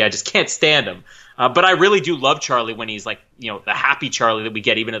movie, I just can't stand him. But I really do love Charlie when he's like, the happy Charlie that we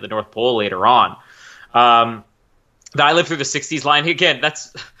get even at the North Pole later on. The I Live Through the 60s line, again,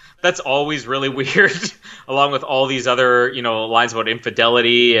 that's always really weird, along with all these other, lines about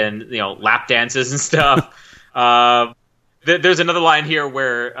infidelity and, lap dances and stuff. There's another line here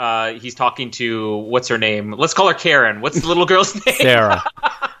where he's talking to, what's her name? Let's call her Karen. What's the little girl's name? Sarah.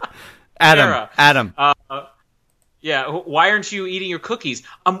 Adam. Yeah, why aren't you eating your cookies?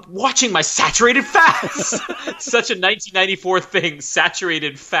 I'm watching my saturated fats. Such a 1994 thing,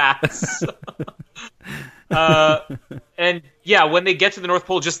 saturated fats. And yeah, when they get to the North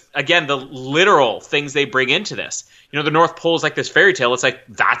Pole, just again, the literal things they bring into this. The North Pole is like this fairy tale. It's like,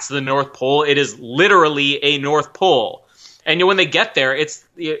 that's the North Pole. It is literally a North Pole. And when they get there, it's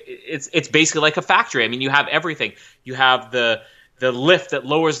basically like a factory. I mean, you have everything. You have the lift that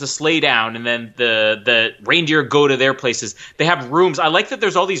lowers the sleigh down, and then the reindeer go to their places. They have rooms. I like that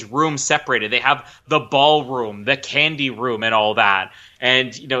there's all these rooms separated. They have the ballroom, the candy room, and all that.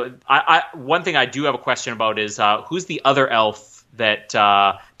 And I one thing I do have a question about is who's the other elf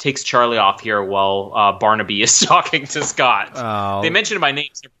that takes Charlie off here while Barnaby is talking to Scott? Oh. They mentioned my name.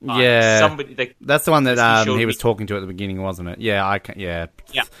 Yeah, somebody. That's the one that he was talking to at the beginning, wasn't it? Yeah, yeah.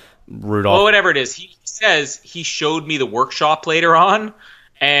 Rudolph. Well, whatever it is, he says he showed me the workshop later on.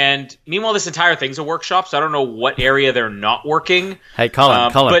 And meanwhile, this entire thing's a workshop, so I don't know what area they're not working. Hey,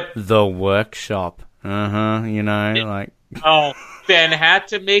 Colin, but the workshop. Like. Oh, Ben had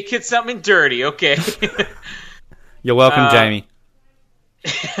to make it something dirty. Okay. You're welcome, Jamie.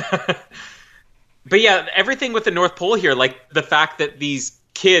 But yeah, everything with the North Pole here, like the fact that these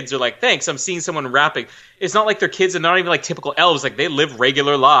kids are like, thanks, I'm seeing someone rapping. It's not like they're kids and not even like typical elves. Like they live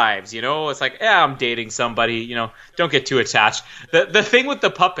regular lives, It's like, I'm dating somebody, don't get too attached. The thing with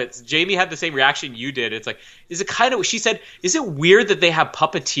the puppets, Jamie had the same reaction you did. It's like, she said, is it weird that they have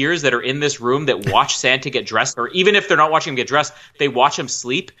puppeteers that are in this room that watch Santa get dressed, or even if they're not watching him get dressed, they watch him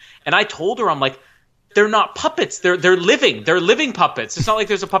sleep? And I told her, I'm like, they're not puppets. They're living puppets. It's not like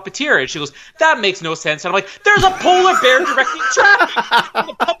there's a puppeteer. And she goes, that makes no sense. And I'm like, there's a polar bear directing traffic. And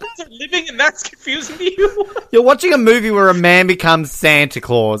the puppets are living, and that's confusing to you. You're watching a movie where a man becomes Santa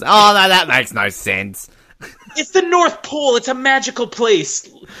Claus. Oh, no, that makes no sense. It's the North Pole. It's a magical place.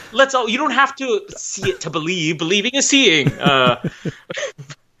 You don't have to see it to believe. Believing is seeing. Yeah,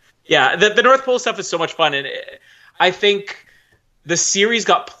 the North Pole stuff is so much fun, and I think the series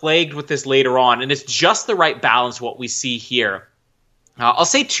got plagued with this later on, and it's just the right balance what we see here. I'll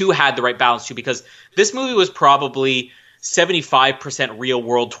say 2 had the right balance too, because this movie was probably 75% real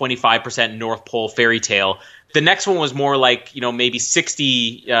world, 25% North Pole fairy tale. The next one was more like, maybe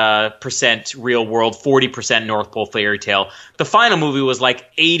 60% real world, 40% North Pole fairy tale. The final movie was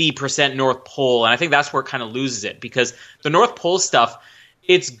like 80% North Pole, and I think that's where it kind of loses it, because the North Pole stuff,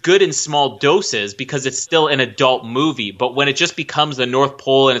 it's good in small doses because it's still an adult movie. But when it just becomes the North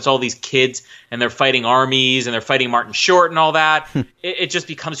Pole and it's all these kids and they're fighting armies and they're fighting Martin Short and all that, it just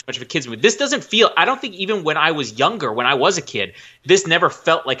becomes too much of a kid's movie. This doesn't feel, I don't think even when I was younger, when I was a kid, this never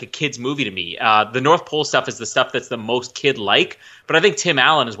felt like a kid's movie to me. The North Pole stuff is the stuff that's the most kid-like. But I think Tim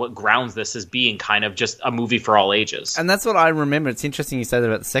Allen is what grounds this as being kind of just a movie for all ages. And that's what I remember. It's interesting you say that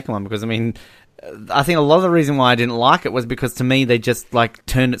about the second one, because, I mean, I think a lot of the reason why I didn't like it was because to me they just like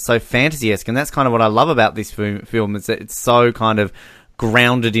turned it so fantasy-esque, and that's kind of what I love about this film is that it's so kind of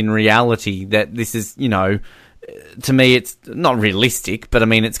grounded in reality that this is, to me it's not realistic, but I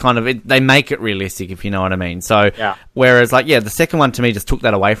mean it's kind of they make it realistic, if you know what I mean. So yeah. Whereas the second one to me just took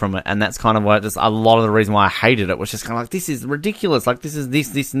that away from it, and that's kind of what just a lot of the reason why I hated it was just kind of like, this is ridiculous, like this is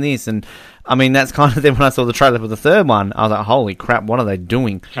this and this, and I mean that's kind of then when I saw the trailer for the third one I was like, holy crap, what are they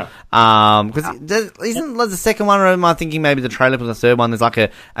doing? Because isn't the second one, or am I thinking maybe the trailer for the third one there's like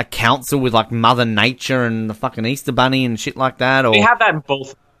a council with like Mother Nature and the fucking Easter Bunny and shit like that? Or they have that in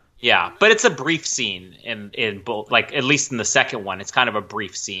both. Yeah, but it's a brief scene in both, like at least in the second one, it's kind of a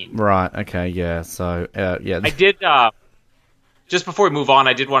brief scene. Right. Okay. Yeah. So yeah. I did. Just before we move on,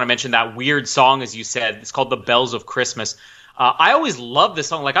 I did want to mention that weird song, as you said. It's called "The Bells of Christmas." I always loved this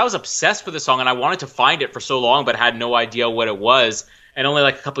song. Like I was obsessed with this song, and I wanted to find it for so long, but had no idea what it was. And only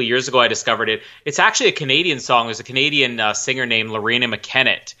like a couple of years ago, I discovered it. It's actually a Canadian song. There's a Canadian singer named Lorena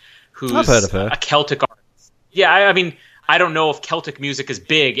McKennett, who's I've heard of her. A Celtic artist. Yeah, I mean. I don't know if Celtic music is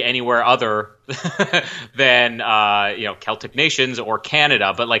big anywhere other than Celtic nations or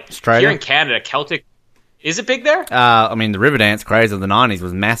Canada, but like Australia? here in Canada, Celtic. Is it big there? I mean, the Riverdance craze of the 90s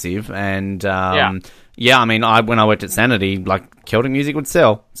was massive, and yeah, I mean, when I worked at Sanity, like, Celtic music would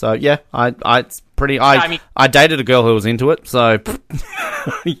sell. So, yeah, I dated a girl who was into it, so,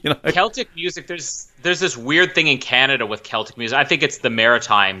 Celtic music, there's this weird thing in Canada with Celtic music. I think it's the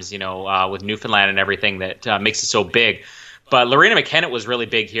Maritimes, with Newfoundland and everything that makes it so big. But Lorena McKennitt was really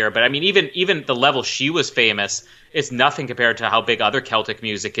big here. But I mean, even the level she was famous, it's nothing compared to how big other Celtic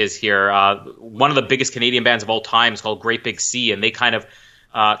music is here. One of the biggest Canadian bands of all time is called Great Big Sea, and they kind of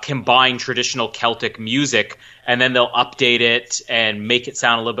combine traditional Celtic music, and then they'll update it and make it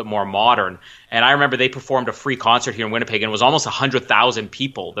sound a little bit more modern. And I remember they performed a free concert here in Winnipeg, and it was almost 100,000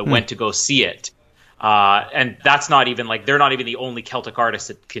 people that went to go see it. And that's not even they're not even the only Celtic artists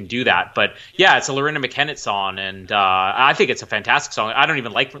that can do that. But yeah, it's a Lorena McKennitt song, and I think it's a fantastic song. I don't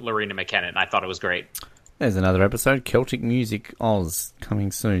even like Lorena McKennitt, and I thought it was great. There's another episode, Celtic Music Oz,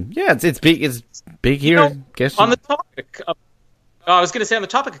 coming soon. Yeah, it's big. It's big here. On the topic of, I was going to say, on the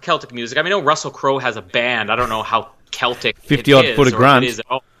topic of Celtic music, I mean, I know Russell Crowe has a band. I don't know how Celtic 50-odd foot of grunt.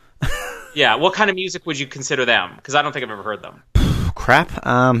 Yeah, what kind of music would you consider them? Because I don't think I've ever heard them. Crap.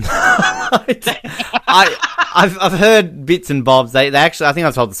 I've heard bits and bobs. They actually, I think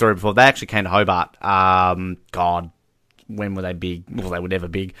I've told the story before. They actually came to Hobart. God, when were they big? Well, they were never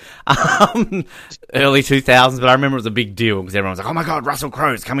big. Early 2000s, but I remember it was a big deal because everyone was like, "Oh my God, Russell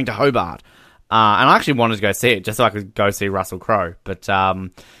Crowe's coming to Hobart." And I actually wanted to go see it just so I could go see Russell Crowe. But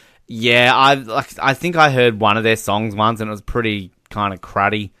yeah, I think I heard one of their songs once, and it was pretty kind of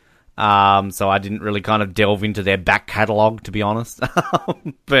cruddy. So I didn't really kind of delve into their back catalogue, to be honest.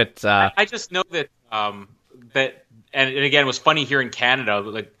 But I just know that and again, it was funny here in Canada.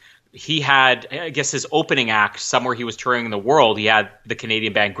 Like, he had, I guess, his opening act somewhere he was touring in the world. He had the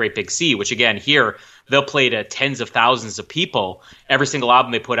Canadian band Great Big Sea, which again here they'll play to tens of thousands of people. Every single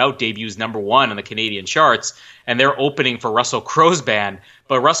album they put out debuts #1 on the Canadian charts, and they're opening for Russell Crowe's band.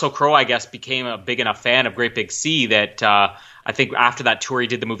 But Russell Crowe, I guess, became a big enough fan of Great Big Sea that I think after that tour he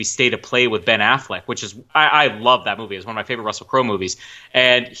did the movie State of Play with Ben Affleck, which is I love that movie. It's one of my favorite Russell Crowe movies,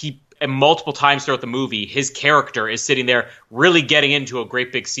 and multiple times throughout the movie, his character is sitting there really getting into a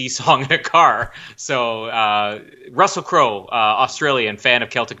Great Big Sea song in a car. So Russell Crowe, Australian, fan of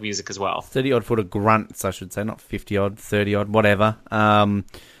Celtic music as well. 30-odd foot of grunts, I should say, not 50-odd, 30-odd, whatever.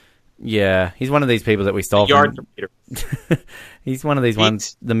 Yeah, he's one of these people that we stole from... He's one of these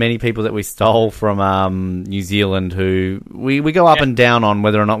ones, the many people that we stole from New Zealand who we go up and down on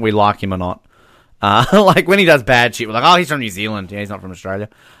whether or not we like him or not. Like when he does bad shit, we're like, oh, he's from New Zealand. Yeah, he's not from Australia.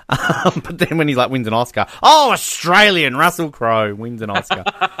 But then when he wins an Oscar, oh, Australian, Russell Crowe wins an Oscar.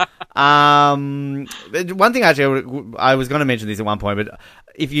 One thing actually, I was going to mention this at one point, but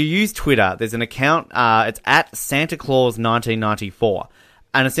if you use Twitter, there's an account, it's at Santa Claus 1994.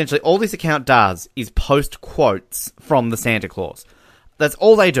 And essentially all this account does is post quotes from the Santa Claus. That's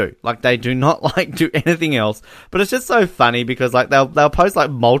all they do. Like, they do not do anything else. But it's just so funny because they'll post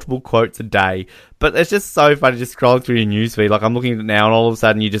multiple quotes a day. But it's just so funny just scrolling through your newsfeed. Like, I'm looking at it now, and all of a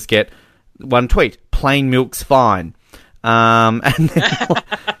sudden you just get one tweet: plain milk's fine. And then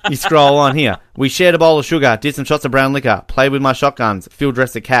you scroll on here. We shared a bowl of sugar, did some shots of brown liquor, played with my shotguns, field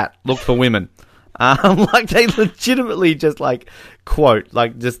dressed a cat, looked for women. They legitimately just quote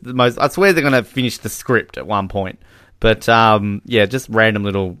just the most. I swear they're gonna finish the script at one point. But yeah, just random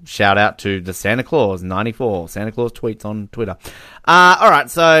little shout out to the Santa Claus 94 Santa Claus tweets on Twitter. All right,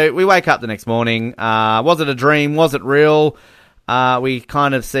 so we wake up the next morning. Was it a dream? Was it real? We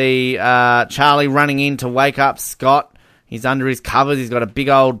kind of see Charlie running in to wake up Scott. He's under his covers. He's got a big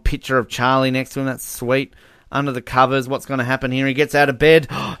old picture of Charlie next to him. That's sweet. Under the covers, what's going to happen here? He gets out of bed.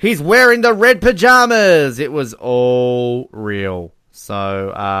 He's wearing the red pajamas. It was all real.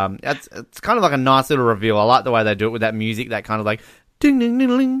 So it's kind of like a nice little reveal. I like the way they do it with that music, that kind of ding ding ding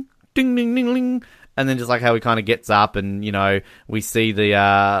ding ding ding ding ding, and then just how he kind of gets up and we see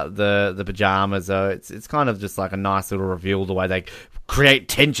the pajamas. It's kind of just like a nice little reveal the way they create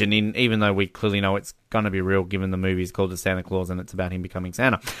tension in, even though we clearly know it's going to be real given the movie is called The Santa Claus and it's about him becoming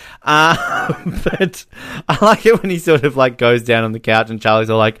Santa. But I like it when he sort of goes down on the couch and Charlie's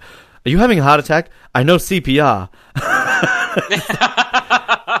all like, "Are you having a heart attack? I know CPR."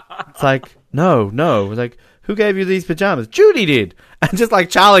 It's like, no. It's like, who gave you these pajamas? Judy did. And just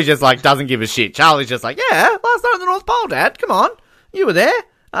Charlie just doesn't give a shit. Charlie's just like, yeah, last night at the North Pole, Dad. Come on. You were there.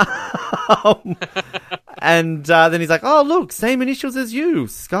 And then he's like, oh, look, same initials as you.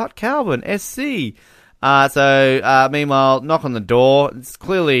 Scott Calvin, SC. Meanwhile, knock on the door. It's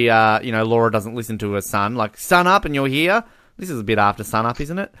clearly, Laura doesn't listen to her son. Like, sun up and you're here? This is a bit after sun up,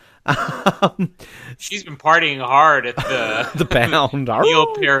 isn't it? She's been partying hard at the the pound.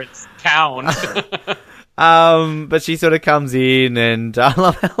 Neil parents' pound. But she sort of comes in, and I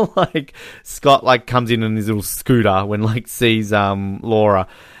love how, like, Scott, like, comes in his little scooter when, like, sees, Laura.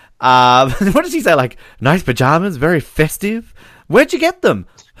 What did she say? Like, nice pajamas, very festive. Where'd you get them?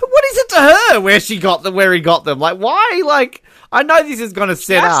 What is it to her where he got them? Like, why? Like, I know this is going to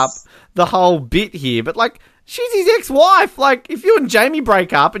set up the whole bit here, but, like, she's his ex-wife. Like, if you and Jamie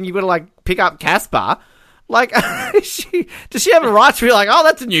break up and you've got to, like, pick up Casper, like, does she have a right to be like, oh,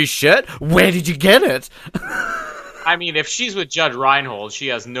 that's a new shirt? Where did you get it? I mean, if she's with Judge Reinhold, she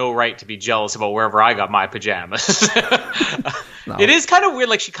has no right to be jealous about wherever I got my pajamas. No. It is kind of weird.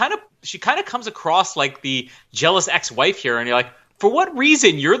 Like, she kind of comes across like the jealous ex-wife here, and you're like, for what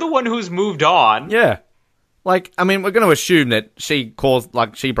reason? You're the one who's moved on. Yeah. Like, I mean, we're going to assume that she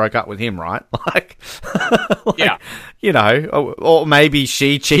broke up with him, right? Yeah. You know, or maybe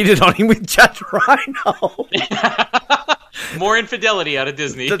she cheated on him with Judge Reinhold. More infidelity out of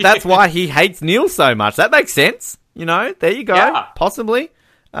Disney. That's why he hates Neil so much. That makes sense. You know, there you go. Yeah. Possibly.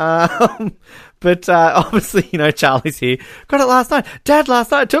 But obviously, you know, Charlie's here. Got it last night. Dad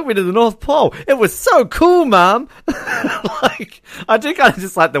last night took me to the North Pole. It was so cool, Mum. Like, I do kind of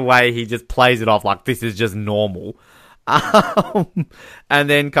just like the way he just plays it off like this is just normal. And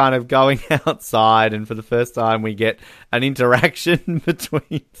then kind of going outside, and for the first time we get an interaction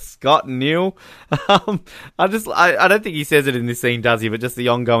between Scott and Neil. I don't think he says it in this scene, does he? But just the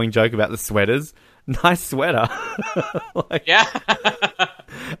ongoing joke about the sweaters. Nice sweater. Like, yeah.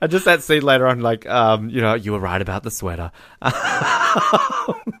 And just that scene later on, like, you were right about the sweater.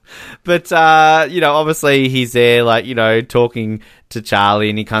 But, obviously he's there, like, talking to Charlie,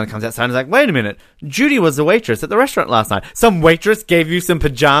 and he kind of comes outside and is like, wait a minute, Judy was the waitress at the restaurant last night. Some waitress gave you some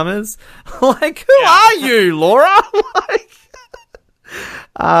pajamas? Like, who are you, Laura? Like...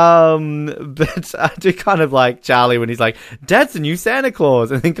 But I do kind of like Charlie when he's like, Dad's the new Santa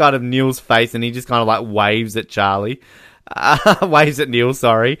Claus, and then kind of Neil's face, and he just kind of like waves at Charlie. Waves at Neil,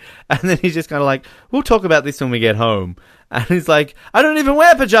 sorry. And then he's just kind of like, we'll talk about this when we get home. And he's like, I don't even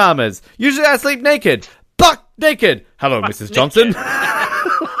wear pajamas. Usually I sleep naked. Buck naked. Hello, Mrs. Johnson.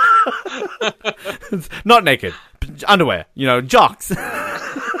 Not naked. Underwear. Jocks.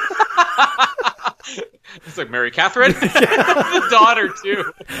 It's like Mary Catherine. The daughter,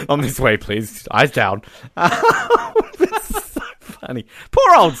 too. On this way, please. Eyes down. It's so funny.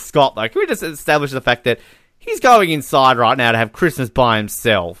 Poor old Scott, though. Can we just establish the fact that he's going inside right now to have Christmas by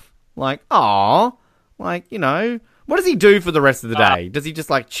himself? Like, aw. Like, what does he do for the rest of the day? Does he just,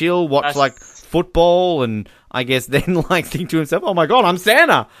 like, chill, watch, like, football, and I guess then, like, think to himself, oh my god, I'm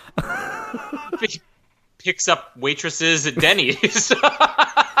Santa. He picks up waitresses at Denny's.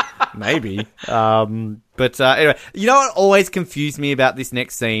 Maybe. But anyway, you know what always confused me about this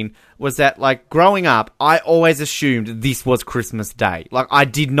next scene was that, like, growing up, I always assumed this was Christmas Day. Like, I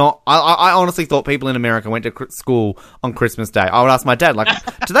did not... I honestly thought people in America went to school on Christmas Day. I would ask my dad, like,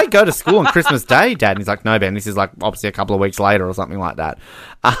 do they go to school on Christmas Day, Dad? And he's like, no, Ben, this is, like, obviously a couple of weeks later or something like that.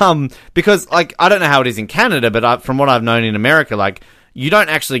 Because, like, I don't know how it is in Canada, but from what I've known in America, like... You don't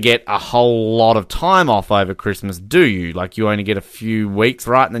actually get a whole lot of time off over Christmas, do you? Like, you only get a few weeks,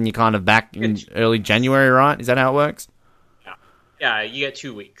 right? And then you're kind of back in early January, right? Is that how it works? Yeah, you get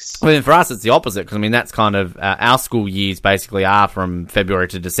 2 weeks. Well, then for us, it's the opposite, because, I mean, that's kind of... our school years basically are from February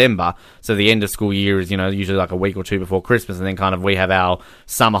to December, so the end of school year is, usually like a week or two before Christmas, and then kind of we have our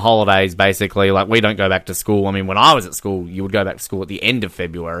summer holidays, basically. Like, we don't go back to school. I mean, when I was at school, you would go back to school at the end of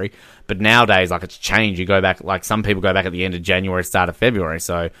February, but nowadays, like, it's changed. You go back... Like, some people go back at the end of January, start of February,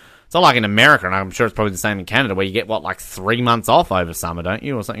 so... It's not like in America, and I'm sure it's probably the same in Canada, where you get, 3 months off over summer, don't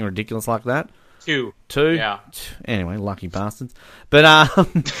you? Or something ridiculous like that? Two? Yeah. Anyway, lucky bastards. But,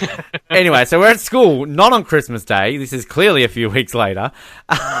 anyway, so we're at school, not on Christmas Day. This is clearly a few weeks later.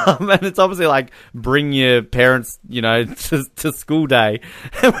 And it's obviously like, bring your parents, to school day.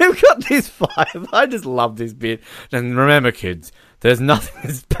 And we've got this vibe. I just love this bit. And remember, kids, there's nothing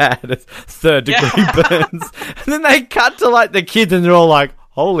as bad as third-degree burns. And then they cut to, like, the kids, and they're all like,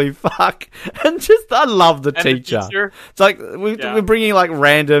 holy fuck. And just, I love the teacher. It's like, we're bringing, like,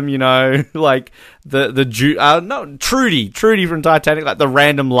 random, like, Trudy from Titanic, like, the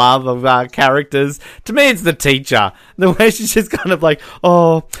random love of characters. To me, it's the teacher. The way she's just kind of like,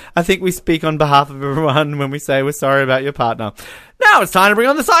 oh, I think we speak on behalf of everyone when we say we're sorry about your partner. Now it's time to bring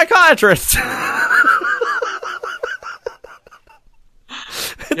on the psychiatrist.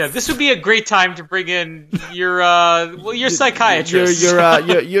 Yeah, this would be a great time to bring in your psychiatrist.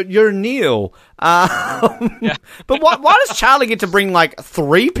 You're Neil. But why does Charlie get to bring like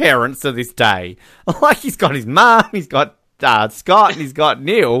 3 parents to this day? Like he's got his mum, he's got Scott, and he's got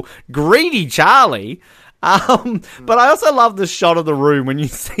Neil. Greedy Charlie. But I also love the shot of the room when you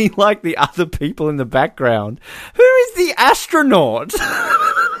see like the other people in the background. Who is the astronaut?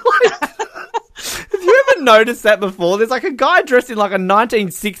 Have you ever noticed that before? There's like a guy dressed in like a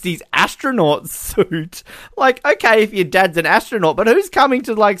 1960s astronaut suit. Like, okay, if your dad's an astronaut, but who's coming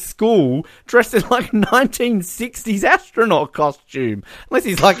to like school dressed in like a 1960s astronaut costume? Unless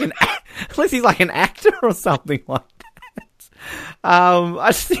he's like an actor or something like that. I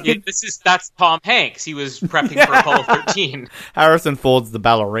just think that's Tom Hanks. He was prepping for Apollo 13. Harrison Ford's the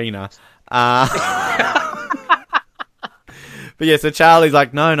ballerina. But yeah, so Charlie's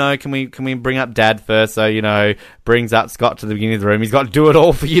like, no, can we bring up Dad first? So, brings up Scott to the beginning of the room. He's got to do it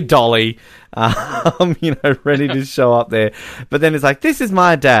all for you, Dolly. Ready to show up there. But then it's like, this is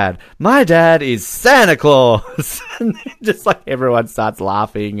my dad. My dad is Santa Claus. And then just like everyone starts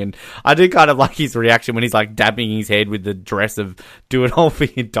laughing. And I do kind of like his reaction when he's like dabbing his head with the dress of do it all for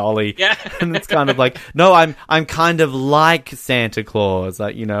you, Dolly. Yeah. And it's kind of like, no, I'm kind of like Santa Claus.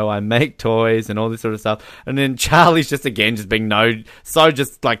 Like, I make toys and all this sort of stuff. And then Charlie's just being so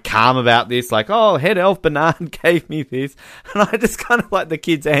just like calm about this. Like, oh, head elf Bernard gave me this. And I just kind of like the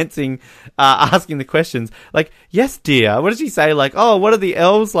kids asking the questions like, yes, dear. What does she say? Like, oh, what are the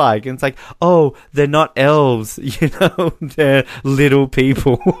elves like? And it's like, oh, they're not elves, they're little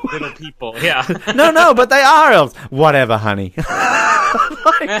people. Little people, yeah. No, but they are elves. Whatever, honey.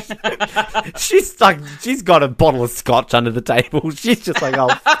 She's got a bottle of scotch under the table. She's just like, oh,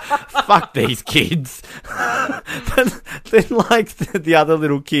 fuck these kids. But then like the other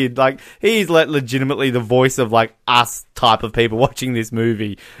little kid, like he's like legitimately the voice of like us type of people watching this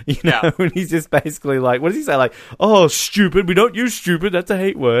movie, and he's just basically like, what does he say? Like, oh, stupid. We don't use stupid. That's a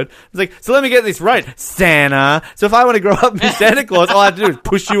hate word. It's like, so let me get this right, Santa. So if I want to grow up and be Santa Claus, all I have to do is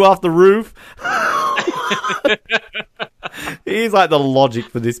push you off the roof. He's like the logic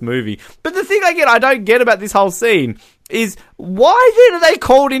for this movie. But the thing I don't get about this whole scene is why then are they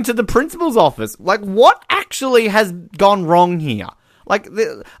called into the principal's office? Like, what actually has gone wrong here? Like,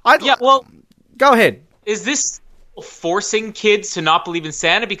 go ahead. Is this forcing kids to not believe in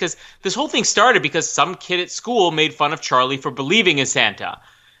Santa? Because this whole thing started because some kid at school made fun of Charlie for believing in Santa.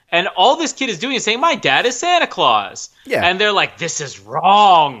 And all this kid is doing is saying, my dad is Santa Claus. Yeah. And they're like, this is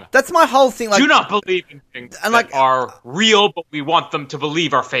wrong. That's my whole thing. Like, do not believe in things that are real, but we want them to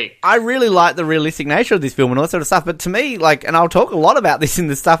believe are fake. I really like the realistic nature of this film and all that sort of stuff. But to me, like, and I'll talk a lot about this in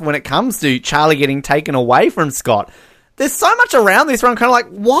the stuff when it comes to Charlie getting taken away from Scott. There's so much around this where I'm kind of like,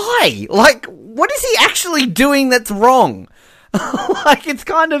 why? Like, what is he actually doing that's wrong? Like, it's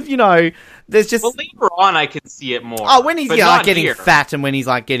kind of, there's just... Well, later on, I can see it more. Oh, when he's, like, getting here. fat and when he's,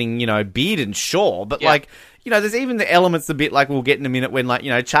 like, getting, beard and sure. But, like, there's even the elements a bit, like, we'll get in a minute when, like,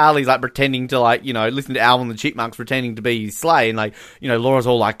 Charlie's, like, pretending to, like, listen to Alvin and the Chipmunks pretending to be his sleigh. And, like, Laura's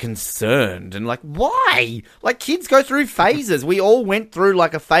all, like, concerned. And, like, why? Like, kids go through phases. We all went through,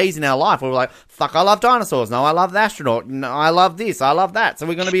 like, a phase in our life where we're like, fuck, I love dinosaurs. No, I love the astronaut. No, I love this. I love that. So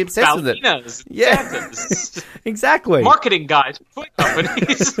we're going to be obsessed with it. Yeah. Exactly. Marketing guys, toy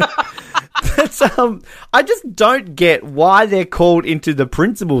companies. But, I just don't get why they're called into the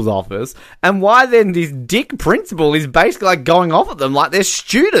principal's office and why then this dick principal is basically like going off at them like they're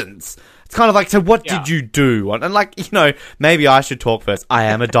students. It's kind of like, so what did you do? And like, maybe I should talk first. I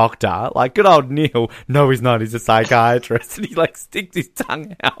am a doctor. Like, good old Neil. No, he's not. He's a psychiatrist. And he like sticks his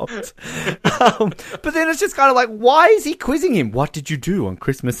tongue out. But then it's just kind of like, why is he quizzing him? What did you do on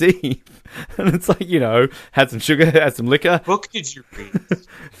Christmas Eve? And it's like, had some sugar, had some liquor. What book did you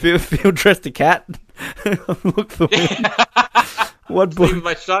read? Field dressed a cat. Look for wind. What book? With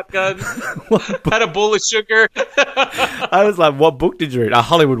my shotgun. Had a bowl of sugar. I was like, what book did you read?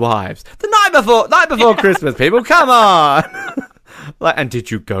 Hollywood Wives. The night before Christmas, people. Come on. Like, and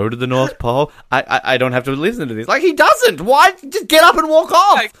did you go to the North Pole? I don't have to listen to this. Like, he doesn't. Why? Just get up and walk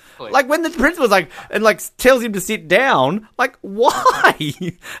off. Exactly. Like, when the principal's like, and like tells him to sit down, like, why?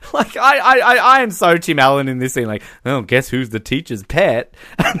 Like, I am so Tim Allen in this scene. Like, oh, guess who's the teacher's pet?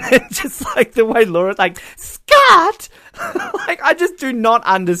 And then just like the way Laura's like, Scott! Like, I just do not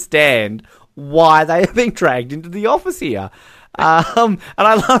understand why they are being dragged into the office here. And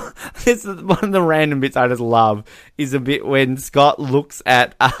I love this. One of the random bits I just love is a bit when Scott looks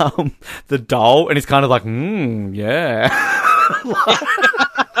at the doll and he's kind of like, yeah.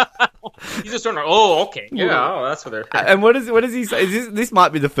 He's just sort of, oh, okay, yeah, oh, that's what they're. And what does he say? This might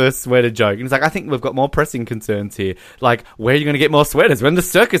be the first sweater joke. And he's like, I think we've got more pressing concerns here. Like, where are you going to get more sweaters when the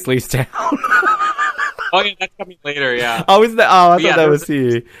circus leaves town? Oh, yeah, that's coming later, yeah. Oh, is that? Oh, I thought that was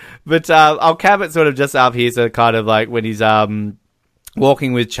here. But I'll cap it sort of just up here, so kind of like when he's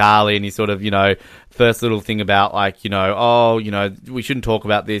walking with Charlie, and he's sort of, first little thing about like, oh, we shouldn't talk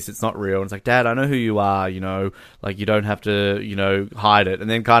about this, it's not real. And it's like, Dad, I know who you are, like you don't have to, hide it. And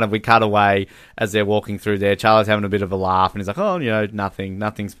then kind of we cut away as they're walking through there. Charlie's having a bit of a laugh, and he's like, oh,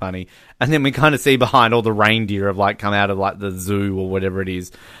 nothing's funny. And then we kind of see behind all the reindeer have like come out of like the zoo or whatever it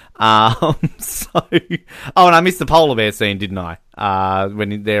is. And I missed the polar bear scene, didn't I?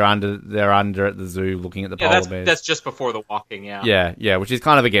 When they're under at the zoo looking at the polar bears. That's just before the walking, yeah. Yeah, which is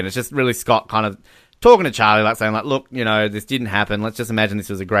kind of, again, it's just really Scott kind of talking to Charlie, like saying like, look, this didn't happen. Let's just imagine this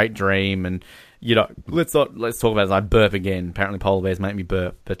was a great dream, and let's talk about it. I burp again. Apparently polar bears make me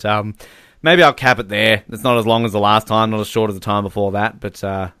burp. But maybe I'll cap it there. It's not as long as the last time, not as short as the time before that, but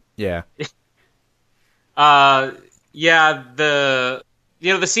yeah.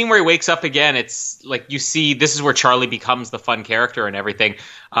 The scene where he wakes up again, it's like you see this is where Charlie becomes the fun character and everything,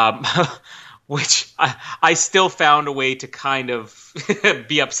 which I still found a way to kind of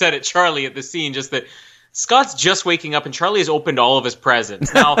be upset at Charlie at the scene, just that Scott's just waking up and Charlie has opened all of his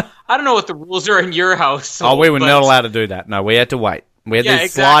presents. Now, I don't know what the rules are in your house. We were not allowed to do that. No, we had to wait. We had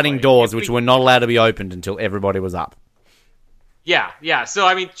these sliding doors, which were not allowed to be opened until everybody was up. Yeah. So,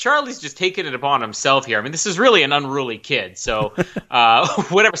 I mean, Charlie's just taking it upon himself here. I mean, this is really an unruly kid. So,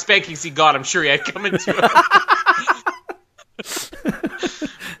 whatever spankings he got, I'm sure he had coming to him.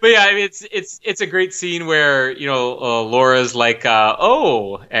 But yeah, I mean, it's a great scene where, Laura's like,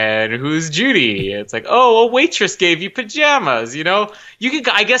 oh, and who's Judy? It's like, oh, a waitress gave you pajamas, You could,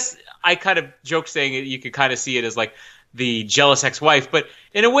 I guess, I kind of joke saying it, you could kind of see it as like the jealous ex-wife. But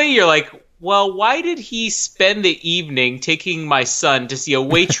in a way, you're like, well, why did he spend the evening taking my son to see a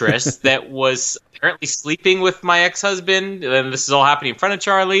waitress that was apparently sleeping with my ex-husband? And this is all happening in front of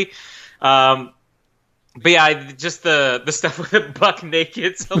Charlie. But yeah, just the stuff with the buck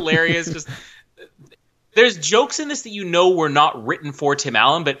naked's hilarious. Just there's jokes in this that were not written for Tim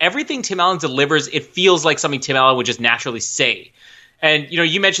Allen, but everything Tim Allen delivers, it feels like something Tim Allen would just naturally say. And,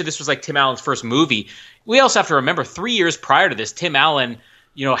 you mentioned this was like Tim Allen's first movie. We also have to remember 3 years prior to this, Tim Allen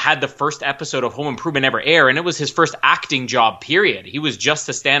had the first episode of Home Improvement ever air, and it was his first acting job, period. He was just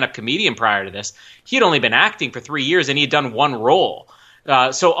a stand-up comedian prior to this. He had only been acting for 3 years, and he had done one role.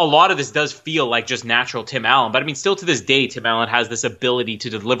 So a lot of this does feel like just natural Tim Allen. But I mean, still to this day, Tim Allen has this ability to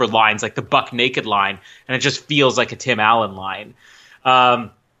deliver lines like the buck naked line, and it just feels like a Tim Allen line.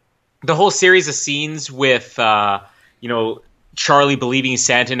 The whole series of scenes with, Charlie believing he's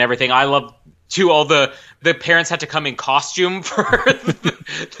Santa and everything, I love too. All the parents had to come in costume for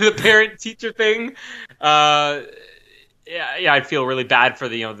the parent-teacher thing. Yeah, I feel really bad for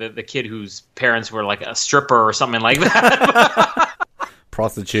the kid whose parents were like a stripper or something like that.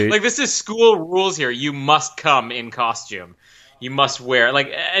 Prostitute. Like, this is school rules here. You must come in costume. You must wear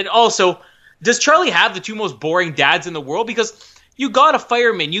and also, does Charlie have the two most boring dads in the world? Because you got a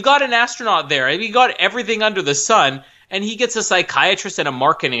fireman, you got an astronaut there, and you got everything under the sun. And he gets a psychiatrist and a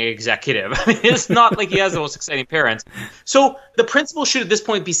marketing executive. I mean, it's not like he has the most exciting parents. So the principal should at this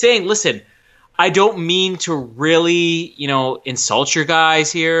point be saying, listen, I don't mean to really, insult your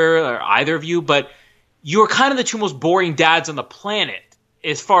guys here or either of you, but you're kind of the two most boring dads on the planet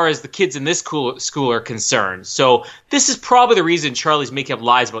as far as the kids in this school are concerned. So this is probably the reason Charlie's making up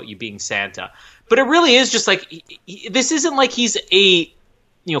lies about you being Santa. But it really is just like, this isn't like he's a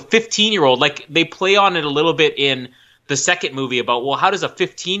 15-year-old. Like, they play on it a little bit in the second movie about, well, how does a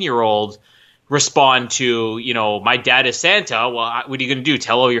 15-year-old respond to, my dad is Santa? Well, what are you going to do?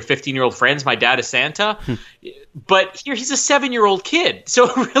 Tell all your 15-year-old friends my dad is Santa? But here he's a 7-year-old kid. So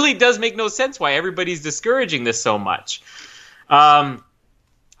it really does make no sense why everybody's discouraging this so much.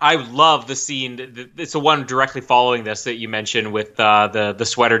 I love the scene. It's the one directly following this that you mentioned with the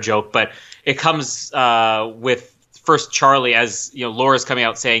sweater joke, but it comes with first Charlie, as Laura's coming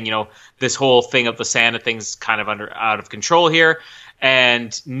out saying, this whole thing of the Santa thing's kind of out of control here,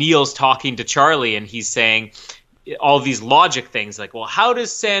 and Neil's talking to Charlie, and he's saying all these logic things like, well, how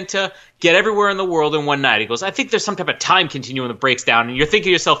does Santa get everywhere in the world in one night? He goes, I think there's some type of time continuum that breaks down, and you're thinking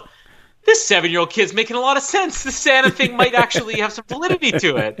to yourself, this 7-year-old kid's making a lot of sense. The Santa thing might actually have some validity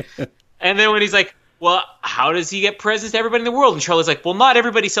to it. And then when he's like, well, how does he get presents to everybody in the world? And Charlie's like, well, not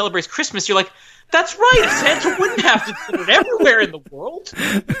everybody celebrates Christmas. You're like, that's right. Santa wouldn't have to put it everywhere in the world.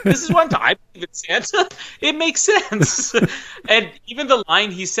 This is one time. believe in Santa. It makes sense. And even the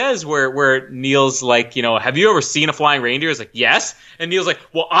line he says where Neil's like, have you ever seen a flying reindeer? He's like, yes. And Neil's like,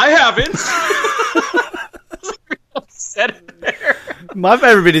 well, I haven't. Said it there. My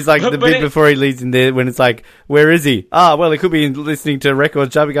favorite bit is like the bit before he leaves in there when it's like, where is he? Well, he could be listening to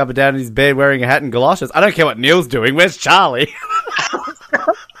records, jumping up and down in his bed, wearing a hat and galoshes. I don't care what Neil's doing. Where's Charlie?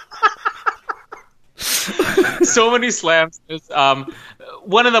 So many slams.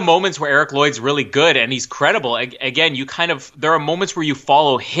 One of the moments where Eric Lloyd's really good and he's credible. Again, there are moments where you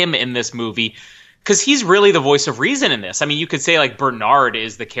follow him in this movie because he's really the voice of reason in this. I mean, you could say like Bernard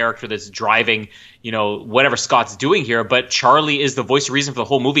is the character that's driving, whatever Scott's doing here, but Charlie is the voice of reason for the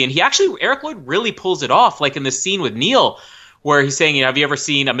whole movie. And Eric Lloyd really pulls it off, like in this scene with Neil, where he's saying, have you ever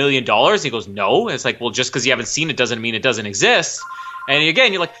seen $1 Million? He goes, no. And it's like, well, just because you haven't seen it doesn't mean it doesn't exist. And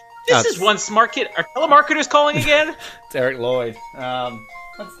again, you're like, this is one smart kid. Are telemarketers calling again? It's Eric Lloyd.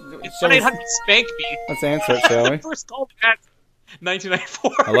 It's 1-800-SPANK-ME. Let's answer it, shall we? First call back,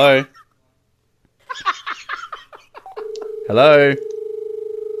 1994. Hello? Hello?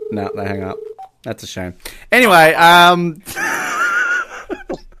 No, they hang up. That's a shame. Anyway,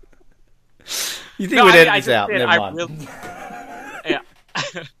 you think we'd edit this out? Never mind.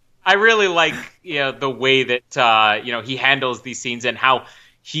 I really like the way that he handles these scenes and how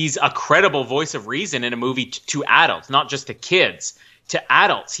he's a credible voice of reason in a movie to adults, not just to kids. To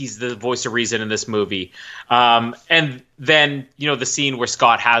adults, he's the voice of reason in this movie. And then, the scene where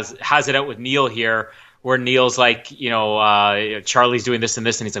Scott has it out with Neil here, where Neil's like, Charlie's doing this and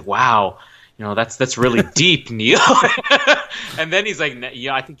this, and he's like, wow, that's really deep, Neil. And then he's like,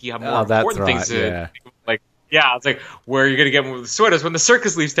 yeah, I think you have more important things to like. Yeah, it's like, where are you going to get one with the sweaters when the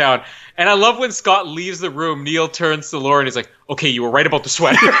circus leaves town? And I love when Scott leaves the room, Neil turns to Laura and he's like, okay, you were right about the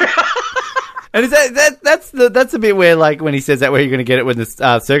sweater. And is that's the bit where, like, when he says that, where you're going to get it when the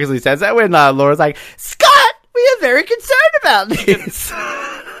circus leaves town? Is that when Laura's like, Scott, we are very concerned about this?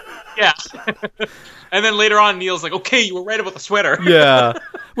 Yeah. And then later on, Neil's like, okay, you were right about the sweater. Yeah.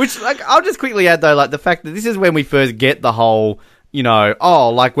 Which, like, I'll just quickly add, though, like, the fact that this is when we first get the whole...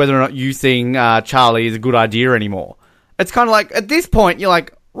 like whether or not you seeing Charlie is a good idea anymore. It's kind of like, at this point, you're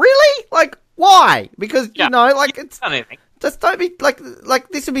like, really? Like, why? Because, like, it's... Just don't be, like,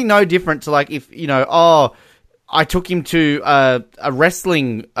 this would be no different to, like, if, I took him to a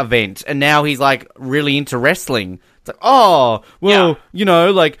wrestling event, and now he's, like, really into wrestling. It's like, like, well,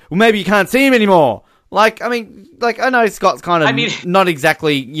 maybe you can't see him anymore. Like, I mean, like, I know Scott's kind of not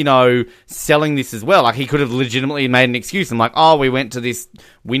exactly, selling this as well. Like, he could have legitimately made an excuse. I'm like, we went to this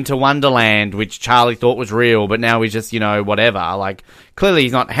winter wonderland, which Charlie thought was real, but now he's just, whatever. Like, clearly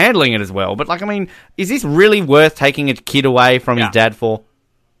he's not handling it as well. But, like, I mean, is this really worth taking a kid away from his dad for?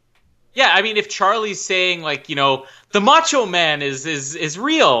 Yeah, I mean, if Charlie's saying, like, the Macho Man is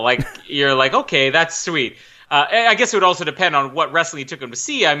real, like, you're like, okay, that's sweet. I guess it would also depend on what wrestling he took him to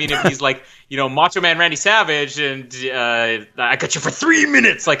see. I mean, if he's like, Macho Man Randy Savage and I got you for 3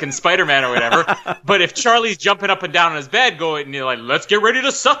 minutes, like in Spider-Man or whatever. But if Charlie's jumping up and down on his bed going, and you're like, let's get ready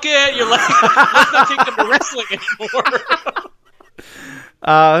to suck it. You're like, let's not take them to wrestling anymore.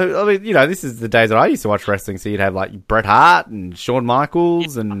 I mean, this is the days that I used to watch wrestling, so you'd have, like, Bret Hart and Shawn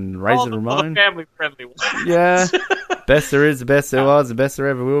Michaels and Razor Ramon. All the family-friendly ones. Yeah. Best there is, the best there was, the best there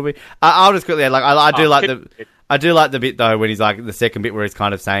ever will be. I'll just quickly add, like, I do like the bit, though, when he's, like, the second bit where he's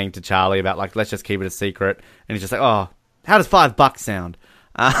kind of saying to Charlie about, like, let's just keep it a secret. And he's just like, how does $5 sound?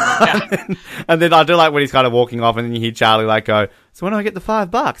 And then I do like when he's kind of walking off and then you hear Charlie, like, go, so when do I get the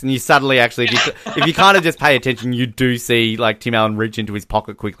 $5? And you suddenly actually, if you kind of just pay attention, you do see, like, Tim Allen reach into his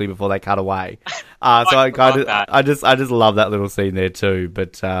pocket quickly before they cut away. I just love that little scene there, too.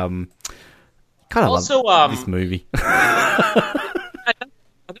 But, kind of also, love this movie. Another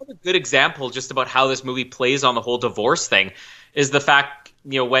good example just about how this movie plays on the whole divorce thing is the fact,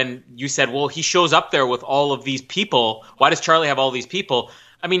 when you said, well, he shows up there with all of these people. Why does Charlie have all these people?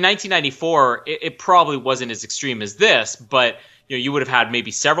 I mean, 1994, it probably wasn't as extreme as this, but you would have had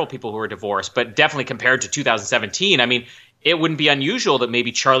maybe several people who were divorced, but definitely compared to 2017, I mean, it wouldn't be unusual that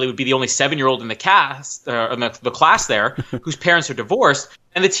maybe Charlie would be the only 7-year-old in the cast, in the class there, whose parents are divorced,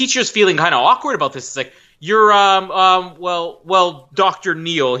 and the teacher's feeling kind of awkward about this. It's like, you're, well, Dr.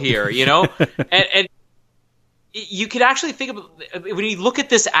 Neil here, and you could actually think of, when you look at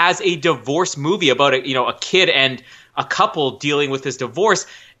this as a divorce movie about a kid and a couple dealing with this divorce,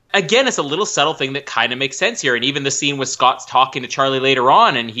 again, it's a little subtle thing that kind of makes sense here. And even the scene with Scott's talking to Charlie later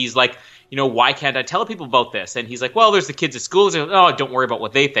on, and he's like, why can't I tell people about this? And he's like, well, there's the kids at school. He's like, don't worry about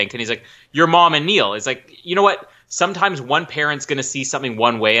what they think. And he's like, your mom and Neil. It's like, you know what? sometimes one parent's going to see something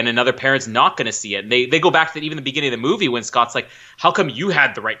one way and another parent's not going to see it. And they go back to even the beginning of the movie when Scott's like, how come you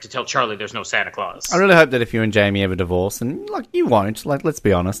had the right to tell Charlie there's no Santa Claus? I really hope that if you and Jamie ever divorce, and like you won't, like let's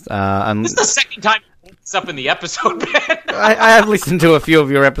be honest. This is the second time you brought this up in the episode, Ben. I have listened to a few of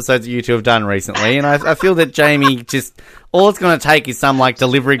your episodes that you two have done recently, and I feel that Jamie just... All it's going to take is some, like,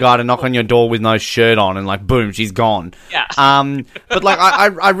 delivery guy to knock on your door with no shirt on and, like, boom, she's gone. Yeah. But, like,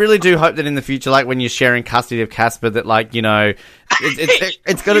 I really do hope that in the future, like, when you're sharing custody of Casper, that, like, you know...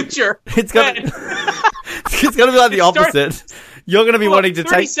 It's going to... It's going to... It's going to be like the opposite. You're going to be wanting to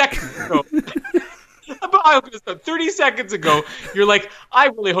 30 take... seconds ago. 30 seconds ago, you're like, I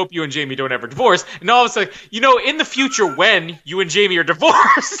really hope you and Jamie don't ever divorce. And all of a sudden, you know, in the future when you and Jamie are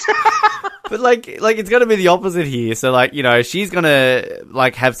divorced... But, like it's going to be the opposite here. So, like, you know, she's going to,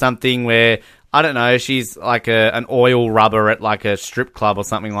 like, have something where, I don't know, she's, like, an oil rubber at, like, a strip club or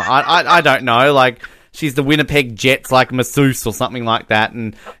something like... I don't know, like, she's the Winnipeg Jets, like, masseuse or something like that.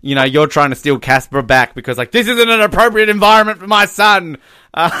 And, you know, you're trying to steal Casper back because, like, this isn't an appropriate environment for my son.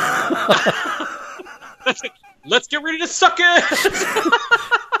 Let's get ready to suck it!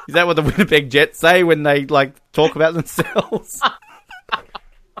 Is that what the Winnipeg Jets say when they, like, talk about themselves?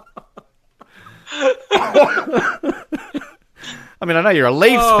 I mean, I know you're a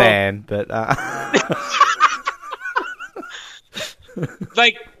Leafs fan, but...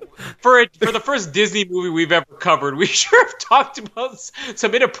 Like, for the first Disney movie we've ever covered, we sure have talked about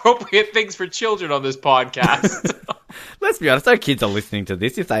some inappropriate things for children on this podcast. Let's be honest, no kids are listening to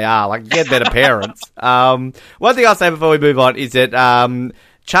this. If they are, like, get better parents. One thing I'll say before we move on is that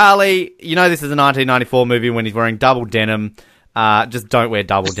Charlie, you know this is a 1994 movie when he's wearing double denim. Just don't wear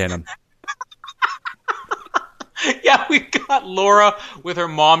double denim. Yeah, we got Laura with her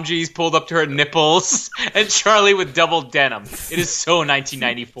mom jeans pulled up to her nipples and Charlie with double denim. It is so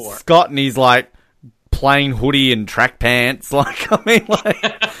 1994. Scott and his, like, plain hoodie and track pants. Like, I mean, like,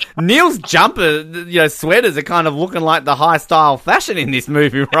 Neil's jumper, you know, sweaters are kind of looking like the high style fashion in this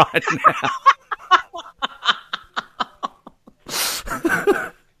movie right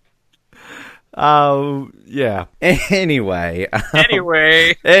now. Yeah. Anyway.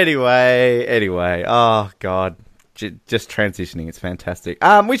 Anyway. Oh, God. Just transitioning. It's fantastic.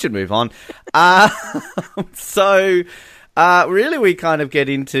 We should move on. So, really, we kind of get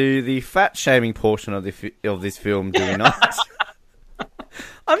into the fat-shaming portion of this film, do we not?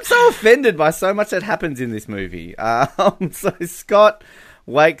 I'm so offended by so much that happens in this movie. So, Scott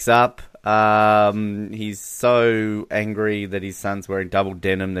wakes up. He's so angry that his son's wearing double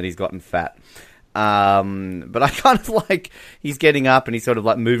denim that he's gotten fat. But I kind of like, he's getting up and he's sort of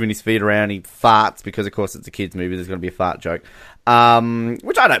like moving his feet around. He farts because, of course, it's a kid's movie. There's going to be a fart joke.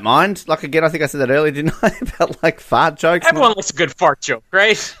 Which I don't mind. Like, again, I think I said that earlier, didn't I? About, like, fart jokes. Everyone likes a good fart joke,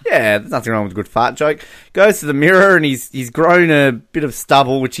 right? Yeah, there's nothing wrong with a good fart joke. Goes to the mirror and he's grown a bit of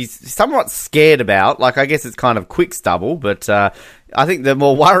stubble, which he's somewhat scared about. Like, I guess it's kind of quick stubble, but, I think the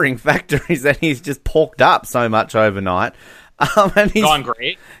more worrying factor is that he's just porked up so much overnight. And gone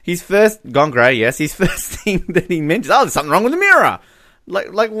grey. Gone grey, yes. His first thing that he mentions, there's something wrong with the mirror.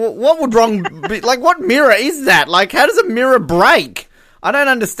 Like what would wrong be? Like, what mirror is that? Like, how does a mirror break? I don't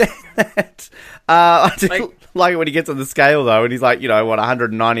understand that. I do like it when he gets on the scale, though, and he's like,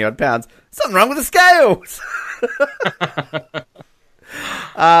 190 odd pounds. Something wrong with the scales.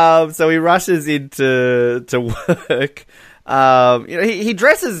 So he rushes into work. He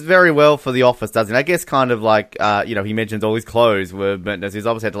dresses very well for the office, doesn't he? I guess kind of like, he mentions all his clothes were, but he's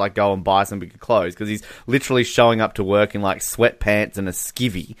obviously had to like go and buy some bigger clothes because he's literally showing up to work in like sweatpants and a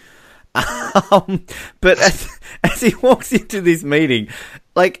skivvy. But as he walks into this meeting,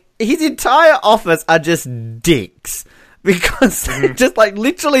 like his entire office are just dicks because they just like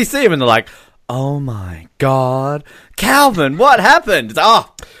literally see him and they're like, oh my God, Calvin, what happened?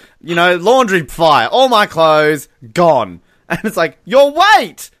 It's, laundry fire, all my clothes gone. And it's like, your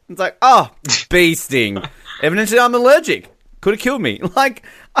weight! It's like, bee sting. Evidently I'm allergic. Could have killed me. Like,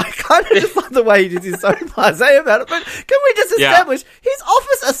 I kind of just love the way he just is so blasé about it. But can we just establish, his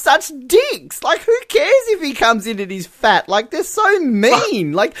office are such dicks. Like, who cares if he comes in and he's fat? Like, they're so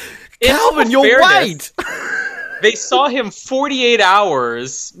mean. Like, Calvin, your weight! They saw him 48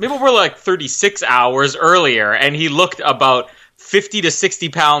 hours, maybe we're like 36 hours earlier, and he looked about 50 to 60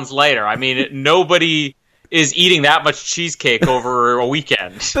 pounds lighter. I mean, nobody is eating that much cheesecake over a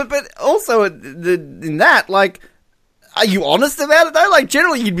weekend. But also, in that, like, are you honest about it, though? Like,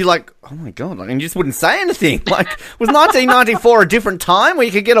 generally, you'd be like, oh my God, like, and you just wouldn't say anything. Like, was 1994 a different time where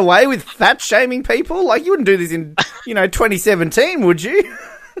you could get away with fat-shaming people? Like, you wouldn't do this in, 2017, would you?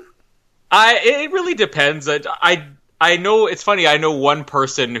 It really depends. I I know it's funny. I know one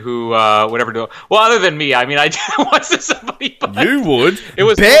person who would ever do it. Well, other than me, I mean, I was to somebody. But you would. It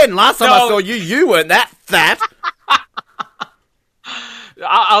was Ben. Last time I saw you, you weren't that fat.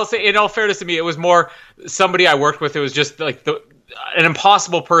 I'll say, in all fairness to me, it was more somebody I worked with. It was just like an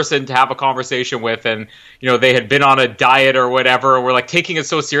impossible person to have a conversation with, and they had been on a diet or whatever, and we're like taking it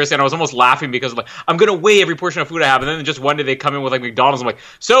so seriously, and I was almost laughing because like I'm gonna weigh every portion of food I have, and then just one day they come in with like McDonald's. I'm like,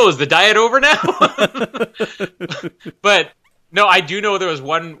 so is the diet over now? But no, I do know there was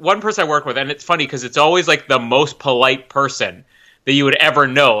one person I work with, and it's funny because it's always like the most polite person that you would ever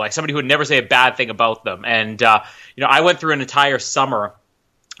know, like somebody who would never say a bad thing about them. And I went through an entire summer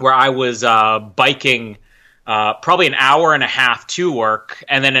where I was biking probably an hour and a half to work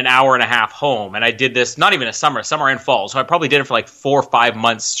and then an hour and a half home. And I did this not even summer and fall. So I probably did it for like 4 or 5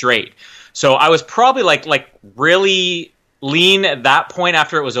 months straight. So I was probably like really lean at that point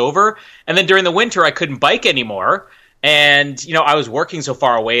after it was over. And then during the winter, I couldn't bike anymore. And, I was working so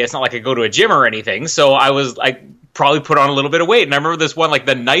far away. It's not like I go to a gym or anything. So I was like probably put on a little bit of weight. And I remember this one, like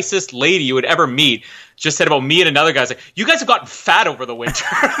the nicest lady you would ever meet just said about me and another guy, like, you guys have gotten fat over the winter.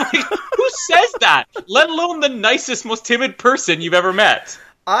 Like, who says that? Let alone the nicest, most timid person you've ever met.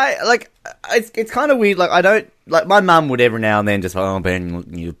 It's kind of weird. Like, I don't, like, my mum would every now and then just, oh, Ben,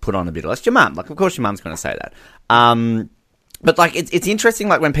 you put on a bit. That's your mum. Like, of course your mum's going to say that. But, like, it's interesting,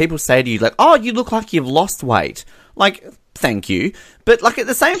 like, when people say to you, like, oh, you look like you've lost weight. Like, thank you. But, like, at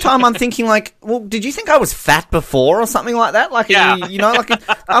the same time, I'm thinking, like, well, did you think I was fat before or something like that? Like, yeah.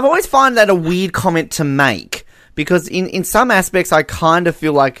 I've always find that a weird comment to make. Because in some aspects, I kind of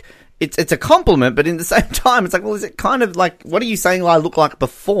feel like it's a compliment, but in the same time, it's like, well, is it kind of like, what are you saying I look like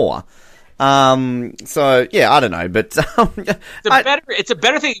before? So yeah, I don't know, but it's a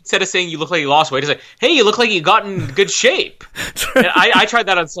better thing instead of saying you look like you lost weight. It's like, hey, you look like you got in good shape. And I tried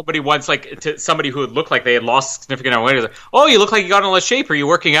that on somebody once, like to somebody who would look like they had lost a significant amount of weight. Like, oh, you look like you got in less shape. Are you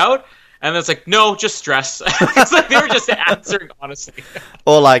working out? And it's like, no, just stress. It's like they were just answering honestly.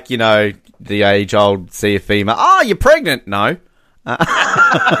 Or like, the age-old see a female. Oh, you're pregnant? No.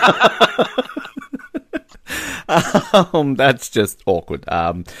 That's just awkward.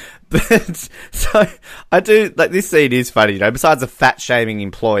 But so I do like this scene is funny, besides the fat shaming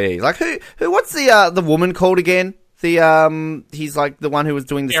employee. Like who what's the woman called again? The he's like the one who was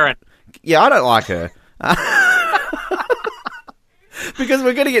doing this. Karen. Yeah, I don't like her. Because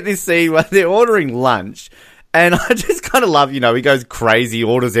we're gonna get this scene where they're ordering lunch. And I just kind of love, he goes crazy,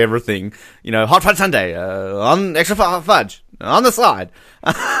 orders everything. Hot fudge sundae, on extra fudge, on the side.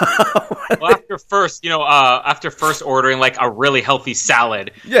 Well, after first ordering like a really healthy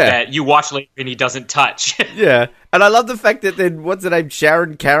salad that you watch later and he doesn't touch. Yeah. And I love the fact that then, what's her name?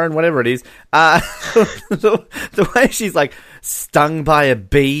 Karen, whatever it is. The way she's like, stung by a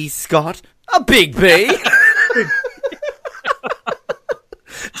bee, Scott. A big bee.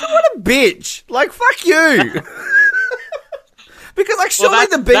 What a bitch. Like, fuck you. Because, like, surely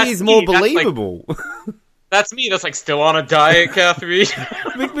the bee is more believable. That's me. That's, like, still on a diet, Catherine.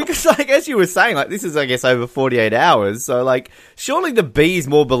 Because, like, as you were saying, like, this is, I guess, over 48 hours. So, like, surely the bee is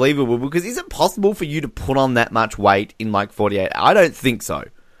more believable. Because is it possible for you to put on that much weight in, like, 48 hours? I don't think so.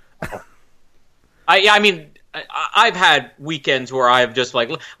 I mean, I've had weekends where I've just, like,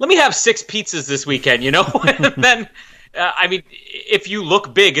 let me have 6 pizzas this weekend, And then... I mean, if you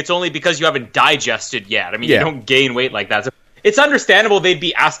look big, it's only because you haven't digested yet. I mean, you don't gain weight like that. So it's understandable they'd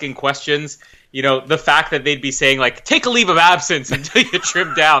be asking questions. The fact that they'd be saying, like, take a leave of absence until you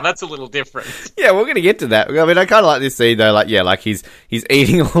trim down, that's a little different. Yeah, we're going to get to that. I mean, I kind of like this scene, though. Like, yeah, like, he's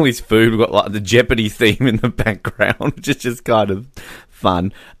eating all his food. We've got, like, the Jeopardy theme in the background, which is just kind of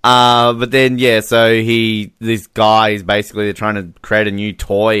fun. But then, yeah, so this guy is basically, they're trying to create a new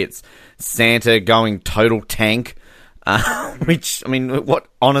toy. It's Santa going total tank. Which, I mean, what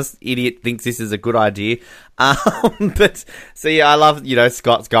honest idiot thinks this is a good idea? But, so yeah, I love,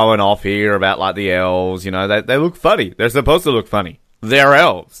 Scott's going off here about, like, the elves, they look funny. They're supposed to look funny. They're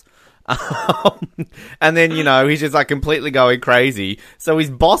elves. And then, he's just, like, completely going crazy. So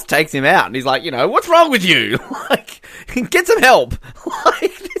his boss takes him out and he's like, what's wrong with you? Like, get some help.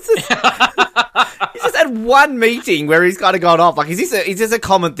 Like, this is... He's just had one meeting where he's kind of gone off. Like, is this a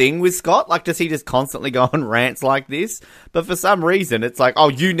common thing with Scott? Like, does he just constantly go on rants like this? But for some reason, it's like, oh,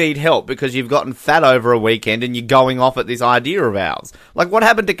 you need help because you've gotten fat over a weekend and you're going off at this idea of ours. Like, what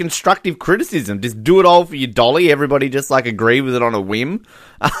happened to constructive criticism? Just do it all for your dolly? Everybody just, like, agree with it on a whim?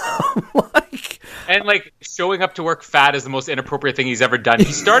 And, like, showing up to work fat is the most inappropriate thing he's ever done.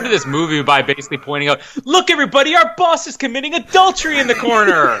 He started this movie by basically pointing out, look, everybody, our boss is committing adultery in the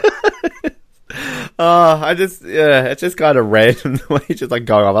corner. It's just kind of random the way he's just like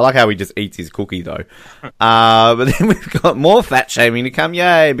going off. I like how he just eats his cookie though. But then we've got more fat shaming to come,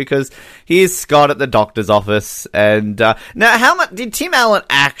 yay, because here's Scott at the doctor's office. And now, how much did Tim Allen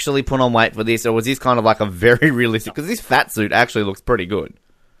actually put on weight for this, or was this kind of like a very realistic? Because this fat suit actually looks pretty good.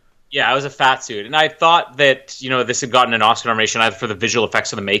 Yeah, it was a fat suit, and I thought that this had gotten an Oscar nomination either for the visual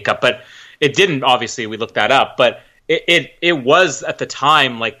effects or the makeup, but it didn't. Obviously, we looked that up, but it was at the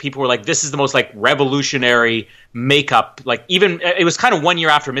time like people were like, "This is the most like revolutionary makeup." Like even it was kind of 1 year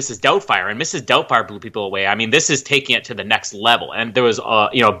after Mrs. Doubtfire, and Mrs. Doubtfire blew people away. I mean, this is taking it to the next level, and there was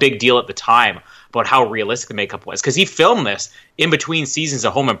a big deal at the time about how realistic the makeup was because he filmed this in between seasons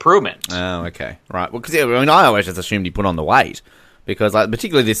of Home Improvement. Oh, okay, right. Well, because I always just assumed he put on the weight. Because, like,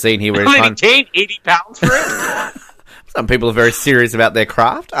 particularly this scene here where he's he gained 80 pounds for it. Some people are very serious about their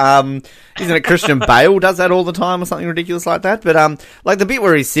craft. Isn't it Christian Bale does that all the time or something ridiculous like that? But, like, the bit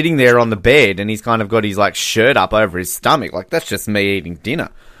where he's sitting there on the bed and he's kind of got his, like, shirt up over his stomach, like, that's just me eating dinner.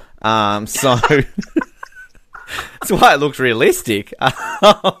 So, that's why it looks realistic.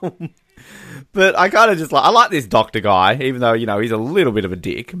 But I kind of just I like this doctor guy, even though, he's a little bit of a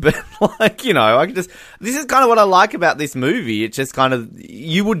dick. But, like, this is kind of what I like about this movie. It's just kind of,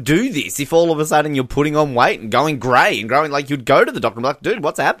 you would do this if all of a sudden you're putting on weight and going grey and growing, like, you'd go to the doctor and be like, dude,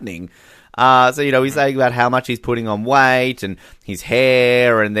 what's happening? So, he's saying about how much he's putting on weight and his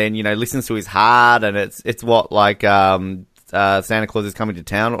hair and then, listens to his heart and it's what, like, Santa Claus is coming to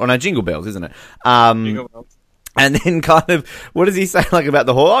town. Or no, Jingle Bells, isn't it? Jingle Bells. And then kind of, what does he say like about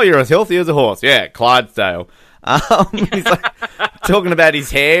the horse? Oh, you're as healthy as a horse. Yeah, Clydesdale. He's like talking about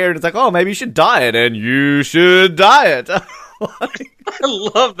his hair and it's like, oh, maybe you should diet and you should diet. I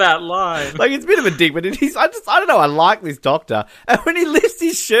love that line. Like, it's a bit of a dick, but I don't know, I like this doctor. And when he lifts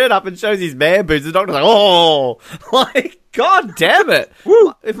his shirt up and shows his man boobs, the doctor's like, oh, like, god damn it.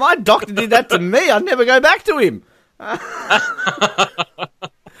 Woo. If my doctor did that to me, I'd never go back to him.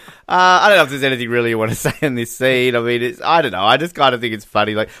 I don't know if there's anything really you want to say in this scene. I mean, I don't know. I just kind of think it's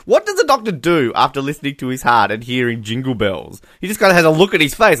funny. Like, what does the doctor do after listening to his heart and hearing Jingle Bells? He just kind of has a look at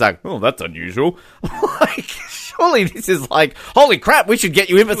his face like, oh, that's unusual. Like, surely this is like, holy crap, we should get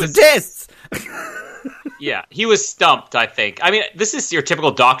you in for some tests. Yeah, he was stumped, I think. I mean, this is your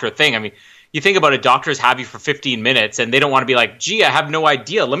typical doctor thing. I mean, you think about it, doctors have you for 15 minutes and they don't want to be like, gee, I have no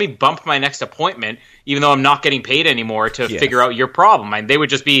idea. Let me bump my next appointment, even though I'm not getting paid anymore to figure out your problem. And they would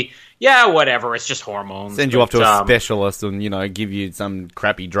just be, yeah, whatever. It's just hormones. Send you off to a specialist and, give you some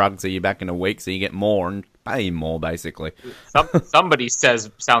crappy drug so you're back in a week so you get more and pay him more, basically. Somebody sounds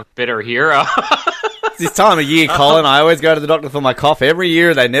bitter here. This time of year, Colin, I always go to the doctor for my cough every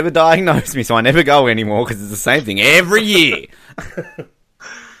year. They never diagnose me, so I never go anymore because it's the same thing every year.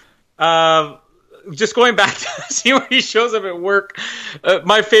 Just going back to see where he shows up at work.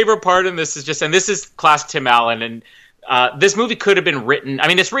 My favorite part in this is just, and this is class Tim Allen, and this movie could have been written. I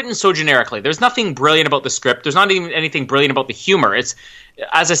mean, it's written so generically. There's nothing brilliant about the script. There's not even anything brilliant about the humor. It's,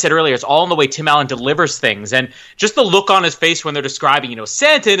 as I said earlier, it's all in the way Tim Allen delivers things, and just the look on his face when they're describing,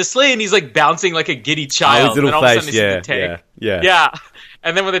 Santa in a sleigh, and he's like bouncing like a giddy child. His little and all face, of a sudden, the tank. Yeah.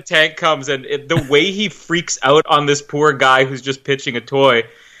 And then when the tank comes, and the way he freaks out on this poor guy who's just pitching a toy.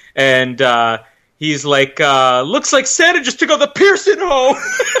 And he's like, looks like Santa just took out the Pearson home.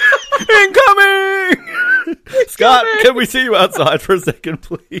 Incoming! Scott, can we see you outside for a second,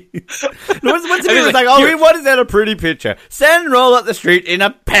 please? What's it like, oh, what is that, a pretty picture? Santa roll up the street in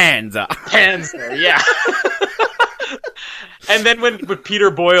a Panzer. Panzer, yeah. And then when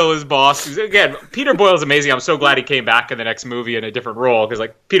Peter Boyle is boss, again, Peter Boyle is amazing. I'm so glad he came back in the next movie in a different role because,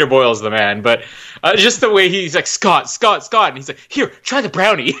 like, Peter Boyle's the man. But just the way he's like, Scott, and he's like, here, try the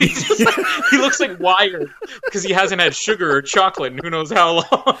brownie. He looks like wired because he hasn't had sugar or chocolate in who knows how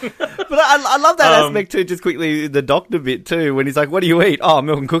long. But I love that aspect too. Just quickly, the doctor bit too, when he's like, "What do you eat? Oh,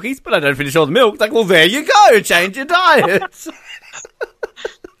 milk and cookies." But I don't finish all the milk. It's like, well, there you go. Change your diet.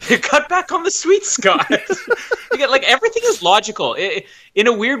 Cut back on the sweets, Scott. Like, everything is logical. In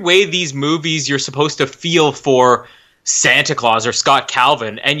a weird way, these movies, you're supposed to feel for Santa Claus or Scott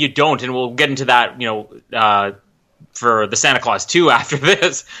Calvin, and you don't. And we'll get into that, for the Santa Claus 2 after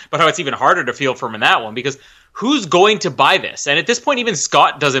this, but how it's even harder to feel for him in that one, because who's going to buy this? And at this point, even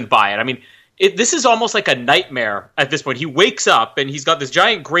Scott doesn't buy it. I mean, this is almost like a nightmare at this point. He wakes up, and he's got this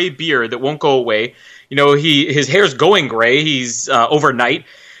giant gray beard that won't go away. His hair's going gray. He's overnight.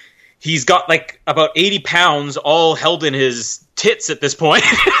 He's got like about 80 pounds all held in his tits at this point.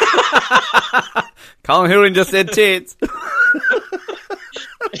 Colin Hillen just said tits.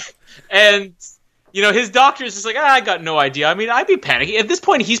 And his doctor's just like, I got no idea. I mean, I'd be panicking. At this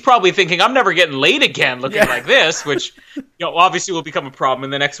point, he's probably thinking, I'm never getting laid again looking like this, which, obviously will become a problem in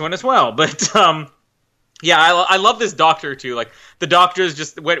the next one as well. But, I love this doctor, too. Like, the doctor is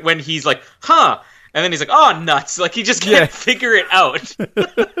just, when he's like, huh, and then he's like, oh, nuts. Like, he just can't figure it out.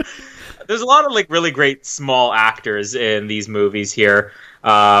 There's a lot of, like, really great small actors in these movies here.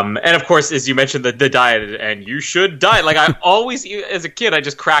 And of course, as you mentioned, the diet, and you should diet. Like, I always, as a kid, I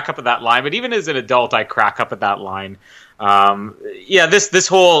just crack up at that line. But even as an adult, I crack up at that line. This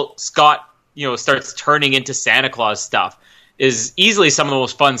whole Scott, starts turning into Santa Claus stuff is easily some of the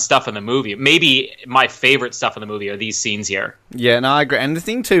most fun stuff in the movie. Maybe my favorite stuff in the movie are these scenes here. Yeah, no, I agree. And the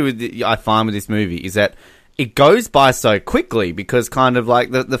thing, too, I find with this movie is that it goes by so quickly because kind of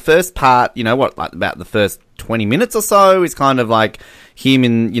like the first part, like about the first 20 minutes or so is kind of like him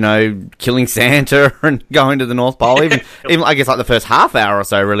in, killing Santa and going to the North Pole. Even I guess like the first half hour or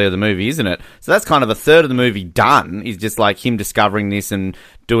so really of the movie, isn't it? So that's kind of a third of the movie done is just like him discovering this and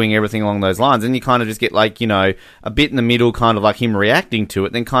doing everything along those lines. And you kind of just get like, a bit in the middle, kind of like him reacting to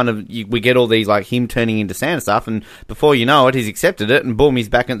it. Then kind of we get all these like him turning into Santa stuff. And before you know it, he's accepted it and boom, he's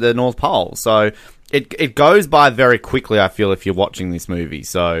back at the North Pole. So it goes by very quickly, I feel, if you're watching this movie.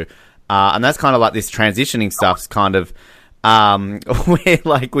 So, and that's kind of like this transitioning stuff's kind of, where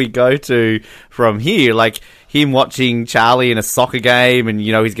like we go to from here, like him watching Charlie in a soccer game and,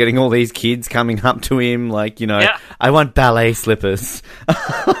 he's getting all these kids coming up to him like, I want ballet slippers.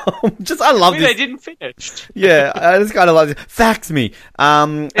 I love this. I didn't finish. Yeah, I just kind of like, fax me.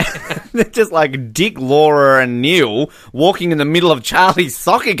 Just like Dick, Laura and Neil walking in the middle of Charlie's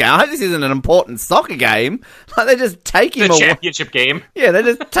soccer game. I hope this isn't an important soccer game. Like they just take him away. The championship game. Yeah, they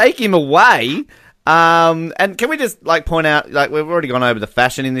just take him away. And can we just like point out, like we've already gone over the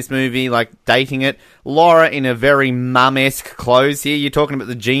fashion in this movie, like dating it. Laura in a very mum-esque clothes here. You're talking about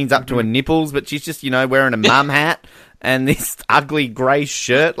the jeans up to her nipples, but she's just, wearing a mum hat and this ugly grey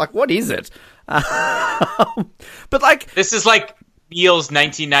shirt. Like, what is it? But like, this is like Neil's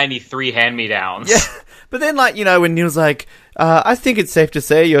 1993 hand-me-downs. Yeah. But then, like, when Neil's like, I think it's safe to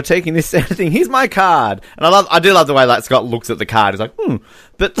say you're taking this thing. Here's my card. And I do love the way, like, Scott looks at the card. He's like,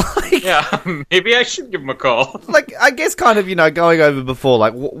 But, like... Yeah, maybe I should give him a call. Like, I guess kind of, going over before,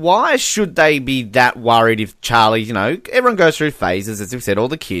 like, why should they be that worried if Charlie, everyone goes through phases, as we've said, all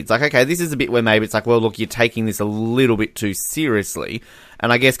the kids. Like, okay, this is a bit where maybe it's like, well, look, you're taking this a little bit too seriously.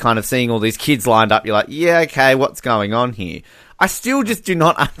 And I guess kind of seeing all these kids lined up, you're like, yeah, okay, what's going on here? I still just do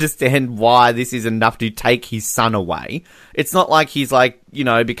not understand why this is enough to take his son away. It's not like he's like,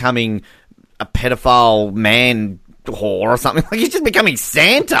 becoming a pedophile man whore or something. Like, he's just becoming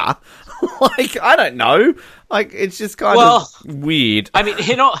Santa. Like, I don't know. Like, it's just kind of weird. I mean,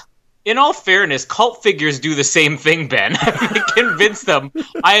 in all fairness, cult figures do the same thing, Ben. They convince them,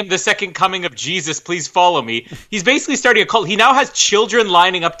 I am the second coming of Jesus, please follow me. He's basically starting a cult. He now has children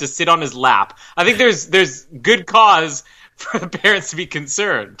lining up to sit on his lap. I think there's good cause for the parents to be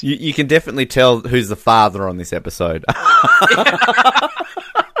concerned. You can definitely tell who's the father on this episode.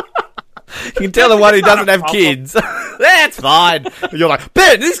 You can tell the one who doesn't have kids. That's fine. You're like,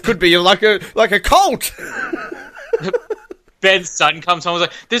 Ben, this could be like a cult. Ben's son comes home and is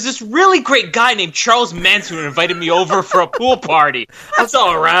like, there's this really great guy named Charles Manson who invited me over for a pool party. That's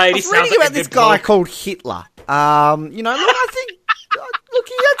all right. I was reading about this guy called Hitler. Look, I think, look,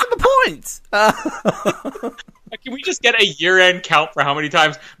 he had some points. Can we just get a year-end count for how many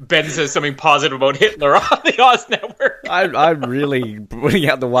times Ben says something positive about Hitler on the Oz Network? I'm really putting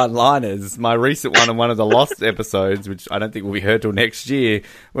out the one-liners. My recent one on one of the Lost episodes, which I don't think will be heard till next year,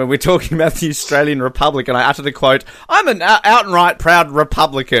 when we're talking about the Australian Republic, and I utter the quote, I'm an out and right proud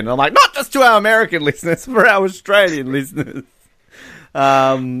Republican. I'm like, not just to our American listeners, for our Australian listeners. But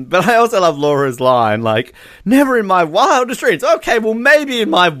I also love Laura's line, like, never in my wildest dreams. Okay, well, maybe in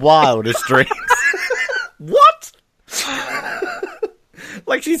my wildest dreams. What?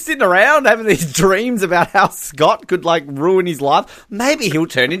 Like, she's sitting around having these dreams about how Scott could, like, ruin his life. Maybe he'll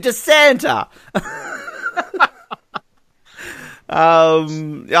turn into Santa. I'll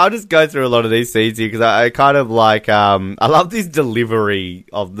just go through a lot of these scenes here because I kind of like, I love this delivery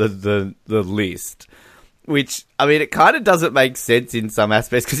of the list, which, I mean, it kind of doesn't make sense in some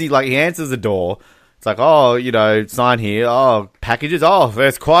aspects because he answers the door. It's like, oh, sign here. Oh, packages. Oh,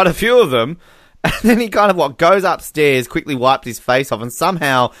 there's quite a few of them. And then he kind of, goes upstairs, quickly wipes his face off, and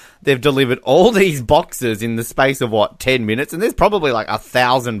somehow they've delivered all these boxes in the space of, 10 minutes? And there's probably,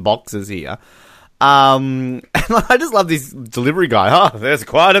 1,000 boxes here. And I just love this delivery guy. Oh, there's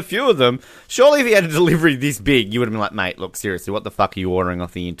quite a few of them. Surely if he had a delivery this big, you would have been like, mate, look, seriously, what the fuck are you ordering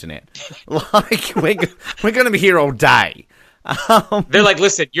off the internet? We're going to be here all day. They're like,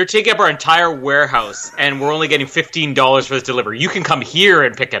 listen, you're taking up our entire warehouse, and we're only getting $15 for this delivery. You can come here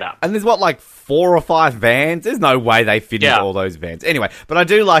and pick it up. And there's like 4 or 5 vans? There's no way they fit into all those vans. Anyway, but I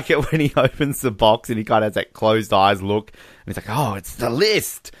do like it when he opens the box and he kind of has that closed eyes look. And he's like, oh, it's the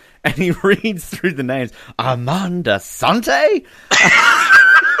list. And he reads through the names. Amanda Sante?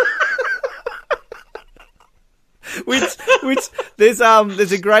 Which there's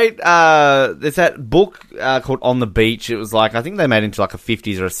a great there's that book called On the Beach. It was like, I think they made it into like a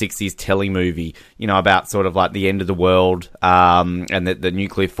 50s or a 60s telly movie, you know, about sort of like the end of the world, and that the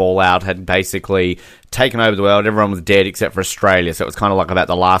nuclear fallout had basically taken over the world. Everyone was dead except for Australia, so it was kind of like about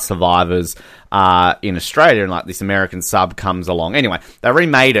the last survivors in Australia, and like this American sub comes along. Anyway, they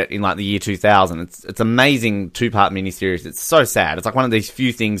remade it in like the year 2000. It's amazing 2-part miniseries. It's so sad. It's like one of these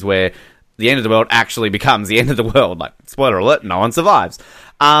few things where the end of the world actually becomes the end of the world. Like, spoiler alert, no one survives.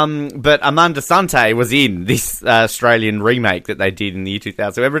 But Amanda Sante was in this Australian remake that they did in the year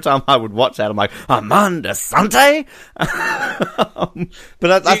 2000. So every time I would watch that, I'm like, Amanda Sante?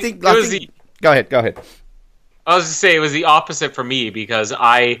 But I think... Go ahead. I was to say, it was the opposite for me, because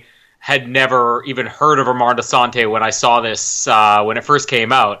I had never even heard of Amanda Sante when I saw this when it first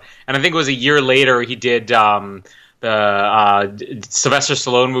came out. And I think it was a year later he did... the Sylvester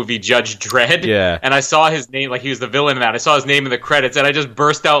Stallone movie Judge Dredd. Yeah. And I saw his name, like he was the villain in that. I saw his name in the credits and I just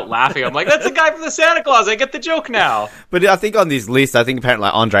burst out laughing. I'm like, that's the guy from the Santa Claus. I get the joke now. But I think on this list, I think apparently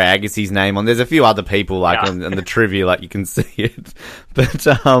like Andre Agassi's name on. There's a few other people like on the trivia, like you can see it. But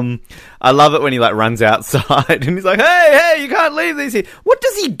I love it when he like runs outside and he's like, hey, you can't leave these here. What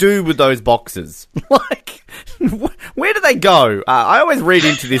does he do with those boxes? Like, where do they go? I always read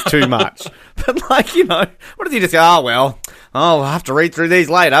into this too much. But like, you know, what does he just go, I'll have to read through these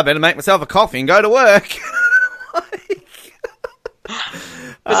later. I better make myself a coffee and go to work.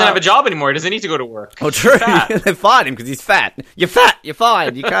 Doesn't have a job anymore. He doesn't need to go to work. Oh, true. They fired him because he's fat. You're fat. You're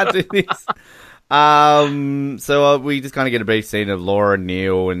fired. You can't do this. So we just kind of get a brief scene of Laura and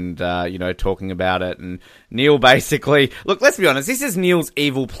Neil and, you know, talking about it. And Neil basically... Look, let's be honest. This is Neil's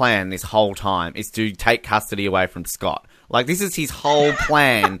evil plan this whole time, is to take custody away from Scott. Like, this is his whole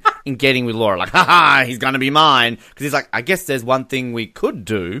plan in getting with Laura. Like, haha, he's going to be mine. Because he's like, I guess there's one thing we could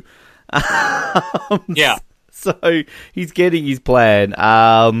do. Yeah. So he's getting his plan.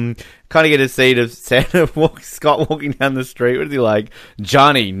 Kind of get a scene of Scott walking down the street. What is he like?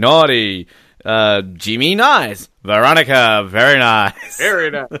 Johnny, naughty. Jimmy, nice. Veronica, very nice.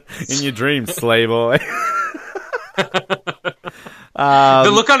 Very nice. In your dreams, slay boy.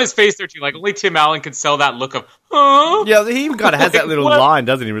 The look on his face there too, like only Tim Allen can sell that look of, huh? Yeah, he even kind of has that little line,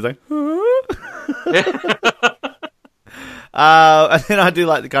 doesn't he? He's like, huh? And then I do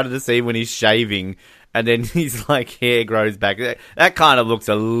like the kind of the scene when he's shaving, and then his like hair grows back. That kind of looks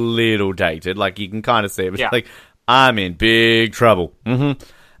a little dated. Like you can kind of see it. It's like, I'm in big trouble. Mm-hmm.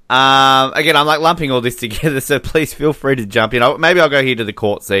 Again, I'm like lumping all this together, so please feel free to jump in. Maybe I'll go here to the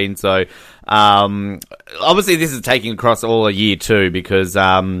court scene. So, obviously this is taking across all a year too, because,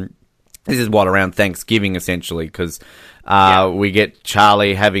 this is what, around Thanksgiving essentially, because, we get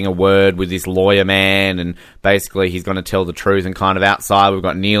Charlie having a word with this lawyer man, and basically he's going to tell the truth, and kind of outside we've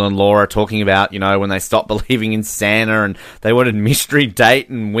got Neil and Laura talking about, you know, when they stopped believing in Santa and they wanted mystery date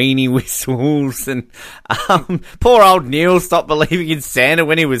and weenie whistles, and poor old Neil stopped believing in Santa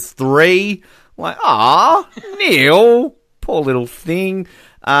when he was 3. Like, Neil, poor little thing.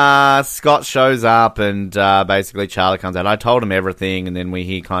 Scott shows up and basically Charlie comes out. I told him everything, and then we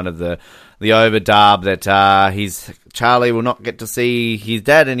hear kind of the overdub that Charlie will not get to see his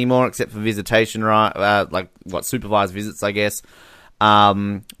dad anymore except for visitation, right? Like what, supervised visits, I guess.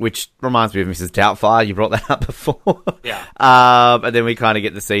 Which reminds me of Mrs. Doubtfire. You brought that up before. Yeah. And then we kind of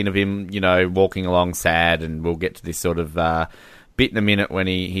get the scene of him, you know, walking along sad, and we'll get to this sort of bit in a minute when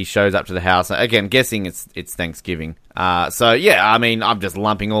he shows up to the house. Again, guessing it's Thanksgiving. So yeah, I mean, I'm just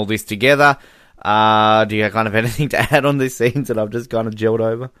lumping all this together. Do you kind of have anything to add on these scenes that I've just kind of gelled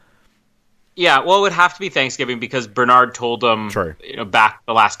over? Yeah, well, it would have to be Thanksgiving because Bernard told him, True. You know, back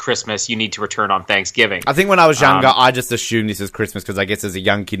the last Christmas, you need to return on Thanksgiving. I think when I was younger, I just assumed this was Christmas because I guess as a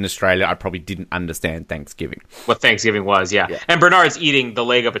young kid in Australia, I probably didn't understand Thanksgiving. What Thanksgiving was, yeah. And Bernard's eating the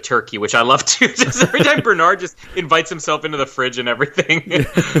leg of a turkey, which I love too. Just every time Bernard just invites himself into the fridge and everything.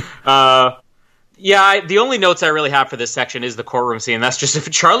 The only notes I really have for this section is the courtroom scene. That's just if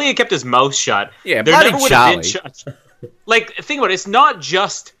Charlie had kept his mouth shut, there never would have Charlie. been. Like, think about it. It's not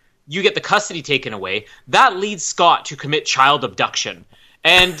just you get the custody taken away. That leads Scott to commit child abduction.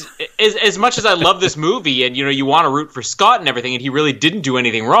 And as much as I love this movie, and you know you want to root for Scott and everything, and he really didn't do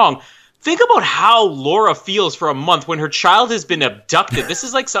anything wrong. Think about how Laura feels for a month when her child has been abducted. This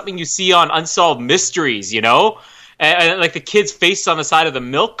is like something you see on Unsolved Mysteries, you know. and like the kid's face on the side of the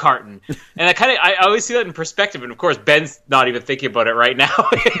milk carton, and I always see that in perspective. And of course, Ben's not even thinking about it right now.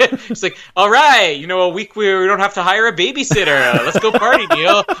 It's like, all right, a week we don't have to hire a babysitter. Let's go party,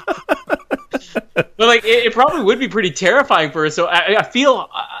 Neil. But like, it probably would be pretty terrifying for her. So I feel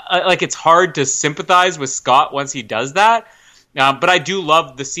like it's hard to sympathize with Scott once he does that. But I do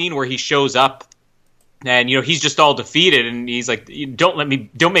love the scene where he shows up. And, he's just all defeated, and he's like, don't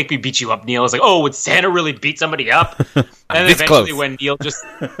make me beat you up, Neil. It's like, oh, would Santa really beat somebody up? And then eventually when Neil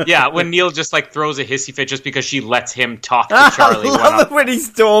just like throws a hissy fit just because she lets him talk to Charlie. I love it when he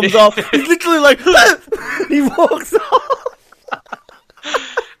storms off. He's literally like, he walks off.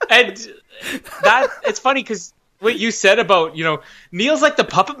 And it's funny because what you said about, Neil's like the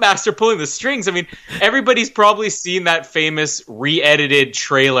puppet master pulling the strings. I mean, everybody's probably seen that famous re-edited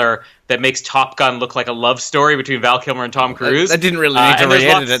trailer that makes Top Gun look like a love story between Val Kilmer and Tom Cruise. They didn't really need to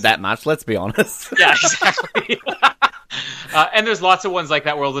re-edit it that much, let's be honest. Yeah, exactly. And there's lots of ones like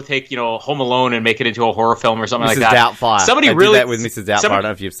that where they'll take, Home Alone and make it into a horror film or something like that. Mrs. Doubtfire. Somebody they really did that with Mrs. Doubtfire. I don't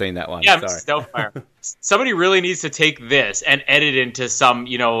know if you've seen that one. Yeah, sorry. Mrs. Doubtfire. Somebody really needs to take this and edit into some,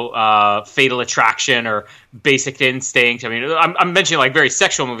 Fatal Attraction or Basic Instinct. I mean, I'm mentioning like very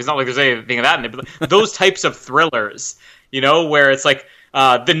sexual movies. Not like there's anything of that in it, but those types of thrillers, where it's like,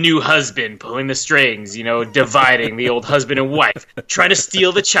 the new husband pulling the strings, dividing the old husband and wife, trying to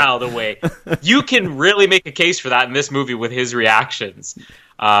steal the child away. You can really make a case for that in this movie with his reactions.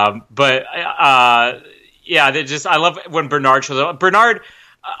 I love when Bernard shows up. Bernard,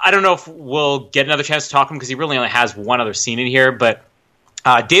 I don't know if we'll get another chance to talk to him because he really only has one other scene in here, but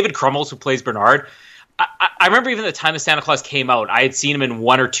David Krumholtz, who plays Bernard, I remember even the time that Santa Claus came out, I had seen him in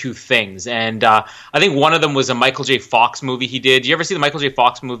one or two things, and I think one of them was a Michael J. Fox movie he did. Did you ever see the Michael J.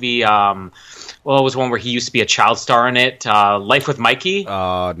 Fox movie? It was one where he used to be a child star in it, Life with Mikey.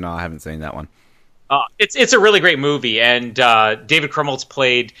 Oh, no, I haven't seen that one. It's a really great movie, and David Krumholtz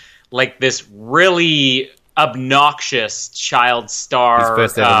played like this really obnoxious child star. His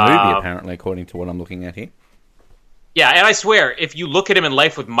first ever movie, apparently, according to what I'm looking at here. Yeah, and I swear, if you look at him in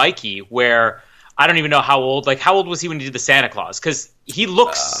Life with Mikey, where I don't even know how old was he when he did the Santa Claus? Because he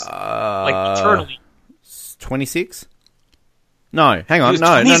looks like eternally 26. No, hang on,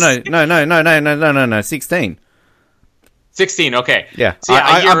 no, 16. 16, okay. Yeah, so,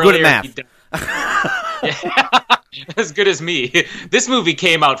 I'm good at math. As good as me. This movie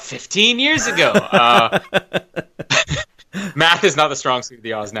came out 15 years ago. Math is not the strong suit of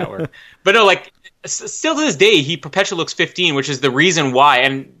the Oz Network. But no, like, still to this day, he perpetually looks 15, which is the reason why,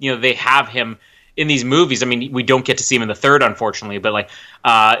 and, they have him in these movies. I mean, we don't get to see him in the third, unfortunately, but, like,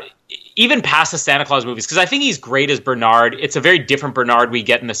 even past the Santa Claus movies, because I think he's great as Bernard. It's a very different Bernard we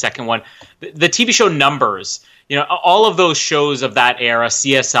get in the second one. The TV show Numbers, all of those shows of that era,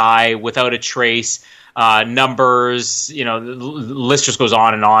 CSI, Without a Trace, Numbers, the list just goes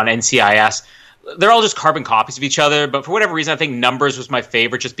on, NCIS. They're all just carbon copies of each other, but for whatever reason, I think Numbers was my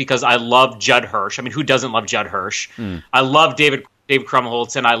favorite just because I love Judd Hirsch. I mean, who doesn't love Judd Hirsch? I love David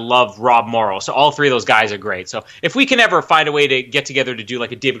Krumholtz, and I love Rob Morrow. So all three of those guys are great. So if we can ever find a way to get together to do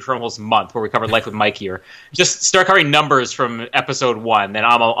like a David Krumholtz month where we cover Life with Mikey, or just start covering Numbers from episode 1, then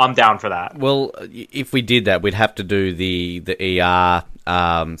I'm down for that. Well, if we did that, we'd have to do the ER.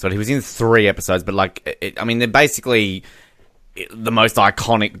 So he was in 3 episodes, but they're basically the most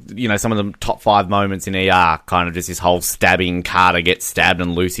iconic, some of the top 5 moments in ER, kind of just this whole stabbing, Carter gets stabbed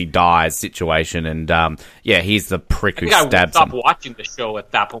and Lucy dies situation, and he's the prick who stabs him. I stopped watching the show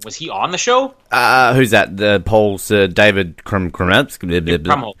at that point. Was he on the show? Who's that? The Paul's David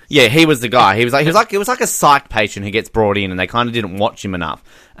Krumholtz. Yeah, he was the guy. It was like a psych patient who gets brought in, and they kind of didn't watch him enough,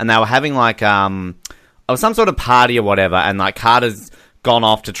 and they were having some sort of party or whatever, and like Carter's gone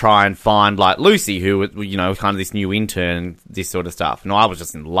off to try and find like Lucy, who kind of this new intern, this sort of stuff. And I was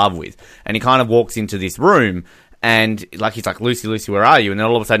just in love with. And he kind of walks into this room, and like he's like, Lucy, where are you? And then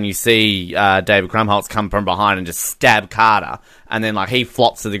all of a sudden you see David Krumholtz come from behind and just stab Carter. And then like he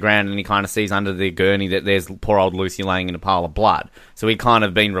flops to the ground, and he kind of sees under the gurney that there's poor old Lucy laying in a pile of blood. So he'd kind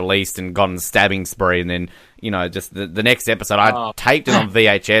of been released and gone stabbing spree, and then just the next episode, I taped it on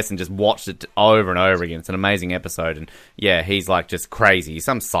VHS and just watched it over and over again. It's an amazing episode, and yeah, he's like just crazy. He's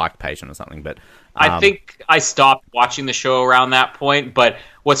some psych patient or something, but I think I stopped watching the show around that point. But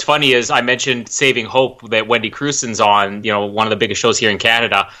what's funny is I mentioned Saving Hope that Wendy Crewson's on, one of the biggest shows here in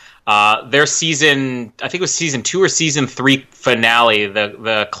Canada. Their season, I think it was season 2 or season 3 finale,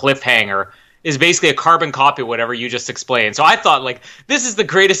 the cliffhanger is basically a carbon copy of whatever you just explained. So I thought, like, this is the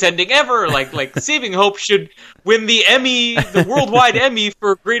greatest ending ever. Like Saving Hope should win the Emmy, the worldwide Emmy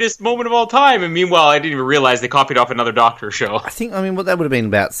for greatest moment of all time. And meanwhile, I didn't even realize they copied off another Doctor show. I think, what that would have been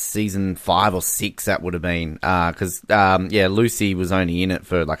about season 5 or 6, that would have been. Because, Lucy was only in it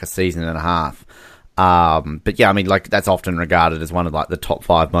for, like, a season and a half. But yeah, that's often regarded as one of, like, the top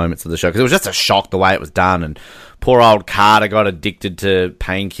 5 moments of the show. Because it was just a shock the way it was done, and poor old Carter got addicted to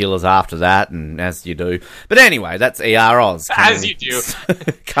painkillers after that, and as you do. But anyway, that's E.R.Oz. As you do.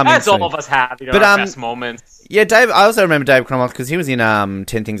 As all of us have, our best moments. Yeah, Dave. I also remember Dave Cromwell because he was in 10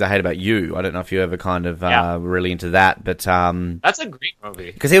 Things I Hate About You. I don't know if you ever kind of were really into that, but that's a great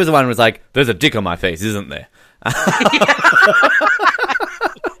movie. Because he was the one who was like, "There's a dick on my face, isn't there?"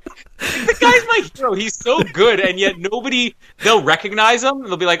 The guy's my hero. He's so good, and yet they'll recognize him.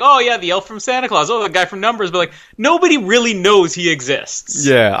 They'll be like, oh, yeah, the elf from Santa Claus. Oh, the guy from Numbers. But, like, nobody really knows he exists.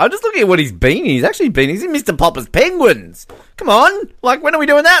 Yeah, I'm just looking at what he's been in. He's in Mr. Popper's Penguins. Come on. Like, when are we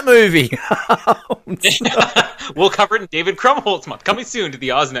doing that movie? We'll cover it in David Krumholtz month. Coming soon to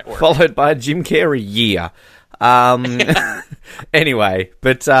the Oz Network. Followed by a Jim Carrey year. Anyway,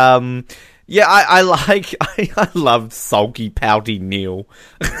 but... yeah, I love sulky, pouty Neil.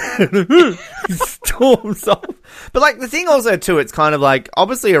 He storms off. But, like, the thing also, too, it's kind of like,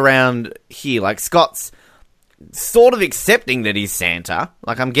 obviously around here, like, Scott's sort of accepting that he's Santa.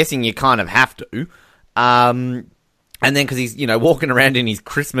 Like, I'm guessing you kind of have to. And then, because he's, walking around in his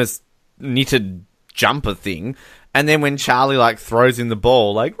Christmas knitted jumper thing. And then when Charlie, like, throws in the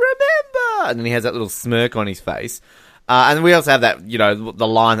ball, like, remember! And then he has that little smirk on his face. And we also have that, the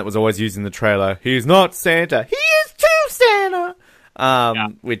line that was always used in the trailer, he's not Santa, he is too Santa!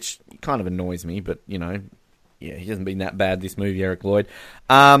 Which kind of annoys me, but, he hasn't been that bad, this movie, Eric Lloyd.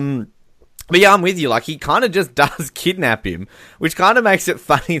 But yeah, I'm with you, like, he kind of just does kidnap him, which kind of makes it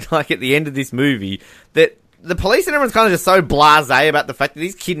funny, like, at the end of this movie, that the police and everyone's kind of just so blasé about the fact that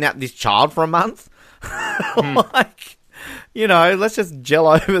he's kidnapped this child for a month. Like, let's just gel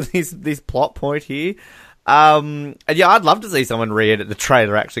over this plot point here. And yeah, I'd love to see someone re-edit the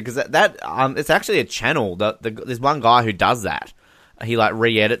trailer actually, because that it's actually a channel that there's one guy who does that. He like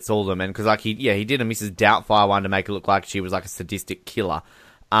re-edits all of them, and because like he did a Mrs. Doubtfire one to make it look like she was like a sadistic killer.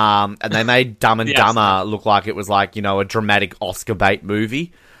 And they made Dumb and Dumber look like it was like a dramatic Oscar bait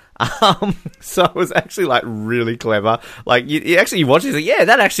movie. So it was actually like really clever. Like you actually watch it, yeah,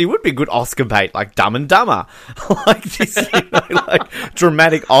 that actually would be good Oscar bait, like Dumb and Dumber, like this, like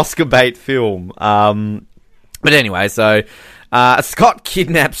dramatic Oscar bait film. But anyway, so Scott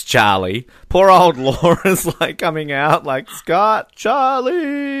kidnaps Charlie. Poor old Laura's like coming out like, Scott,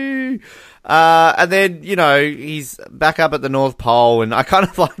 Charlie. And then, he's back up at the North Pole, and I kind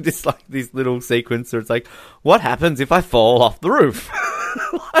of like this little sequence where it's like, what happens if I fall off the roof?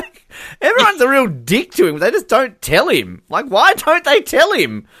 Like, everyone's a real dick to him. They just don't tell him. Like, why don't they tell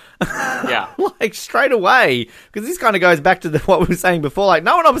him? Yeah. Like, straight away. Because this kind of goes back to what we were saying before. Like,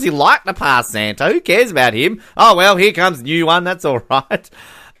 no one obviously liked the past Santa. Who cares about him? Oh, well, here comes a new one. That's all right.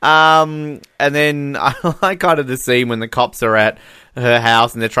 And then I like kind of the scene when the cops are at her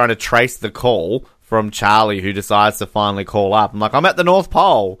house and they're trying to trace the call from Charlie, who decides to finally call up. I'm like, I'm at the North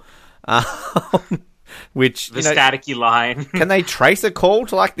Pole. Which, the staticky line. Can they trace a call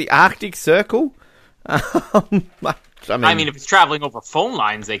to like the Arctic Circle? I mean, if it's traveling over phone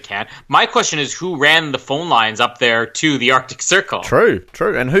lines, they can. My question is, who ran the phone lines up there to the Arctic Circle? True.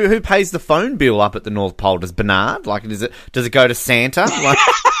 And who pays the phone bill up at the North Pole? Does Bernard? Like, does it go to Santa? Like...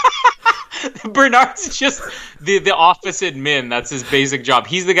 Bernard's just the office admin. That's his basic job.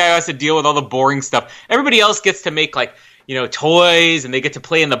 He's the guy who has to deal with all the boring stuff. Everybody else gets to make like, toys, and they get to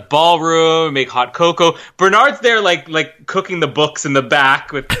play in the ballroom, make hot cocoa. Bernard's there like cooking the books in the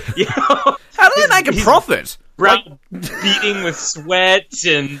back with, How do they make a profit? Beating with sweat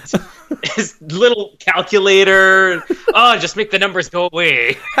and his little calculator. Oh, just make the numbers go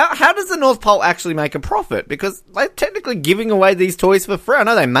away. How does the North Pole actually make a profit? Because they're technically giving away these toys for free. I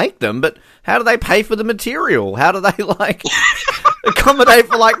know they make them, but how do they pay for the material? How do they like accommodate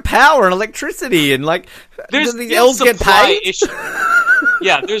for like power and electricity and like do these elves get paid?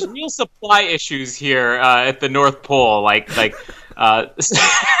 Yeah, there's real supply issues here at the North Pole.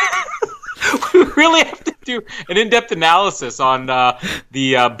 We really have to do an in-depth analysis on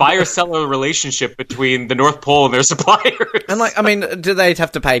the buyer-seller relationship between the North Pole and their suppliers. And like, I mean, do they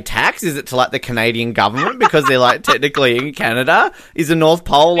have to pay tax? Is it to like the Canadian government because they're like technically in Canada? Is the North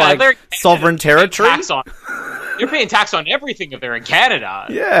Pole like sovereign territory? You're paying tax on everything if they're in Canada.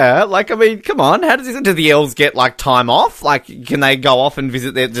 Yeah, like, I mean, come on. How do the elves get like time off? Like, can they go off and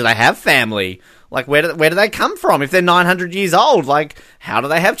visit do they have family? Like, where do they come from? If they're 900 years old, like, how do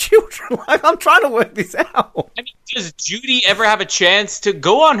they have children? Like, I'm trying to work this out. I mean, does Judy ever have a chance to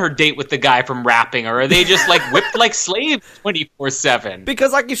go on her date with the guy from Rapping, or are they just, like, whipped like slaves 24/7?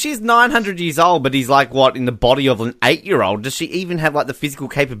 Because, like, if she's 900 years old, but he's, like, what, in the body of an 8-year-old, does she even have, like, the physical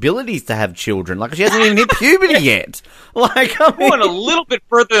capabilities to have children? Like, she hasn't even hit puberty yet. Like, I mean... Going a little bit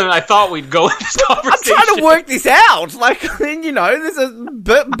further than I thought we'd go in this conversation. I'm trying to work this out. Like, I mean, you know, there's a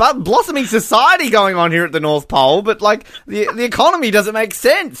blossoming society going on here at the North Pole, but, like, the economy doesn't make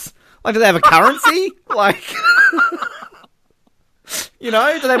sense. Like, do they have a currency? Like, you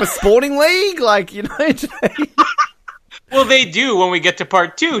know, do they have a sporting league? Like, you know, do they... Well, they do when we get to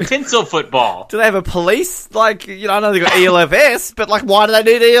part 2, tinsel football. Do they have a police? Like, you know, I know they've got E.L.F.S, but, like, why do they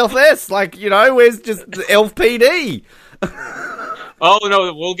need E.L.F.S? Like, you know, where's just the E.L.F. PD? Oh,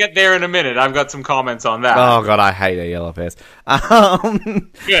 no, we'll get there in a minute. I've got some comments on that. Oh, God, I hate E.L.F.S.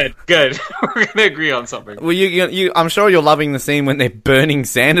 Good. We're going to agree on something. Well, I'm sure you're loving the scene when they're burning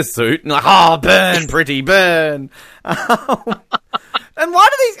Santa's suit. And like, oh, burn, pretty, burn. And why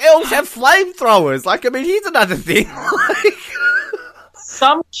do these elves have flamethrowers? Like, I mean, here's another thing. Like,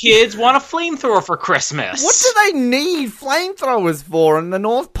 some kids want a flamethrower for Christmas. what do they need flamethrowers for in the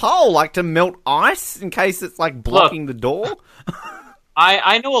North Pole? Like, to melt ice in case it's, like, blocking the door?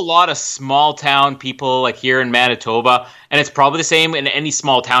 I know a lot of small town people, like here in Manitoba, and it's probably the same in any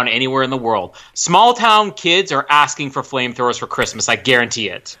small town anywhere in the world. Small town kids are asking for flamethrowers for Christmas, I guarantee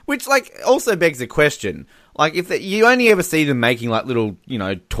it. Which, like, also begs the question. Like, if you only ever see them making, like, little, you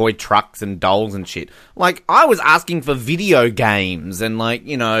know, toy trucks and dolls and shit. Like, I was asking for video games and, like,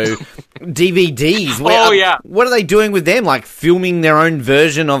 you know, DVDs. Yeah. What are they doing with them? Like, filming their own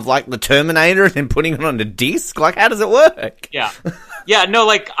version of, like, the Terminator and then putting it on a disc? Like, how does it work? Yeah. Yeah, no,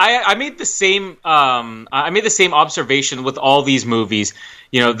 like, I made the same observation with all these movies.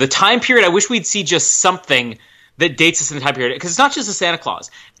 You know, the time period, I wish we'd see just something that dates us in the time period. Because it's not just the Santa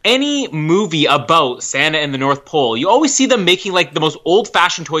Claus. Any movie about Santa and the North Pole, you always see them making, like, the most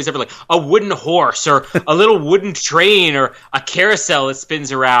old-fashioned toys ever, like a wooden horse or a little wooden train or a carousel that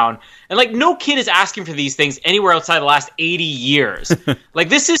spins around. And, like, no kid is asking for these things anywhere outside the last 80 years. Like,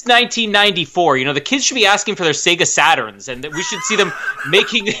 this is 1994. You know, the kids should be asking for their Sega Saturns, and we should see them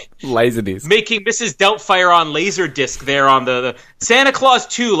making... Laserdisc. Making Mrs. Doubtfire on Laserdisc there on the Santa Claus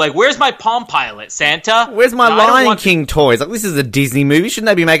 2. Like, where's my Palm Pilot, Santa? Where's my Lion King toys? Like, this is a Disney movie. Shouldn't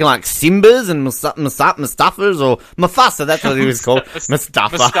they be making, like, Simbas and Mustafas or Mufasa? That's what he was called.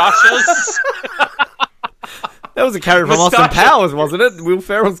 Mustafa. Mustachos? That was a character from Austin Powers, wasn't it? Will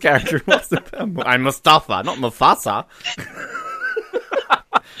Ferrell's character in Austin Powers. I'm Mustafa, not Mufasa.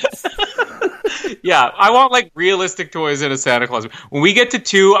 Yeah, I want, like, realistic toys in a Santa Claus. When we get to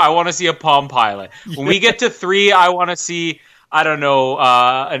 2, I want to see a Palm Pilot. When we get to 3, I want to see, I don't know,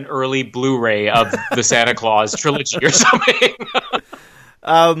 an early Blu-ray of the Santa Claus trilogy or something.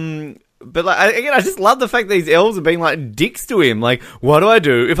 But, like, again, I just love the fact that these elves are being, like, dicks to him. Like, what do I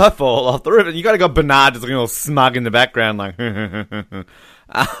do if I fall off the roof? And you gotta got Bernard just looking all smug in the background, like,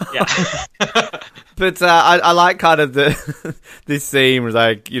 Yeah. But I like kind of this scene was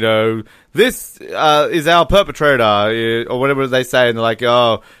like, you know, this is our perpetrator, or whatever they say, and they're like,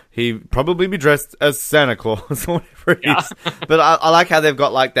 oh, he probably be dressed as Santa Claus or whatever it is. But I like how they've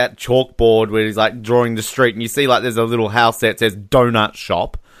got, like, that chalkboard where he's, like, drawing the street, and you see, like, there's a little house there that says donut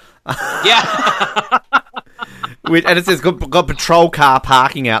shop. Yeah. And it says got patrol car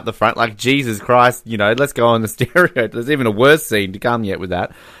parking out the front. Like, Jesus Christ, you know, let's go on the stereo. There's even a worse scene to come yet with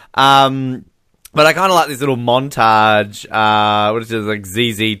that. But I kind of like this little montage, what is it, like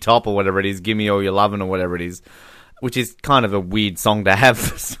ZZ Top or whatever it is, Gimme All Your Lovin' or whatever it is, which is kind of a weird song to have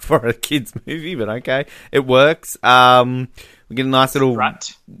for a kid's movie, but okay, it works. We get a nice little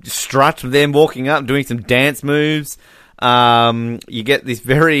strut of them walking up, doing some dance moves. You get this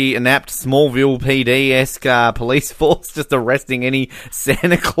very inept Smallville PD-esque police force just arresting any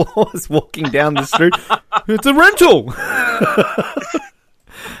Santa Claus walking down the street. It's a rental!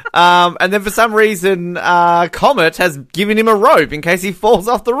 And then for some reason, Comet has given him a rope in case he falls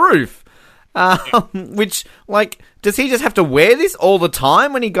off the roof. Which, like, does he just have to wear this all the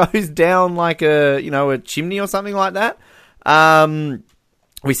time when he goes down, like, a chimney or something like that?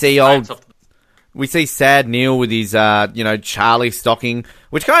 We see Sad Neil with his, Charlie stocking,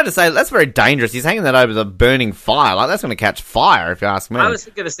 which kind of say that's very dangerous. He's hanging that over the burning fire. Like, that's going to catch fire, if you ask me. I was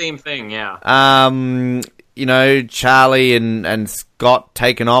thinking the same thing, yeah. Charlie and Scott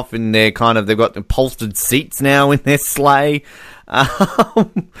taken off in their they've got upholstered seats now in their sleigh,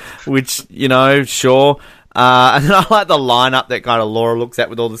 which, sure. And then I like the lineup that kind of Laura looks at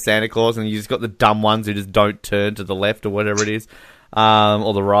with all the Santa Claus, and you just got the dumb ones who just don't turn to the left or whatever it is,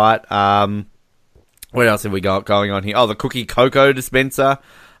 or the right. What else have we got going on here? Oh, the cookie cocoa dispenser.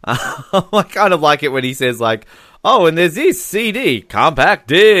 I kind of like it when he says, like, oh, and there's this CD, compact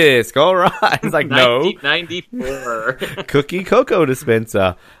disc, all right. It's like, no. 1994. Cookie cocoa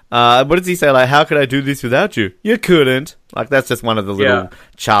dispenser. What does he say? Like, how could I do this without you? You couldn't. Like, that's just one of the little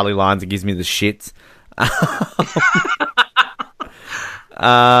Charlie lines that gives me the shits.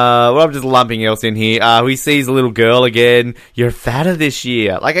 Well, I'm just lumping else in here. He sees a little girl again. You're fatter this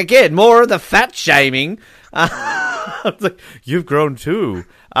year. Like, again, more of the fat shaming. It's like, you've grown too.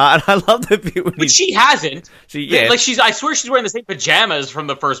 And I love the bit when she hasn't. Like, I swear she's wearing the same pajamas from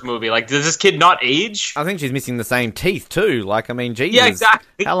the first movie. Like, does this kid not age? I think she's missing the same teeth too. Like, I mean, Jesus. Yeah,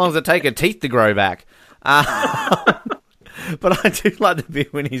 exactly. How long does it take her teeth to grow back? But I do like the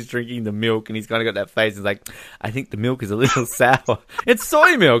bit when he's drinking the milk and he's kind of got that face. He's like, I think the milk is a little sour. It's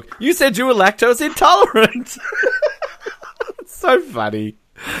soy milk. You said you were lactose intolerant. It's so funny.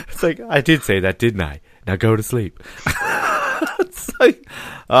 It's like, I did say that, didn't I? Now go to sleep. It's like,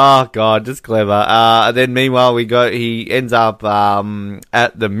 oh God, just clever. And then meanwhile, he ends up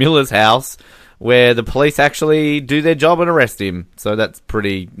at the Miller's house where the police actually do their job and arrest him. So that's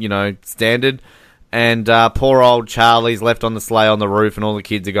pretty, standard. And poor old Charlie's left on the sleigh on the roof, and all the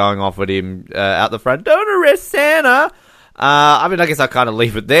kids are going off at him out the front. Don't arrest Santa. I guess I'll kind of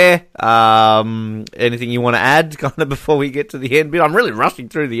leave it there. Anything you want to add kind of before we get to the end bit? I'm really rushing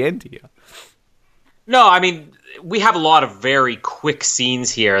through the end here. No, I mean, we have a lot of very quick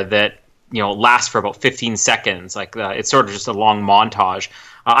scenes here that, last for about 15 seconds. Like, it's sort of just a long montage.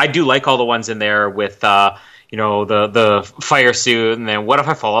 I do like all the ones in there with, the fire suit, and then what if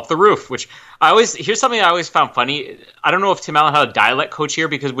I fall off the roof? Which here's something I always found funny. I don't know if Tim Allen had a dialect coach here,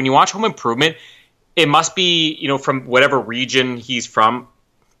 because when you watch Home Improvement, it must be, from whatever region he's from.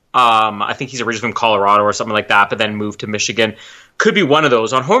 I think he's originally from Colorado or something like that, but then moved to Michigan. Could be one of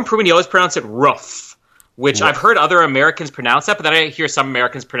those. On Home Improvement, he always pronounced it roof, which I've heard other Americans pronounce that, but then I hear some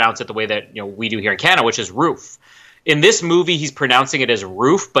Americans pronounce it the way that we do here in Canada, which is roof. In this movie, he's pronouncing it as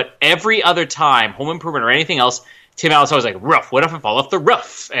roof, but every other time, Home Improvement or anything else, Tim Allen's always like, roof, what if I fall off the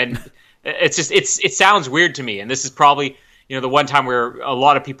roof? And it's just, it sounds weird to me. And this is probably, the one time where a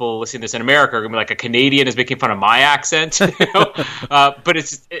lot of people listening to this in America are going to be like, a Canadian is making fun of my accent, but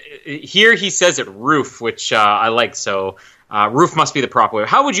here he says it roof, which I like. So roof must be the proper way.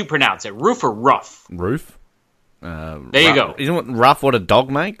 How would you pronounce it? Roof or rough? Roof. There you go. Isn't rough what a dog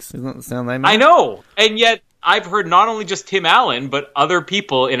makes? Isn't that the sound they make? I know. And yet I've heard not only just Tim Allen, but other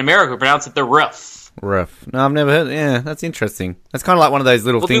people in America pronounce it the roof. Roof. No, I've never heard. Yeah, that's interesting. That's kind of like one of those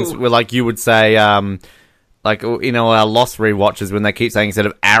little things where, like, you would say, our Lost rewatches, when they keep saying, instead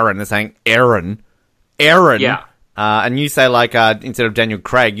of Aaron, they're saying Aaron. Aaron. Yeah. And you say, like, instead of Daniel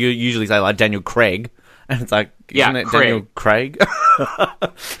Craig, you usually say, like, Daniel Craig. And it's like, isn't it Craig. Daniel Craig?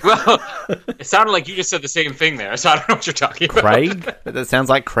 Well, it sounded like you just said the same thing there, so I don't know what you're talking about. Craig? That sounds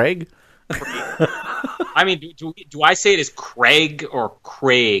like Craig? I mean, do I say it as Craig or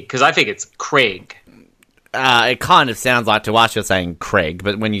Craig? Because I think it's Craig. It kind of sounds like, to us, you're saying Craig,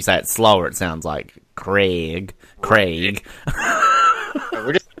 but when you say it slower, it sounds like Craig. Craig.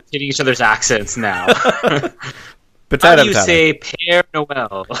 We're just hitting each other's accents now. Potato, how do you say Père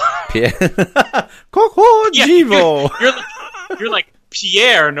Noël? Coco You're like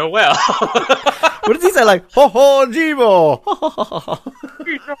Pierre Noël. What does he say? Like, ho ho Jivo.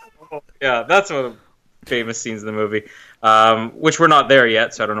 Yeah, that's one of the famous scenes in the movie, which we're not there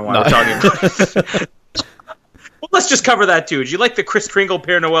yet, so I don't know why we're talking about it. Well, let's just cover that too. Did you like the Kris Kringle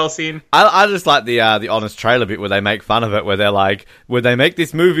Père Noël scene? I just like the honest trailer bit where they make fun of it, where they're like, would they make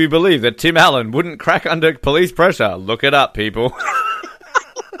this movie believe that Tim Allen wouldn't crack under police pressure? Look it up, people.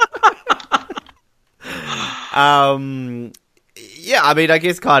 Yeah, I mean, I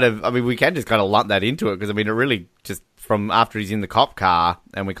guess we can just kind of lump that into it, because, I mean, it really just, from after he's in the cop car,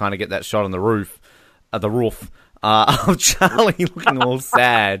 and we kind of get that shot on the roof, of Charlie looking all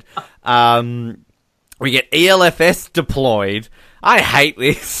sad. We get E.L.F.S deployed. I hate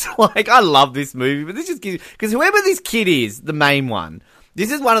this. Like, I love this movie, but this just gives... Because whoever this kid is, the main one,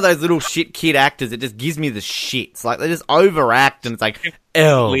 this is one of those little shit kid actors that just gives me the shits. Like, they just overact, and it's like,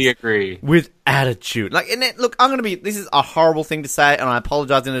 totally agree. With attitude. Like, and look, I'm going to be... This is a horrible thing to say, and I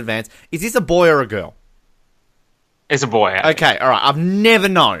apologize in advance. Is this a boy or a girl? It's a boy. Okay, all right. I've never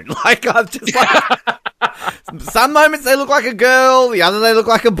known. Like, I've just like... Some moments they look like a girl, the other they look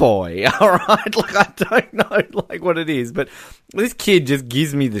like a boy. All right, like, I don't know like what it is, but this kid just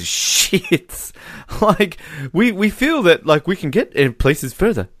gives me the shits. Like, we feel that, like, we can get places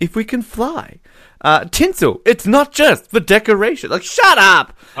further if we can fly. Tinsel, it's not just for decoration. Like, shut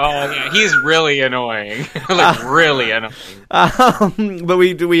up! Oh, yeah, he's really annoying. Really annoying. But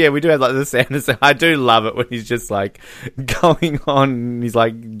we do have, like, the Santa song. I do love it when he's just, like, going on, he's,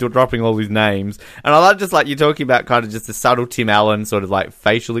 like, dropping all his names. And I love just, like, you're talking about kind of just the subtle Tim Allen sort of, like,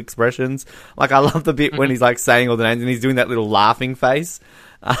 facial expressions. Like, I love the bit when he's, like, saying all the names and he's doing that little laughing face.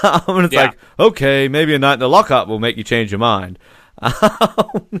 And it's like, okay, maybe a night in the lockup will make you change your mind.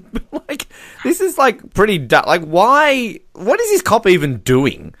 Like, this is like pretty like, why? What is this cop even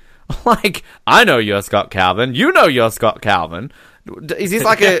doing? Like, I know you're Scott Calvin. You know you're Scott Calvin. Is this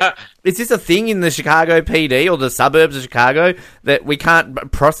like is this a thing in the Chicago PD or the suburbs of Chicago that we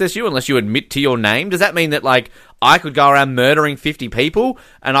can't process you unless you admit to your name? Does that mean that, like, I could go around murdering 50 people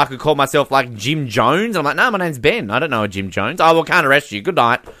and I could call myself, like, Jim Jones? I'm like, no, my name's Ben. I don't know a Jim Jones. Oh, well, can't arrest you. Good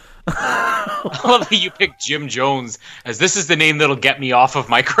night. I love that you picked Jim Jones as this is the name that'll get me off of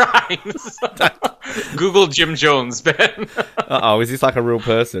my crimes. Google Jim Jones, Ben. Is this like a real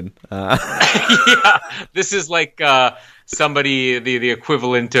person? Yeah, this is like somebody, the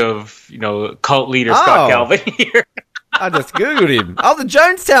equivalent of, cult leader Scott Calvin here. I just Googled him. Oh, the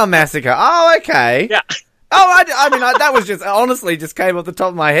Jonestown Massacre. Oh, okay. Yeah. Oh, I mean, that was just, honestly, just came off the top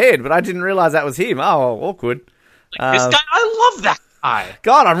of my head, but I didn't realize that was him. Oh, awkward. This guy, I love that guy.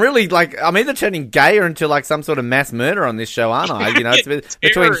 God, I'm really, like, I'm either turning gay or into, like, some sort of mass murder on this show, aren't I? It's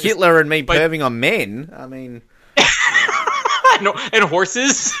between Hitler and me perving on men. I mean... and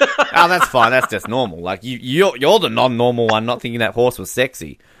horses. Oh, that's fine. That's just normal. Like, you're the non-normal one, not thinking that horse was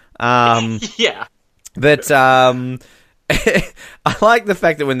sexy. Yeah. But, I like the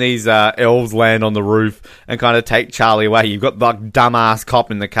fact that when these elves land on the roof and kind of take Charlie away, you've got, like, dumbass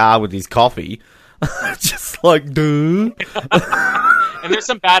cop in the car with his coffee. Just like, dude. And there's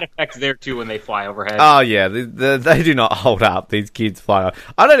some bad effects there, too, when they fly overhead. Oh, yeah. They do not hold up. These kids fly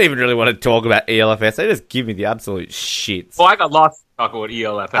off. I don't even really want to talk about E.L.F.S. They just give me the absolute shits. Well, I got lots to talk about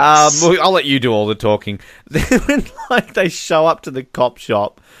E.L.F.S. I'll let you do all the talking. When, like, they show up to the cop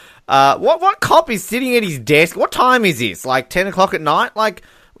shop, what cop is sitting at his desk? What time is this? Like, 10 o'clock at night? Like,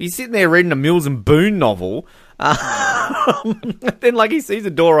 he's sitting there reading a Mills and Boone novel. Then, like, he sees the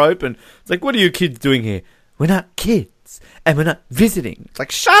door open. It's like, what are you kids doing here? We're not kids, and we're not visiting. It's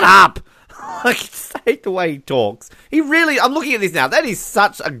like, shut up! Like, I hate the way he talks. I'm looking at this now. That is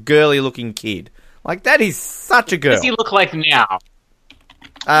such a girly-looking kid. Like, that is such a girl. What does he look like now?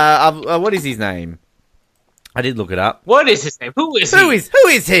 What is his name? I did look it up. What is his name? Who is he? Who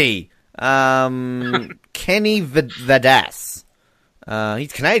is he? Kenny Vadas.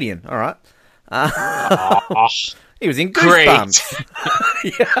 He's Canadian. All right. He was in Goosebumps.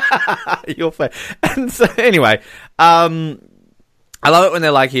 Yeah, you're fair. And so, anyway, I love it when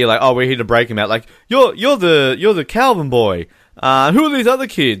they're like here, like, oh, we're here to break him out. Like, you're the Calvin boy. Who are these other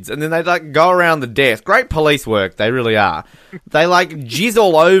kids? And then they, like, go around the desk. Great police work, they really are. They, like, jizz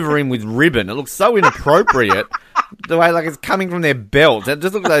all over him with ribbon. It looks so inappropriate. The way, like, it's coming from their belt. It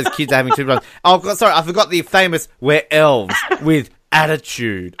just looks like those kids are having too much. Oh, sorry, I forgot the famous "We're elves" with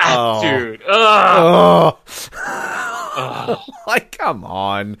attitude. Attitude. Oh. Like, come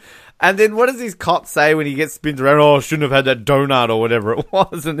on. And then what does this cop say when he gets spins around? Oh, I shouldn't have had that donut or whatever it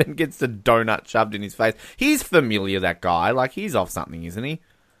was, and then gets the donut shoved in his face. He's familiar, that guy. Like, he's off something, isn't he?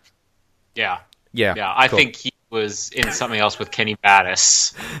 Yeah. Yeah. I think he was in something else with Kenny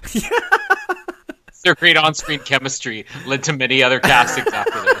Vadas. Yeah. Their great on-screen chemistry led to many other castings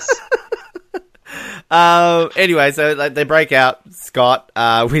after this. Anyway, so like, they break out Scott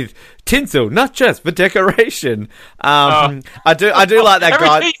with tinsel, not just for decoration. I do like that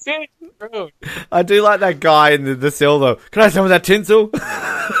guy. I do like that guy in the cell though. Can I have some of that tinsel?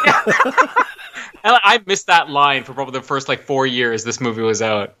 I missed that line for probably the first 4 years this movie was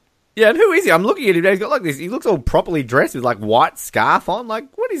out. Yeah, and who is he? I'm looking at him. He's got like this. He looks all properly dressed with like white scarf on. Like,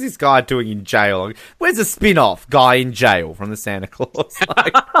 what is this guy doing in jail? Like, where's the spin-off guy in jail from the Santa Claus?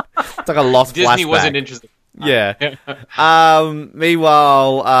 Like, it's like a lost Disney flashback. wasn't interested. Yeah.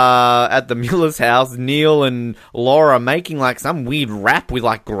 Meanwhile, at the Miller's house, Neil and Laura are making like some weird wrap with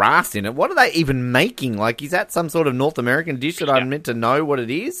like grass in it. What are they even making? Like, is that some sort of North American dish that I'm meant to know what it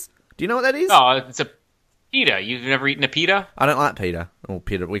is? Do you know what that is? Oh, it's a pita. You've never eaten a pita? I don't like pita. Or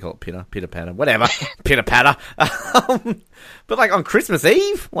pita. We call it pita. Pitter patter. Whatever. Pitter patter. But like on Christmas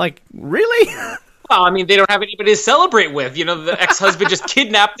Eve? Like, really? Well, I mean, they don't have anybody to celebrate with. You know, the ex-husband just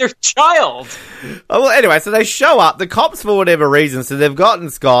kidnapped their child. Oh, well, anyway, so they show up. The cops, for whatever reason, so they've gotten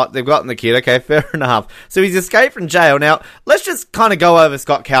Scott, they've gotten the kid. Okay, fair enough. So he's escaped from jail. Now, let's just kind of go over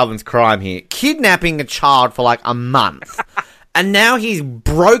Scott Calvin's crime here. Kidnapping a child for like a month. And now he's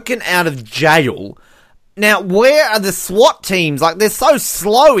broken out of jail. Now, where are the SWAT teams? Like, they're so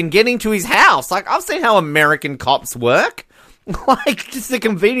slow in getting to his house. Like, I've seen how American cops work. Like, just the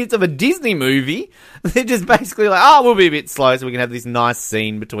convenience of a Disney movie. They're just basically like, oh, we'll be a bit slow so we can have this nice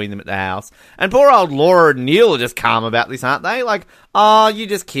scene between them at the house. And poor old Laura and Neil are just calm about this, aren't they? Like, oh, you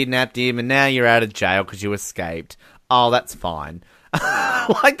just kidnapped him and now you're out of jail because you escaped. Oh, that's fine.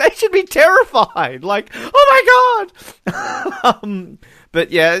 Like, they should be terrified. Like, oh my God.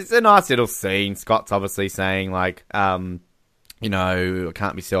 But yeah, it's a nice little scene. Scott's obviously saying, like, you know, I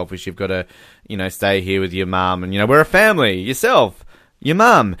can't be selfish. You've got to, you know, stay here with your mum. And, you know, we're a family. Yourself, your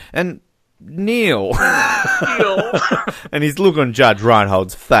mum, and Neil. And his look on Judge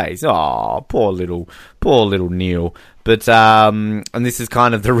Reinhold's face. Oh, poor little Neil. But, and this is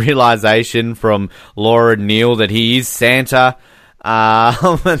kind of the realization from Laura and Neil that he is Santa.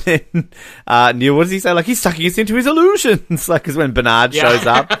 And then, Neil, what does he say? Like, he's sucking us into his illusions. Like, because when Bernard shows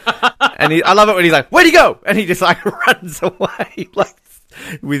up, and I love it when he's like, where'd he go? And he just, like, runs away, like,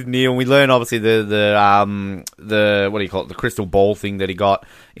 with Neil. And we learn, obviously, the what do you call it? The crystal ball thing that he got.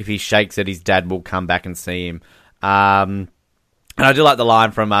 If he shakes it, his dad will come back and see him. And I do like the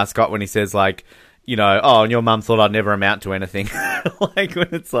line from Scott when he says, like, you know, oh, and your mum thought I'd never amount to anything. Like, when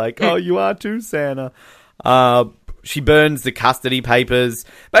it's like, oh, you are too, Santa. She burns the custody papers.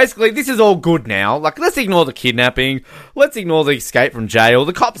 Basically, this is all good now. Like, let's ignore the kidnapping. Let's ignore the escape from jail.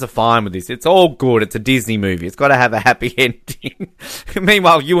 The cops are fine with this. It's all good. It's a Disney movie. It's got to have a happy ending.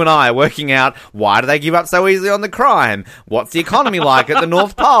 Meanwhile, you and I are working out, why do they give up so easily on the crime? What's the economy like at the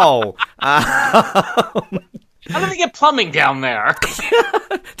North Pole? How do they get plumbing down there?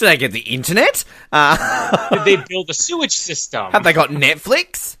 Do they get the internet? Did they build a sewage system? Have they got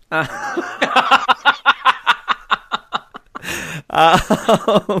Netflix?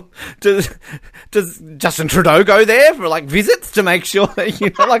 Does Justin Trudeau go there for, like, visits to make sure that,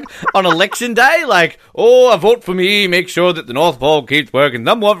 you know, like, on election day, like, oh, I vote for me, make sure that the North Pole keeps working,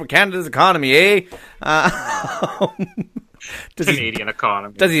 number one for Canada's economy, eh? Canadian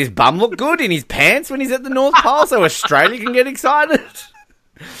economy. Does his bum look good in his pants when he's at the North Pole so Australia can get excited?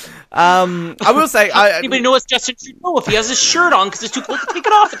 I will say... Anybody know it's Justin Trudeau if he has his shirt on because it's too cold to take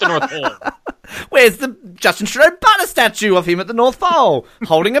it off at the North Pole? Where's the Justin Trudeau butter statue of him at the North Pole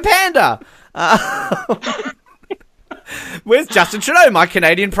holding a panda? Where's Justin Trudeau, my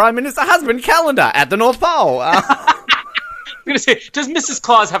Canadian Prime Minister husband calendar at the North Pole? I'm going to say, does Mrs.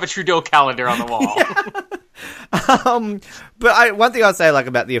 Claus have a Trudeau calendar on the wall? But one thing I'd say, like,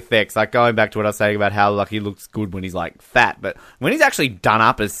 about the effects, like, going back to what I was saying about how, like, he looks good when he's, like, fat, but when he's actually done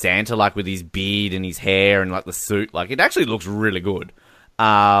up as Santa, like, with his beard and his hair and, like, the suit, like, it actually looks really good.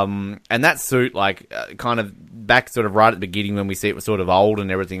 And that suit, like, kind of back sort of right at the beginning when we see it was sort of old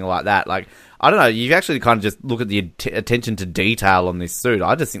and everything like that, like, I don't know, you actually kind of just look at the attention to detail on this suit.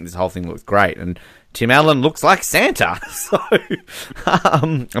 I just think this whole thing looks great, and Tim Allen looks like Santa. So,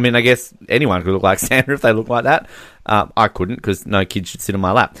 I mean, I guess anyone could look like Santa if they look like that. I couldn't, because no kid should sit on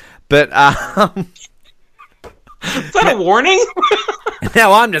my lap. But, is that a warning?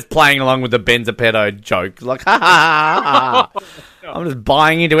 Now I'm just playing along with the Benzopetto joke. Like, ha ha ha. I'm just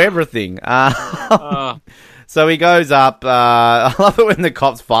buying into everything. So he goes up. I love it when the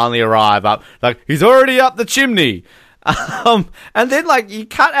cops finally arrive up. Like, he's already up the chimney. And then, like, you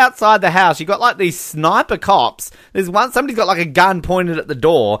cut outside the house. You got, like, these sniper cops. There's one, somebody's got, like, a gun pointed at the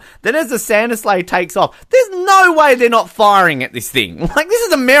door. Then as the Santa sleigh takes off, there's no way they're not firing at this thing. Like, this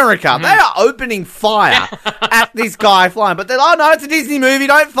is America. Mm-hmm. They are opening fire at this guy flying. But they're, oh no, it's a Disney movie.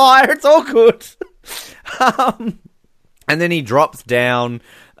 Don't fire. It's all good. And then he drops down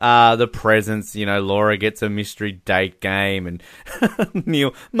the presents. You know, Laura gets a mystery date game, and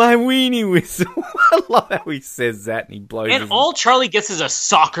Neil, my weenie whistle. I love how he says that, and he blows. And all Charlie gets is a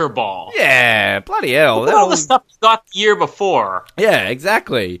soccer ball. Yeah, bloody hell! Look at all the stuff he got the year before. Yeah,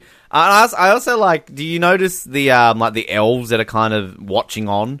 exactly. I also like. Do you notice the like the elves that are kind of watching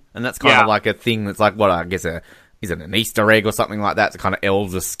on, and that's kind of like a thing that's like what I guess is it an Easter egg or something like that? The kind of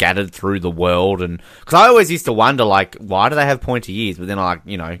elves are scattered through the world, and because I always used to wonder, like, why do they have pointy ears? But then I, like,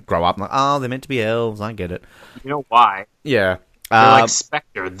 you know, grow up and like, oh, they're meant to be elves. I get it. You know why? Yeah, they're like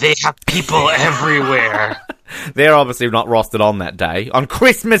Spectre. They have people everywhere. They're obviously not rostered on that day on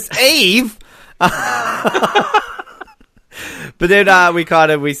Christmas Eve. But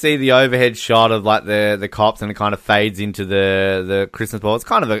then we see the overhead shot of, like, the cops, and it kind of fades into the Christmas ball. It's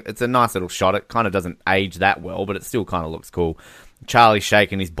kind of it's a nice little shot. It kind of doesn't age that well, but it still kind of looks cool. Charlie's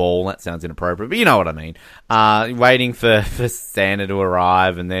shaking his ball. That sounds inappropriate, but you know what I mean. Waiting for Santa to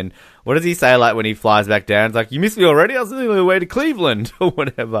arrive, and then what does he say, like, when he flies back down? It's like, you missed me already? I was on the way to Cleveland or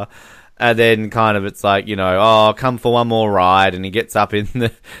whatever. And then kind of it's like, oh, come for one more ride. And he gets up in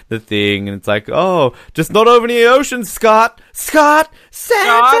the thing and it's like, oh, just not over near the ocean, Scott, Santa,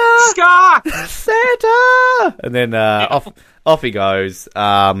 Scott. Santa. And then off he goes.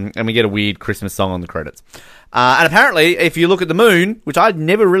 And we get a weird Christmas song on the credits. And apparently, if you look at the moon, which I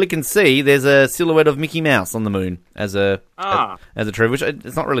never really can see, there's a silhouette of Mickey Mouse on the moon as a tree, which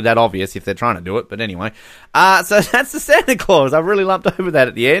it's not really that obvious if they're trying to do it, but anyway. So that's the Santa Claus. I really lumped over that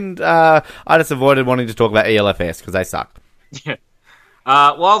at the end. I just avoided wanting to talk about E.L.F.S. because they suck. Yeah.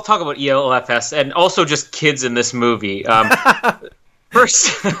 Well, I'll talk about E.L.F.S. and also just kids in this movie.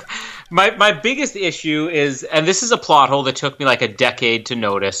 First, my biggest issue is, and this is a plot hole that took me like a decade to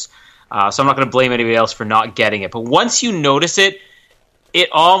notice, so I'm not going to blame anybody else for not getting it. But once you notice it, it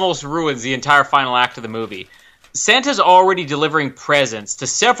almost ruins the entire final act of the movie. Santa's already delivering presents to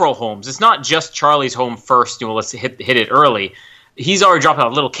several homes. It's not just Charlie's home first. Let's hit it early. He's already dropped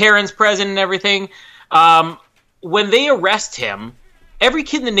out little Karen's present and everything. When they arrest him, every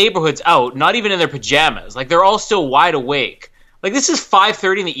kid in the neighborhood's out, not even in their pajamas. Like, they're all still wide awake. Like, this is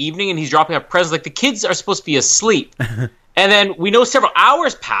 5:30 in the evening, and he's dropping out presents. Like, the kids are supposed to be asleep. And then we know several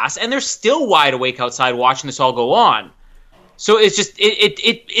hours pass, and they're still wide awake outside watching this all go on. So it's just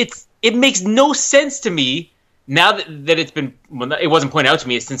it makes no sense to me now that it's been. Well, it wasn't pointed out to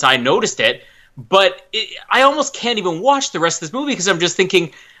me since I noticed it, but I almost can't even watch the rest of this movie because I'm just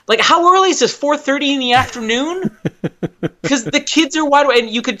thinking, like, how early is this? 4:30 in the afternoon? Because the kids are wide awake, and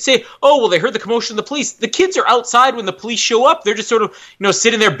you could say, oh, well, they heard the commotion of the police. The kids are outside when the police show up. They're just sort of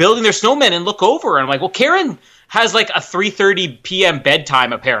sitting there building their snowmen and look over, and I'm like, well, Karen has like a 3:30 p.m.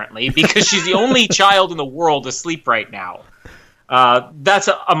 bedtime apparently because she's the only child in the world asleep right now. That's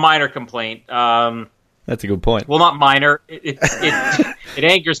a minor complaint. That's a good point. Well, not minor. It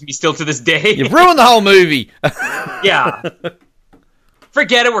angers me still to this day. You've ruined the whole movie. Yeah.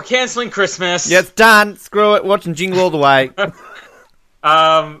 Forget it. We're canceling Christmas. Yeah, it's done. Screw it. Watching Jingle All the Way.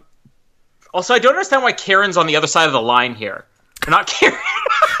 Also, I don't understand why Karen's on the other side of the line here. Not Karen.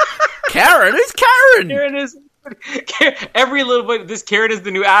 Karen? Who's Karen? Karen is... Every little bit, this Karen is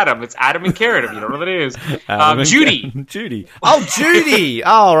the new Adam. It's Adam and Karen, if you don't know what it is. Judy. Judy. Oh, Judy.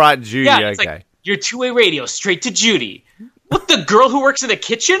 Oh, right, Judy. Yeah, it's okay. like your two-way radio straight to Judy. What, the girl who works in the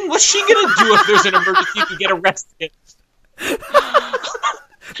kitchen? What's she going to do if there's an emergency and get arrested?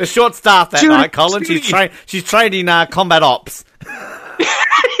 The short staff that Judy, night, Colin. Judy. She's trained in combat ops.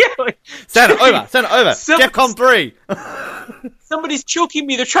 Send it over. DEFCON 3. Somebody's choking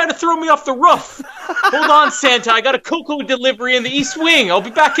me. They're trying to throw me off the roof. Hold on, Santa. I got a cocoa delivery in the East Wing. I'll be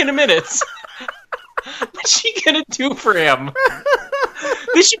back in a minute. What's she going to do for him?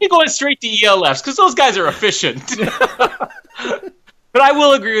 They should be going straight to E.L.F.S because those guys are efficient. But I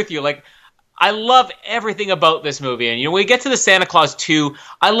will agree with you. Like, I love everything about this movie. And, when we get to the Santa Claus 2,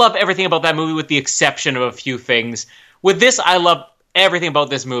 I love everything about that movie with the exception of a few things. With this, I love everything about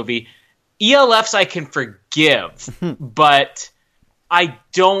this movie. E.L.F.S I can forgive, but I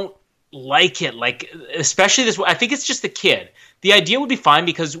don't like it. Like, especially this, I think it's just the kid. The idea would be fine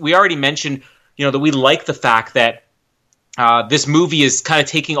because we already mentioned, that we like the fact that this movie is kind of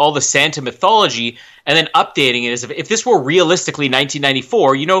taking all the Santa mythology and then updating it as if this were realistically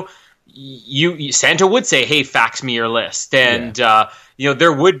 1994, Santa would say, hey, fax me your list. And,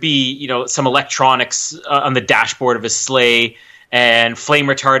 there would be, some electronics on the dashboard of his sleigh and flame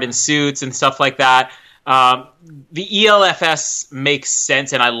retardant suits and stuff like that. The E.L.F.S makes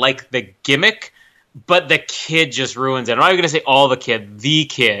sense, and I like the gimmick, but the kid just ruins it. I'm not even going to say all the kid,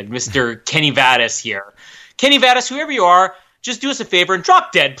 Mr. Kenny Vadas here. Kenny Vadas, whoever you are, just do us a favor and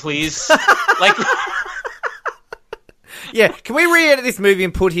drop dead, please. Like... Yeah, can we re-edit this movie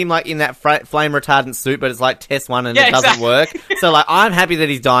and put him like in that flame retardant suit, but it's like test one and it doesn't work? So like, I'm happy that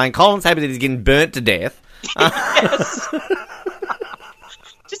he's dying. Colin's happy that he's getting burnt to death. Yes.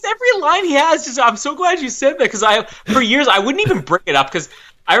 Just every line he has. I'm so glad you said that because for years I wouldn't even bring it up because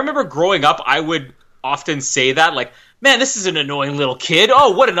I remember growing up I would often say that like, man, this is an annoying little kid.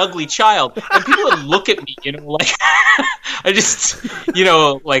 Oh, what an ugly child. And people would look at me, like I just,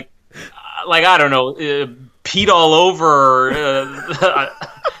 like I don't know. Peed all over.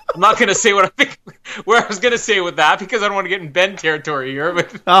 I'm not going to say what I think, where I was going to say with that because I don't want to get in Ben territory here.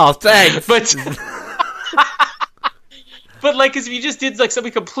 But, oh, thanks. But like, if you just did like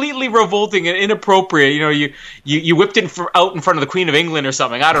something completely revolting and inappropriate, you whipped it out in front of the Queen of England or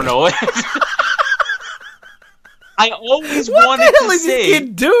something. I don't know. I always wanted to say, what the hell is this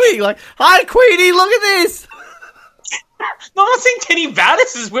kid doing? Like, hi, Queenie, look at this. No, I'm not saying Kenny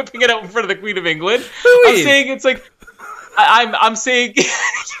Vadas is whipping it out in front of the Queen of England. I'm saying it's like I'm saying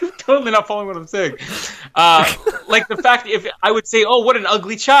you're totally not following what I'm saying. Like the fact if I would say, "Oh, what an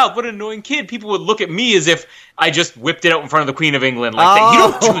ugly child, what an annoying kid," people would look at me as if I just whipped it out in front of the Queen of England. Like that. You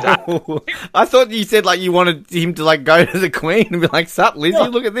don't do that. I thought you said like you wanted him to like go to the Queen and be like, "Sup, Lizzie?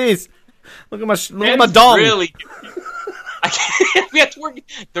 Look at this. Look at my dong." Really. We had to work.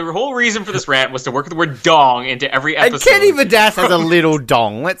 The whole reason for this rant was to work the word "dong" into every episode. And Kenny Vadas has a little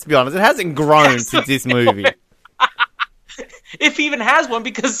dong. Let's be honest; it hasn't grown since this movie. If he even has one,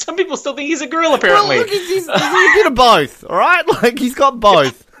 because some people still think he's a girl, apparently. Well, look, he's a bit of both, all right? Like, he's got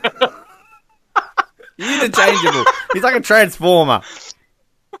both. He's interchangeable. He's like a transformer.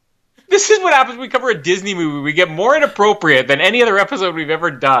 This is what happens when we cover a Disney movie. We get more inappropriate than any other episode we've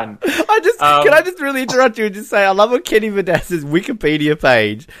ever done. Can I just really interrupt you and just say, I love what Kenny Vadas' Wikipedia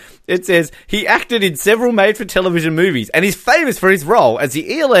page. It says, he acted in several made-for-television movies and is famous for his role as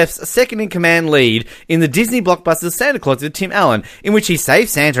the E.L.F.'s second-in-command lead in the Disney blockbuster Santa Claus with Tim Allen, in which he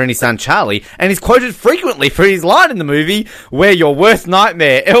saves Santa and his son Charlie, and is quoted frequently for his line in the movie, "We're your worst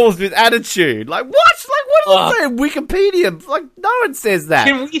nightmare, elves with attitude." Like, what? Like, what does it say in Wikipedia? Like, no one says that.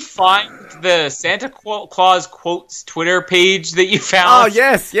 Can we find the Santa Claus quotes Twitter page that you found? Oh,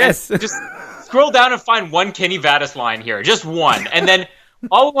 yes. And just scroll down and find one Kenny Vadas line here. Just one. And then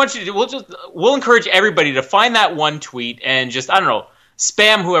all we want you to do, we'll encourage everybody to find that one tweet and just, I don't know,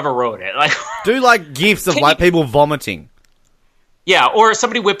 spam whoever wrote it. Like, do like gifs of like people vomiting. Yeah, or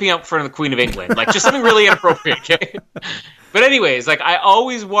somebody whipping up in front of the Queen of England. Like, just something really inappropriate, okay? But anyways, like, I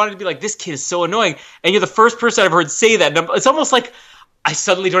always wanted to be like, this kid is so annoying. And you're the first person I've heard say that. And it's almost like I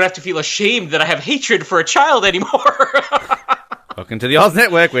suddenly don't have to feel ashamed that I have hatred for a child anymore. Welcome to the Oz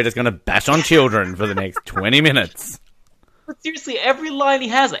Network. We're just going to bash on children for the next 20 minutes. But seriously, every line he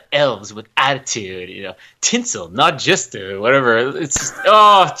has, like, elves with attitude, you know, tinsel, not just whatever. It's just,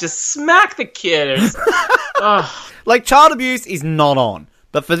 just smack the kid. Like, child abuse is not on.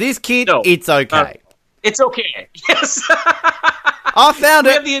 But for this kid, it's okay. It's okay. Yes. I found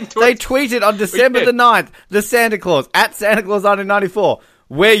it. They tweeted on December the 9th, the Santa Claus, at Santa Claus 1994.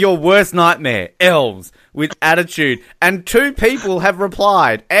 "We're your worst nightmare, elves with attitude." And 2 people have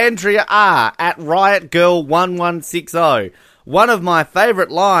replied. Andrea R. at RiotGirl1160. "One of my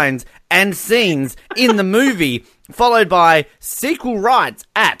favourite lines and scenes in the movie," followed by Sequel Rights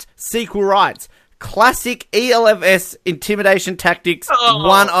at Sequel Rights. "Classic E.L.F.S. intimidation tactics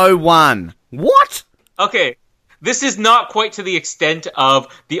 101. What? Okay. This is not quite to the extent of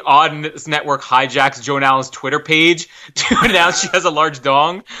the Odd Network hijacks Joan Allen's Twitter page to announce she has a large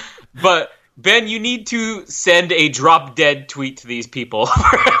dong. But, Ben, you need to send a drop-dead tweet to these people,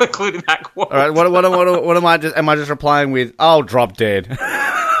 including that quote. All right, what am I just... Am I just replying with, "Oh, drop dead"?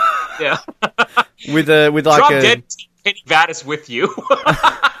 Yeah. with like drop dead, Kenny Vadas with you.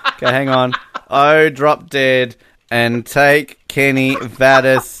 Okay, hang on. "Oh, drop dead and take Kenny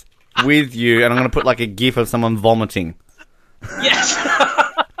Vadas with you," and I'm going to put like a gif of someone vomiting. Yes.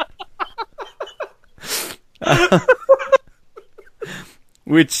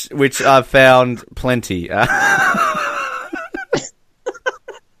 which I've found plenty.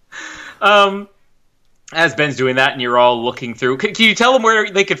 As Ben's doing that, and you're all looking through, can you tell them where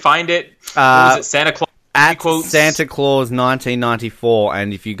they could find it? What was it? Santa Claus at quotes? Santa Claus 1994,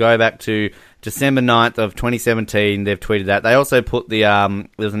 and if you go back to December 9th of 2017, they've tweeted that. They also put the,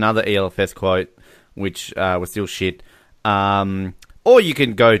 there's another E.L.F.S. quote, which was still shit. Or you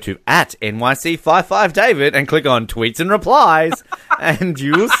can go to at NYC55David and click on tweets and replies, and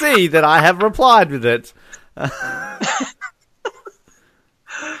you will see that I have replied with it.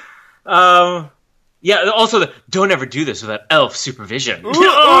 Yeah, also, don't ever do this without elf supervision.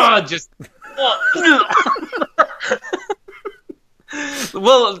 Well,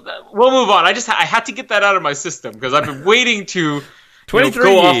 we'll move on. I had to get that out of my system because I've been waiting to 23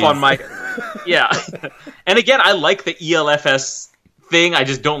 go years. off on my... Yeah. And again, I like the E.L.F.S. thing. I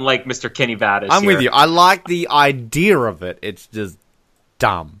just don't like Mr. Kenny Vadas. I'm with you. I like the idea of it. It's just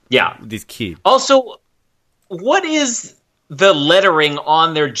dumb. Yeah. This kid. Also, what is the lettering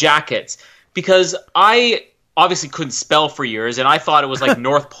on their jackets? Because I obviously couldn't spell for years, and I thought it was like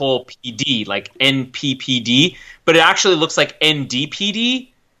North Pole PD, like NPPD, but it actually looks like NDPD.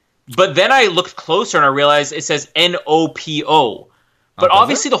 But then I looked closer and I realized it says NOPO. But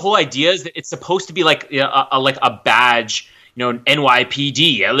obviously the whole idea is that it's supposed to be like a badge,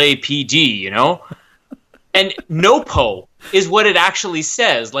 NYPD, LAPD, And NOPO is what it actually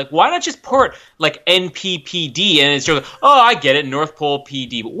says. Like, why not just put like NPPD and it's just, I get it, North Pole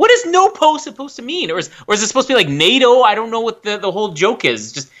PD. But what is NOPO supposed to mean? Or is it supposed to be like NATO? I don't know what the whole joke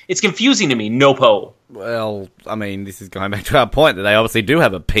is. It's confusing to me. NOPO. Well, I mean, this is going back to our point that they obviously do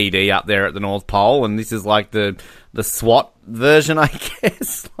have a PD up there at the North Pole, and this is like the SWAT version, I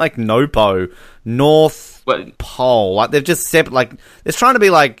guess. Like NOPO, North Pole. Like they've just separate. Like it's trying to be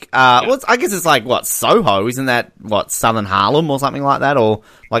like. Well, I guess it's like what Soho, isn't that what Southern Harlem or something like that? Or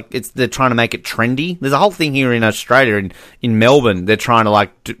like they're trying to make it trendy. There's a whole thing here in Australia, in Melbourne. They're trying to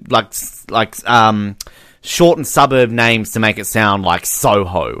shorten suburb names to make it sound like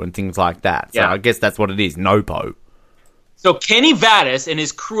Soho and things like that. So I guess that's what it is, NOPO. So Kenny Vadas and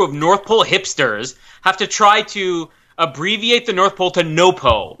his crew of North Pole hipsters have to try to abbreviate the North Pole to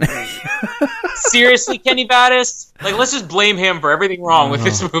NOPO. Seriously, Kenny Vadas? Like, let's just blame him for everything wrong with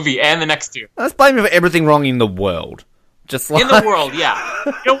this movie and the next two. Let's blame him for everything wrong in the world. Just like... In the world, yeah.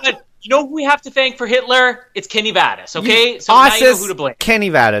 You know what? You know who we have to thank for Hitler? It's Kenny Vadas, okay? So ISIS, now you know who to blame.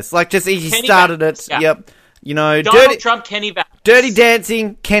 Kenny Vadas. Like, just he Kenny started Vadas, it. yeah. Yep. You know, Donald Trump, Kenny Vadas. Dirty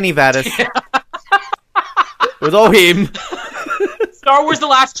Dancing, Kenny Vadas. It was all him. Star Wars The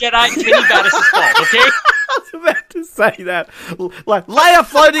Last Jedi, Kenny Vadas' fault, okay? I was about to say that. Like, Leia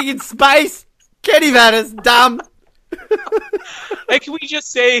floating in space, Kenny Vadas, dumb. Like, can we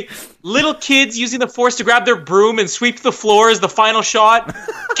just say, little kids using the Force to grab their broom and sweep the floor as the final shot?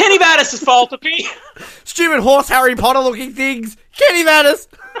 Kenny Vadas' fault, okay? Stupid horse Harry Potter looking things, Kenny Vadas.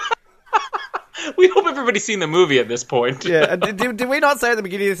 We hope everybody's seen the movie at this point. Yeah, did we not say at the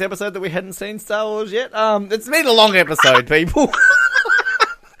beginning of this episode that we hadn't seen Star Wars yet? It's been a long episode, people.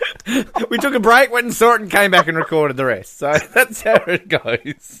 We took a break, went and saw it, and came back and recorded the rest. So that's how it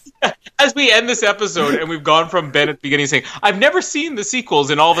goes. As we end this episode, and we've gone from Ben at the beginning saying, I've never seen the sequels,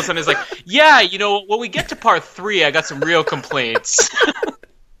 and all of a sudden it's like, yeah, you know, when we get to part 3, I got some real complaints.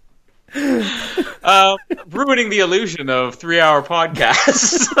 Ruining the illusion of 3-hour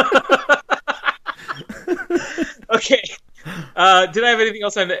podcasts. Okay. Did I have anything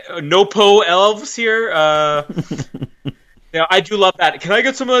else on NOPO elves here? Yeah, I do love that. Can I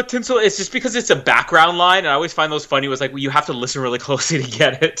get some of the tinsel? It's just because it's a background line, and I always find those funny. It was like, well, you have to listen really closely to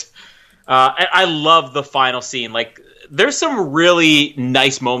get it. And I love the final scene. Like, there's some really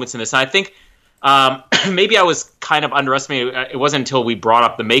nice moments in this. And I think maybe I was kind of underestimated. It wasn't until we brought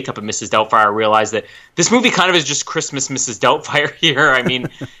up the makeup of Mrs. Doubtfire I realized that this movie kind of is just Christmas Mrs. Doubtfire here. I mean,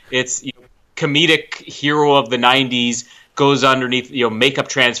 it's comedic hero of the 90s, goes underneath, makeup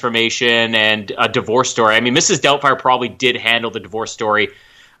transformation and a divorce story. I mean, Mrs. Doubtfire probably did handle the divorce story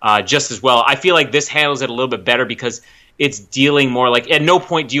just as well. I feel like this handles it a little bit better because it's dealing more like, at no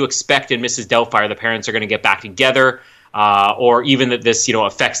point do you expect in Mrs. Doubtfire the parents are going to get back together or even that this,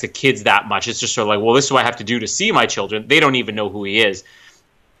 affects the kids that much. It's just sort of like, well, this is what I have to do to see my children. They don't even know who he is.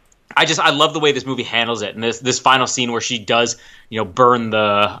 I love the way this movie handles it, and this final scene where she does, burn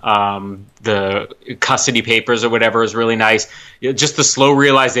the custody papers or whatever is really nice. Just the slow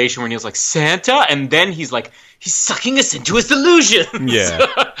realization where Neil's like Santa, and then he's sucking us into his delusions. Yeah.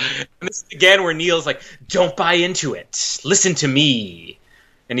 And this is again where Neil's like, "Don't buy into it. Listen to me."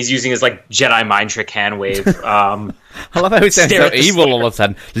 And he's using his Jedi mind trick hand wave. I love how he sounds so evil all of a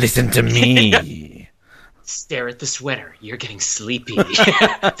sudden. Listen to me. Stare at the sweater. You're getting sleepy.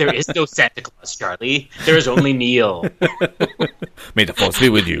 There is no Santa Claus, Charlie. There is only Neil. May the force be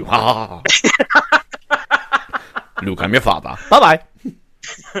with you. Luke, I'm your father. Bye-bye.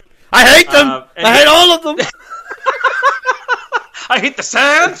 I hate them. I hate all of them. I hate the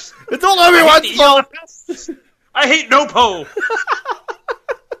Sands. It's all everyone's fault. I hate NOPO.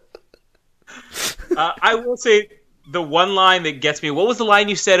 I will say... the one line that gets me... What was the line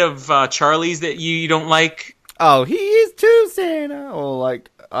you said of Charlie's that you don't like? Oh, he is too, Santa. Or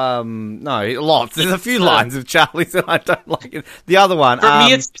no, lots. There's a few lines of Charlie's that I don't like. The other one... For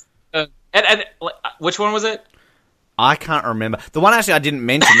me, it's... which one was it? I can't remember. The one actually I didn't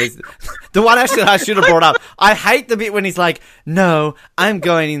mention is... the one actually I should have brought up. I hate the bit when he's like, no, I'm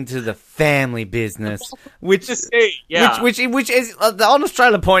going into the family business. Which is the honest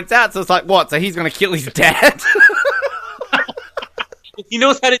trailer points out, so it's like, what? So he's going to kill his dad? He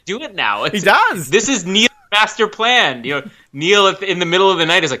knows how to do it now. He does. This is Neil's master plan. Neil in the middle of the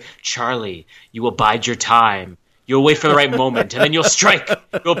night is like, Charlie, you will bide your time. You'll wait for the right moment, and then you'll strike.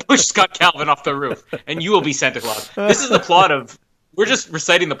 You'll push Scott Calvin off the roof, and you will be Santa Claus. This is the plot of... We're just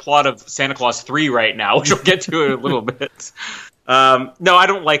reciting the plot of Santa Claus 3 right now, which we'll get to in a little bit. No, I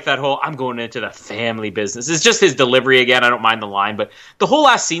don't like that whole, I'm going into the family business. It's just his delivery again. I don't mind the line, but the whole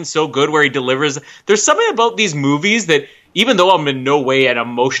last scene's so good where he delivers. There's something about these movies that, even though I'm in no way an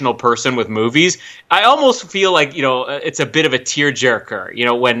emotional person with movies, I almost feel like, it's a bit of a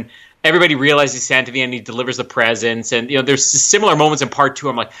tearjerker, when everybody realizes Santa at the end, he delivers the presents, and there's similar moments in part 2.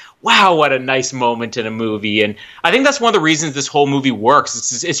 I'm like, wow, what a nice moment in a movie, and I think that's one of the reasons this whole movie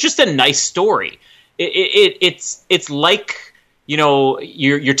works. It's just a nice story. it's like, you know,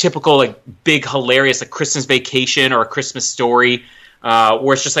 your typical like big hilarious like Christmas Vacation or a Christmas Story,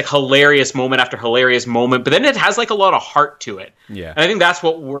 where it's just like hilarious moment after hilarious moment, but then it has like a lot of heart to it. Yeah, and I think that's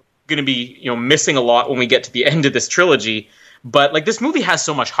what we're going to be, you know, missing a lot when we get to the end of this trilogy. But like this movie has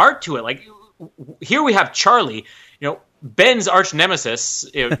so much heart to it. Like here we have Charlie, you know, Ben's arch nemesis,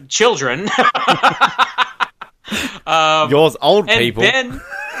 you know, children. Yours old and people. Ben,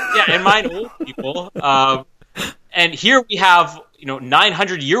 yeah, and mine old people. And here we have, you know,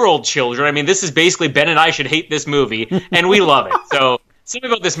 900-year-old children. I mean, this is basically Ben and I should hate this movie, and we love it. So something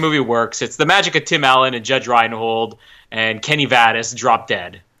about this movie works. It's the magic of Tim Allen and Judge Reinhold and Kenny Vadas drop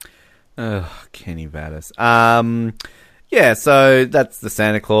dead. Kenny Vadas. Yeah, so that's the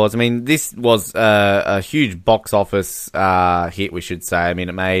Santa Claus. I mean, this was a huge box office hit, we should say. I mean,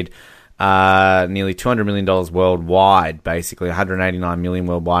 it made nearly $200 million worldwide, basically. $189 million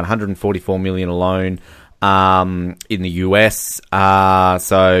worldwide, $144 million alone in the US.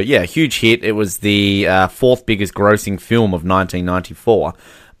 So, yeah, huge hit. It was the fourth biggest grossing film of 1994.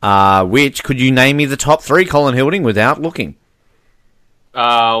 Which, could you name me the top three, Colin Hilding, without looking?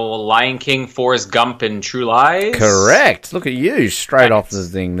 Lion King, Forrest Gump, and True Lies. Correct. Look at you, straight off the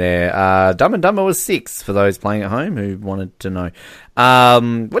thing there. Dumb and Dumber was 6 for those playing at home who wanted to know.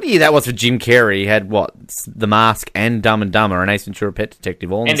 What a year that was for Jim Carrey. He had what? The Mask and Dumb and Dumber and Ace Ventura: Pet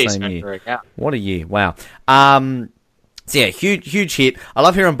Detective all in the same year. Yeah. What a year! Wow. So yeah, huge hit. I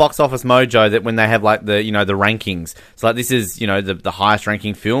love hearing Box Office Mojo that when they have like the, you know, the rankings. So like this is, you know, the highest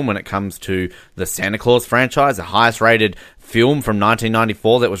ranking film when it comes to the Santa Claus franchise, the highest rated film from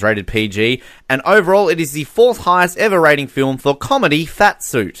 1994 that was rated PG, and overall it is the fourth highest ever rating film for comedy Fat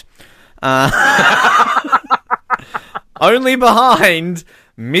Suit. Only behind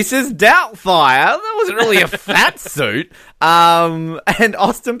Mrs. Doubtfire. That wasn't really a fat suit. And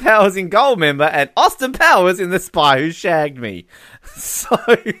Austin Powers in Goldmember and Austin Powers in The Spy Who Shagged Me. So,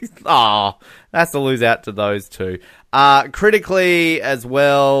 that's a lose out to those two. Critically as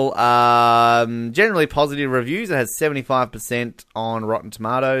well, generally positive reviews. It has 75% on Rotten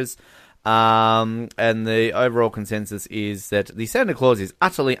Tomatoes. And the overall consensus is that the Santa Claus is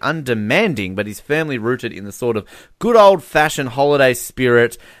utterly undemanding, but is firmly rooted in the sort of good old-fashioned holiday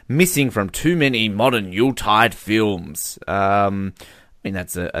spirit missing from too many modern Yuletide films. I mean,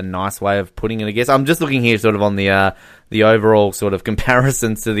 that's a nice way of putting it, I guess. I'm just looking here sort of on the overall sort of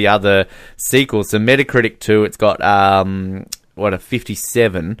comparisons to the other sequels. So Metacritic 2, it's got, a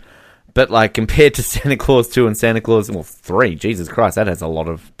 57. But, like, compared to Santa Claus 2 and Santa Claus 3, Jesus Christ, that has a lot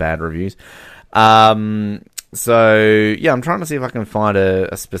of bad reviews. So, yeah, I'm trying to see if I can find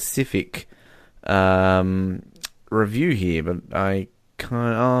a specific review here, but I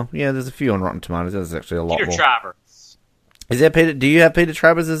can't. Oh, yeah, there's a few on Rotten Tomatoes. There's actually a lot more. Peter Travers. Is there Peter? Do you have Peter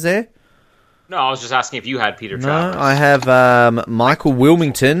Travers as there? No, I was just asking if you had Peter Travers. No, I have Michael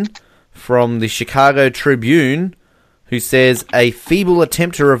Wilmington from the Chicago Tribune, who says, a feeble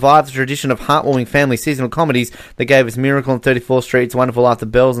attempt to revive the tradition of heartwarming family seasonal comedies that gave us Miracle on 34th Street, It's Wonderful Life, The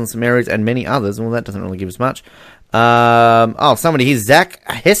Bells and Some Areas, and many others. Well, that doesn't really give us much. Somebody here, Zach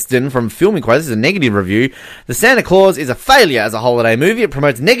Heston from Filming Quote. This is a negative review. The Santa Claus is a failure as a holiday movie. It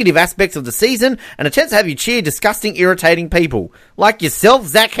promotes negative aspects of the season and attempts to have you cheer disgusting, irritating people. Like yourself,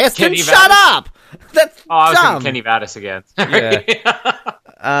 Zach Heston, Kenny shut Vadas. up! That's I was dumb. thinking Kenny Vadas again. Yeah.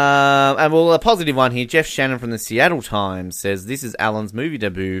 And well, a positive one here. Jeff Shannon from the Seattle Times says, this is Alan's movie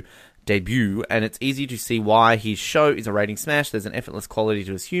debut, and it's easy to see why his show is a rating smash. There's an effortless quality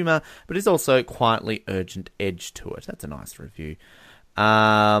to his humour, but it's also quietly urgent edge to it. That's a nice review.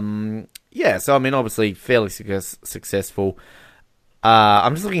 Yeah, so I mean, obviously fairly successful.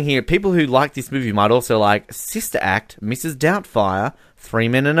 I'm just looking here. People who like this movie might also like Sister Act, Mrs. Doubtfire, Three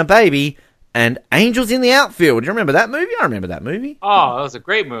Men and a Baby, and Angels in the Outfield. Do you remember that movie? I remember that movie. Oh, that was a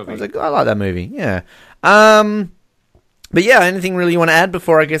great movie. I like that movie, yeah. But yeah, anything really you want to add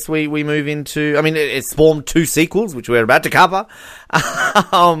before I guess we move into... I mean, it spawned 2 sequels, which we're about to cover.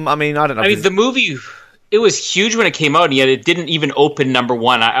 I mean, I don't know. I mean, the movie... It was huge when it came out, and yet it didn't even open number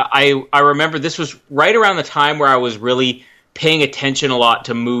 1. I remember this was right around the time where I was really paying attention a lot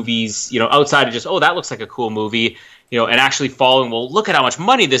to movies, you know, outside of just, oh, that looks like a cool movie, you know, and actually following, well, look at how much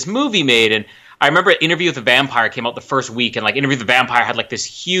money this movie made. And I remember Interview with the Vampire came out the first week, and like Interview with the Vampire had like this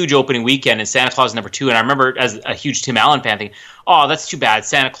huge opening weekend, and Santa Claus number 2. And I remember as a huge Tim Allen fan thinking, oh, that's too bad.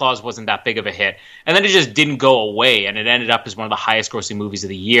 Santa Claus wasn't that big of a hit. And then it just didn't go away, and it ended up as one of the highest grossing movies of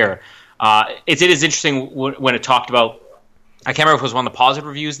the year. It is interesting when it talked about, I can't remember if it was one of the positive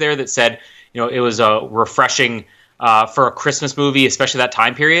reviews there that said, you know, it was refreshing for a Christmas movie, especially that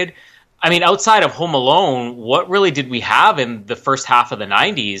time period. I mean, outside of Home Alone, what really did we have in the first half of the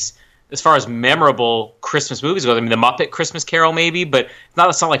 90s as far as memorable Christmas movies go. I mean, The Muppet Christmas Carol maybe, but it's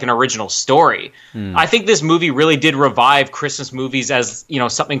not like an original story. I think this movie really did revive Christmas movies as,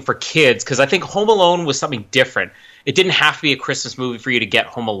 something for kids, because I think Home Alone was something different. It didn't have to be a Christmas movie for you to get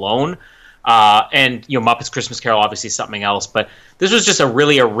Home Alone. And Muppet's Christmas Carol obviously is something else, but this was just a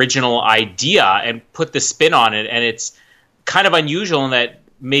really original idea and put the spin on it, and it's kind of unusual in that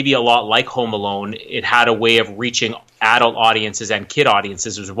maybe a lot like Home Alone, it had a way of reaching adult audiences and kid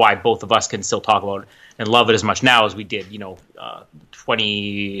audiences, which is why both of us can still talk about it and love it as much now as we did,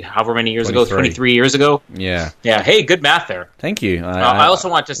 20, however many years 23. ago, 23 years ago. Yeah. Yeah. Hey, good math there. Thank you. I also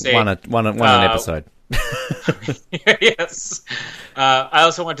want to say... One an episode. Yes. I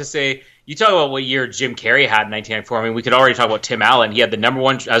also want to say, you talk about what year Jim Carrey had in 1994. I mean, we could already talk about Tim Allen. He had the number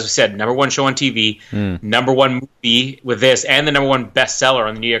one, as we said, number one show on TV, number one movie with this, and the number one bestseller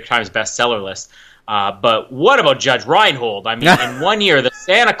on the New York Times bestseller list. But what about Judge Reinhold? I mean, in one year, The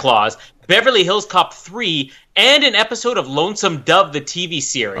Santa Claus, Beverly Hills Cop 3, and an episode of Lonesome Dove, the TV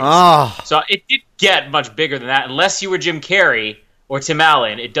series. Oh. So it didn't get much bigger than that. Unless you were Jim Carrey or Tim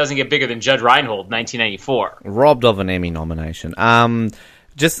Allen, it doesn't get bigger than Judge Reinhold, 1994. Robbed of an Emmy nomination.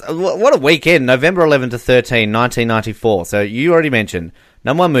 Just what a weekend. November 11 to 13, 1994. So you already mentioned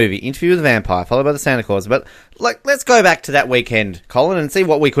number one movie, Interview with the Vampire, followed by The Santa Claus. But let's go back to that weekend, Colin, and see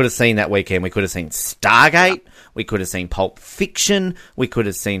what we could have seen that weekend. We could have seen Stargate. We could have seen Pulp Fiction. We could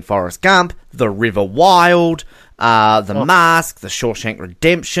have seen Forrest Gump, The River Wild, The Mask, The Shawshank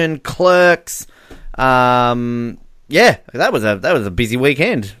Redemption, Clerks. Yeah, that was a busy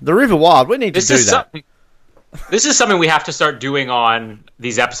weekend. The River Wild. We need to do that. This is something we have to start doing on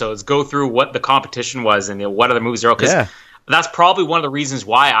these episodes. Go through what the competition was and what other movies are out. Because that's probably one of the reasons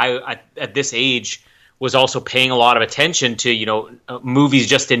why I, at this age, was also paying a lot of attention to, movies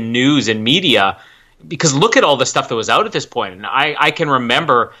just in news and media. Because look at all the stuff that was out at this point. And I can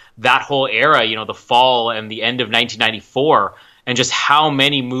remember that whole era, the fall and the end of 1994, and just how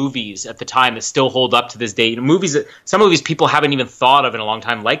many movies at the time that still hold up to this day. Some movies people haven't even thought of in a long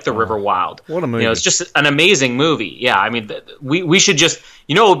time, like The River Wild. What a movie. It's just an amazing movie. Yeah, I mean, we should just,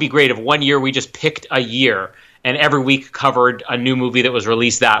 it would be great if one year we just picked a year and every week covered a new movie that was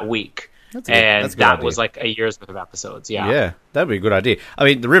released that week. That was like a year's worth of episodes. Yeah, that'd be a good idea. I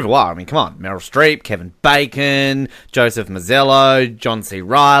mean, The River Wild. I mean, come on, Meryl Streep, Kevin Bacon, Joseph Mazzello, John C.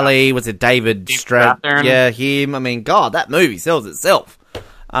 Reilly. Was it David Strathairn? Yeah, him. I mean, God, that movie sells itself.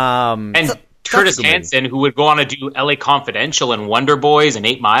 And Curtis Hanson, who would go on to do L.A. Confidential and Wonder Boys and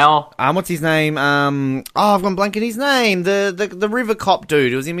 8 Mile. What's his name? I've gone blank on his name. The River Cop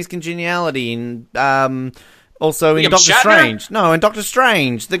dude who was in Miss Congeniality and also in Doctor Strange. No, in Doctor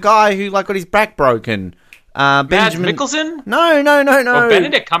Strange. The guy who got his back broken. Benjamin Mickelson? No. Oh,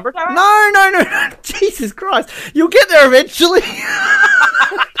 Benedict Cumberbatch? No. Jesus Christ. You'll get there eventually.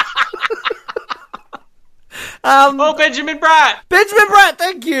 Benjamin Bratt. Benjamin Bratt,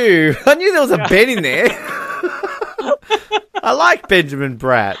 thank you. I knew there was a Ben in there. I like Benjamin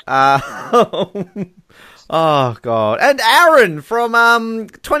Bratt. Oh, God. And Aaron from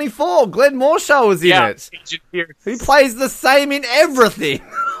 24, Glenn Morshaw was in it. He plays the same in everything.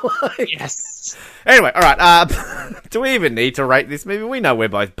 Yes. Anyway, all right. Do we even need to rate this movie? We know we're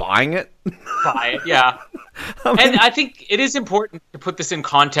both buying it. Buy it, yeah. And I think it is important to put this in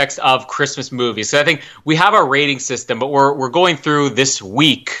context of Christmas movies. So I think we have our rating system, but we're going through this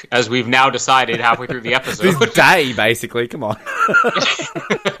week, as we've now decided halfway through the episode. This day, basically. Come on.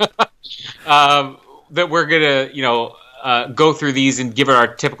 That we're going to, go through these and give it our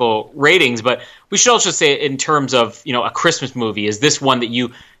typical ratings. But we should also say, in terms of, a Christmas movie, is this one that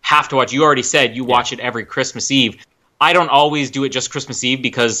you have to watch? You already said you watch it every Christmas Eve. I don't always do it just Christmas Eve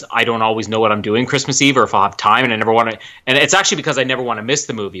because I don't always know what I'm doing Christmas Eve or if I'll have time, and I never want to. And it's actually because I never want to miss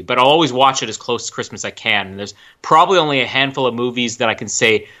the movie, but I'll always watch it as close to Christmas as I can. And there's probably only a handful of movies that I can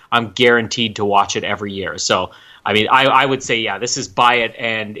say I'm guaranteed to watch it every year. So, I mean, I would say, this is buy it.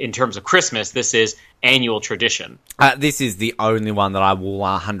 And in terms of Christmas, this is annual tradition. This is the only one that I will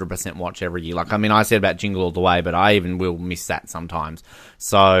 100% watch every year. I said about Jingle All the Way, but I even will miss that sometimes.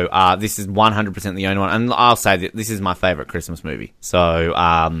 So this is 100% the only one. And I'll say that this is my favourite Christmas movie. So,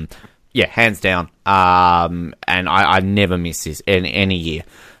 hands down. And I never miss this in any year.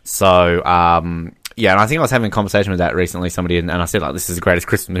 So, and I think I was having a conversation with that recently, somebody, and I said, this is the greatest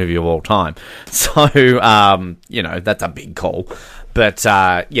Christmas movie of all time. So, that's a big call. But,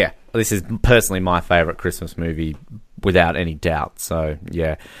 this is personally my favourite Christmas movie without any doubt. So,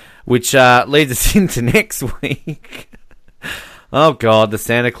 which leads us into next week. Oh, God, The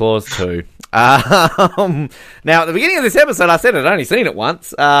Santa Claus 2. Now, at the beginning of this episode, I said I'd only seen it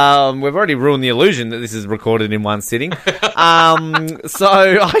once. We've already ruined the illusion that this is recorded in one sitting. So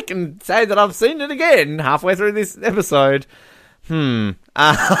I can say that I've seen it again halfway through this episode. Look,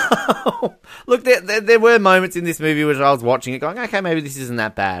 there were moments in this movie which I was watching it going, okay, maybe this isn't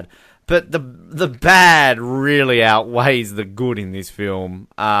that bad. But the bad really outweighs the good in this film.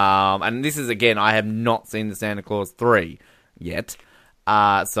 And this is, again, I have not seen the Santa Claus 3 yet.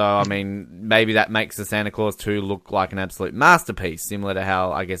 So, I mean, maybe that makes the Santa Claus 2 look like an absolute masterpiece, similar to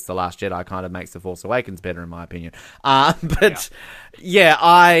how, I guess, The Last Jedi kind of makes The Force Awakens better, in my opinion. I'm glad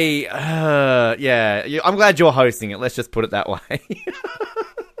you're hosting it. Let's just put it that way.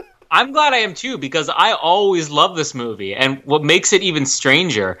 I'm glad I am, too, because I always love this movie. And what makes it even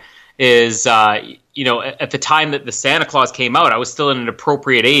stranger is, at the time that the Santa Claus came out, I was still in an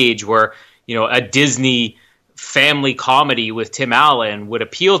appropriate age where, a Disney family comedy with Tim Allen would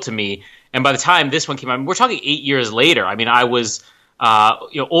appeal to me. And by the time this one came out, we're talking 8 years later. I mean, I was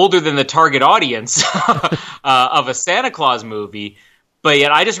older than the target audience of a Santa Claus movie. But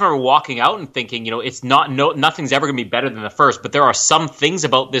yet I just remember walking out and thinking, nothing's ever going to be better than the first. But there are some things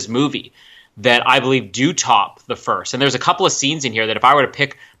about this movie that I believe do top the first. And there's a couple of scenes in here that if I were to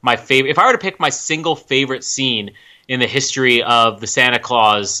pick my single favorite scene in the history of the Santa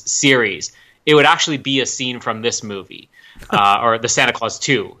Claus series, it would actually be a scene from this movie, or the Santa Claus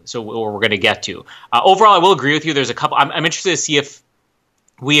 2, so we're going to get to. Overall, I will agree with you. There's a couple. I'm interested to see if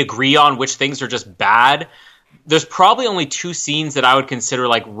we agree on which things are just bad. There's probably only 2 scenes that I would consider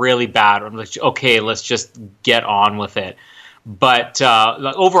like really bad. Or I'm like, okay, let's just get on with it. But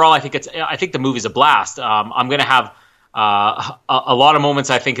overall, I think the movie's a blast. I'm going to have a lot of moments,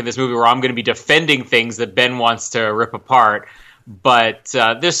 I think, in this movie where I'm going to be defending things that Ben wants to rip apart. But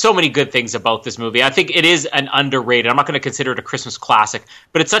there's so many good things about this movie. I think it is an underrated. I'm not going to consider it a Christmas classic,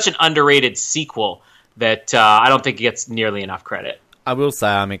 but it's such an underrated sequel that I don't think it gets nearly enough credit. I will say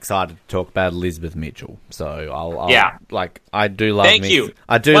I'm excited to talk about Elizabeth Mitchell. So I'll I do love Thank you.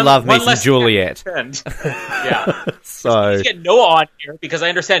 I do love me some Juliet. Yeah. So you get Noah on here because I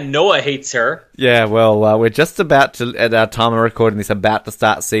understand Noah hates her. Yeah, well, we're just about to, at our time of recording this, about to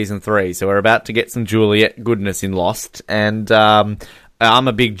start season 3. So we're about to get some Juliet goodness in Lost, and I'm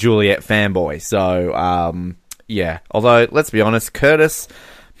a big Juliet fanboy. So yeah. Although let's be honest, Curtis.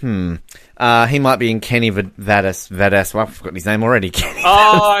 He might be in Kenny Vadas. Well, I've forgotten his name already. Kenny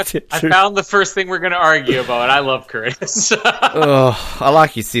I found the first thing we're going to argue about. I love Curtis. I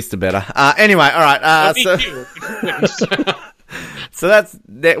like his sister better. Anyway, all right. So that's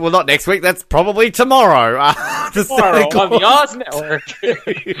not next week. That's probably tomorrow. Tomorrow on the Oz Network.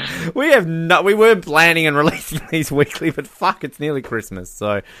 We weren't planning on releasing these weekly, but fuck, it's nearly Christmas.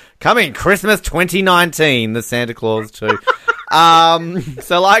 So coming Christmas 2019, the Santa Claus 2.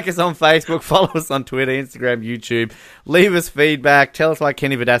 So like us on Facebook, follow us on Twitter, Instagram, YouTube, leave us feedback, tell us why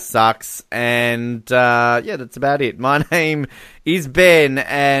Kenny Vadas sucks, and that's about it. My name is Ben,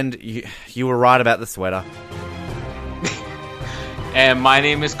 and you were right about the sweater. And my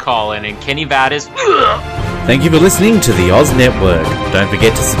name is Colin, and Kenny Vadas. Thank you for listening to the Oz Network. Don't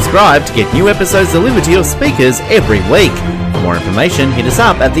forget to subscribe to get new episodes delivered to your speakers every week. For more information, hit us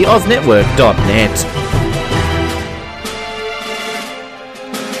up at theoznetwork.net.